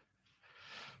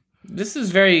 This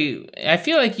is very. I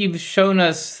feel like you've shown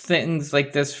us things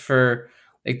like this for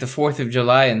like the 4th of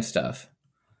July and stuff.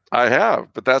 I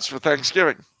have, but that's for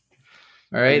Thanksgiving.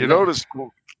 All And right. you notice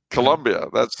Columbia,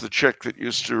 that's the chick that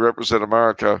used to represent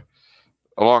America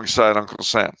alongside Uncle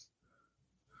Sam.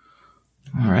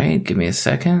 All right. Give me a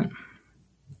second.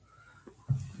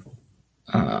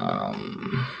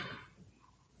 Um.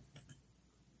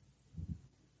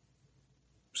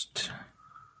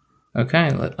 Okay.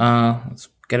 Let's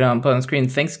get it up on the screen.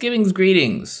 Thanksgiving's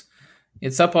greetings.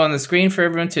 It's up on the screen for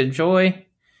everyone to enjoy.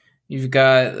 You've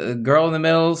got a girl in the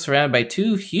middle surrounded by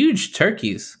 2 huge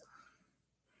turkeys.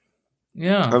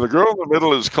 Yeah. And the girl in the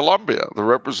middle is Columbia, the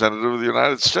representative of the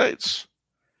United States.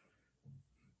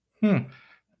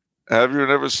 Have you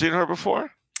never seen her before?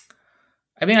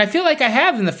 I mean, I feel like I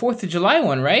have in the 4th of July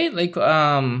one, right? Like,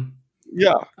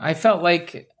 yeah. I felt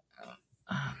like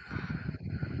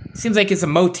seems like it's a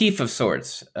motif of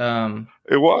sorts. It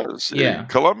was. Yeah.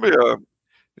 Columbia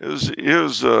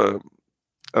here's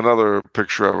another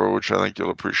picture of her, which I think you'll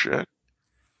appreciate.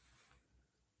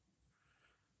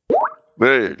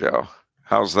 There you go.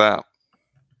 How's that?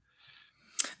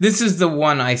 This is the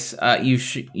one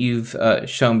you've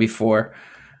shown before.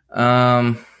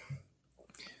 All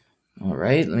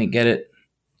right, let me get it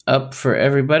up for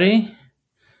everybody.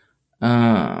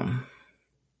 All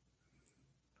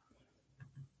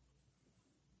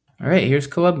right, here's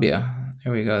Columbia.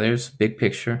 There we go. There's a big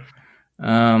picture.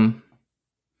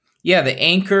 Yeah, the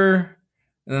anchor,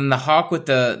 and then the hawk with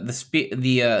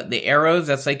the arrows.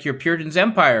 That's like your Puritan's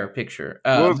Empire picture.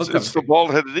 Well, it's the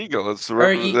bald-headed eagle. It's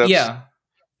the yeah.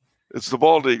 It's the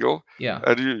bald eagle. Yeah.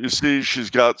 And you see she's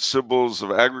got symbols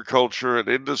of agriculture and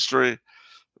industry.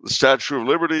 The Statue of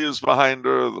Liberty is behind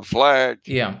her, the flag.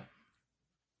 Yeah.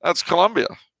 That's Columbia.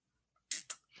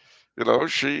 You know,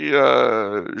 she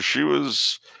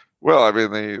was, well, I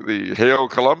mean, the Hail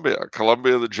Columbia,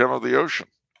 Columbia, the gem of the ocean.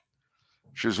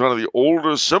 She's one of the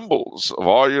older symbols of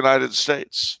our United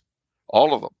States.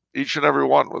 All of them, each and every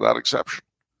one without exception.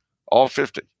 All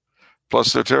 50,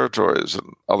 plus their territories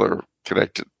and other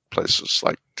connected places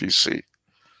like D.C.,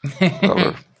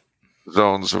 other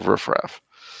zones of riffraff.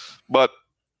 But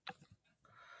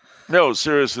no,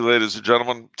 seriously, ladies and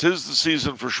gentlemen, 'tis the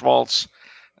season for schmaltz,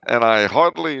 and I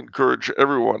heartily encourage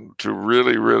everyone to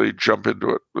really, really jump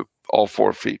into it with all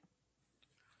 4 feet.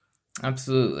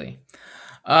 Absolutely.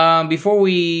 Before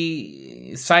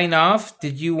we sign off,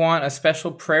 did you want a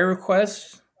special prayer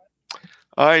request?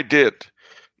 I did.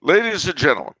 Ladies and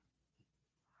gentlemen,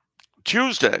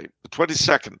 Tuesday, the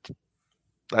 22nd,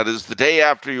 that is the day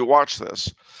after you watch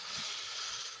this,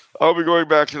 I'll be going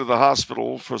back into the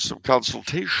hospital for some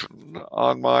consultation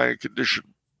on my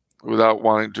condition. Without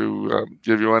wanting to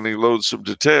give you any loathsome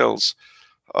details,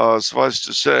 suffice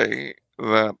to say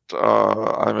that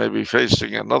I may be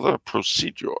facing another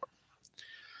procedure.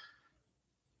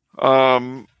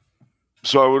 So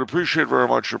I would appreciate very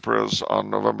much your prayers on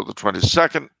November the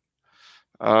 22nd.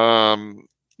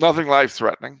 Nothing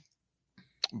life-threatening,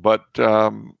 but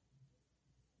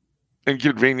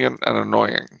inconvenient and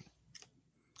annoying.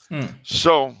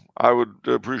 So I would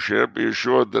appreciate it. Be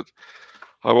assured that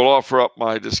I will offer up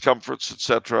my discomforts,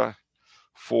 etc.,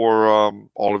 for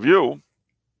all of you,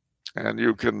 and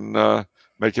you can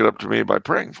make it up to me by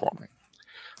praying for me.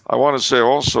 I want to say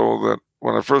also that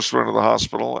when I first went to the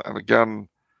hospital, and again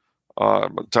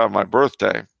at the time of my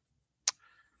birthday,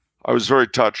 I was very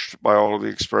touched by all of the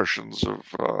expressions of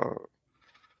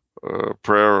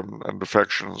prayer and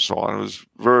affection and so on. I was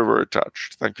very, very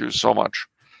touched. Thank you so much.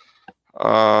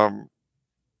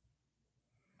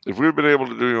 If we've been able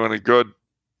to do you any good,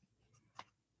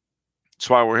 that's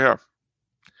why we're here.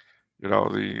 You know,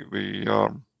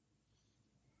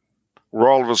 we're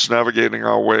all of us navigating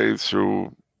our way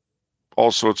through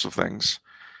all sorts of things.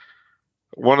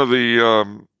 One of the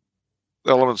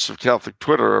elements of Catholic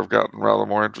Twitter I've gotten rather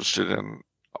more interested in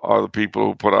are the people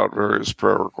who put out various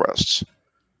prayer requests.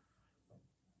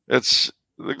 It's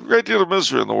a great deal of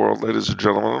misery in the world, ladies and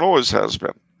gentlemen, and always has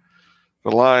been. The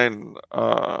line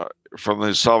from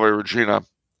the Salve Regina,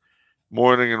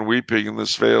 mourning and weeping in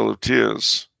this vale of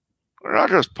tears, are not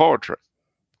just poetry.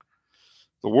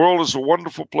 The world is a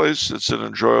wonderful place. It's an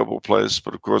enjoyable place,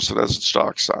 but of course it has its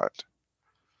dark side.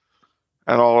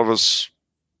 And all of us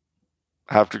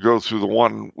have to go through the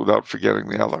one without forgetting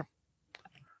the other,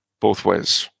 both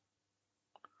ways.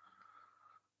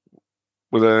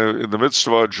 In the midst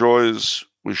of our joys,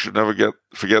 we should never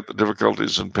forget the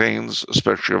difficulties and pains,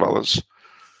 especially of others.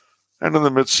 And in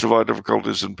the midst of our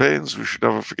difficulties and pains, we should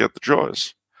never forget the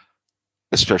joys,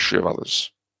 especially of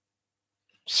others.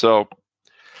 So,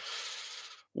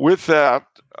 with that,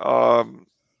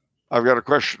 I've got a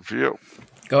question for you.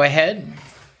 Go ahead.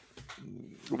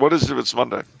 What is it if it's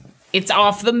Monday? It's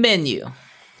off the menu.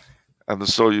 And the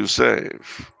soul you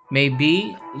save May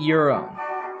be your own.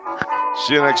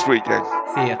 See you next week, gang.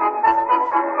 See ya.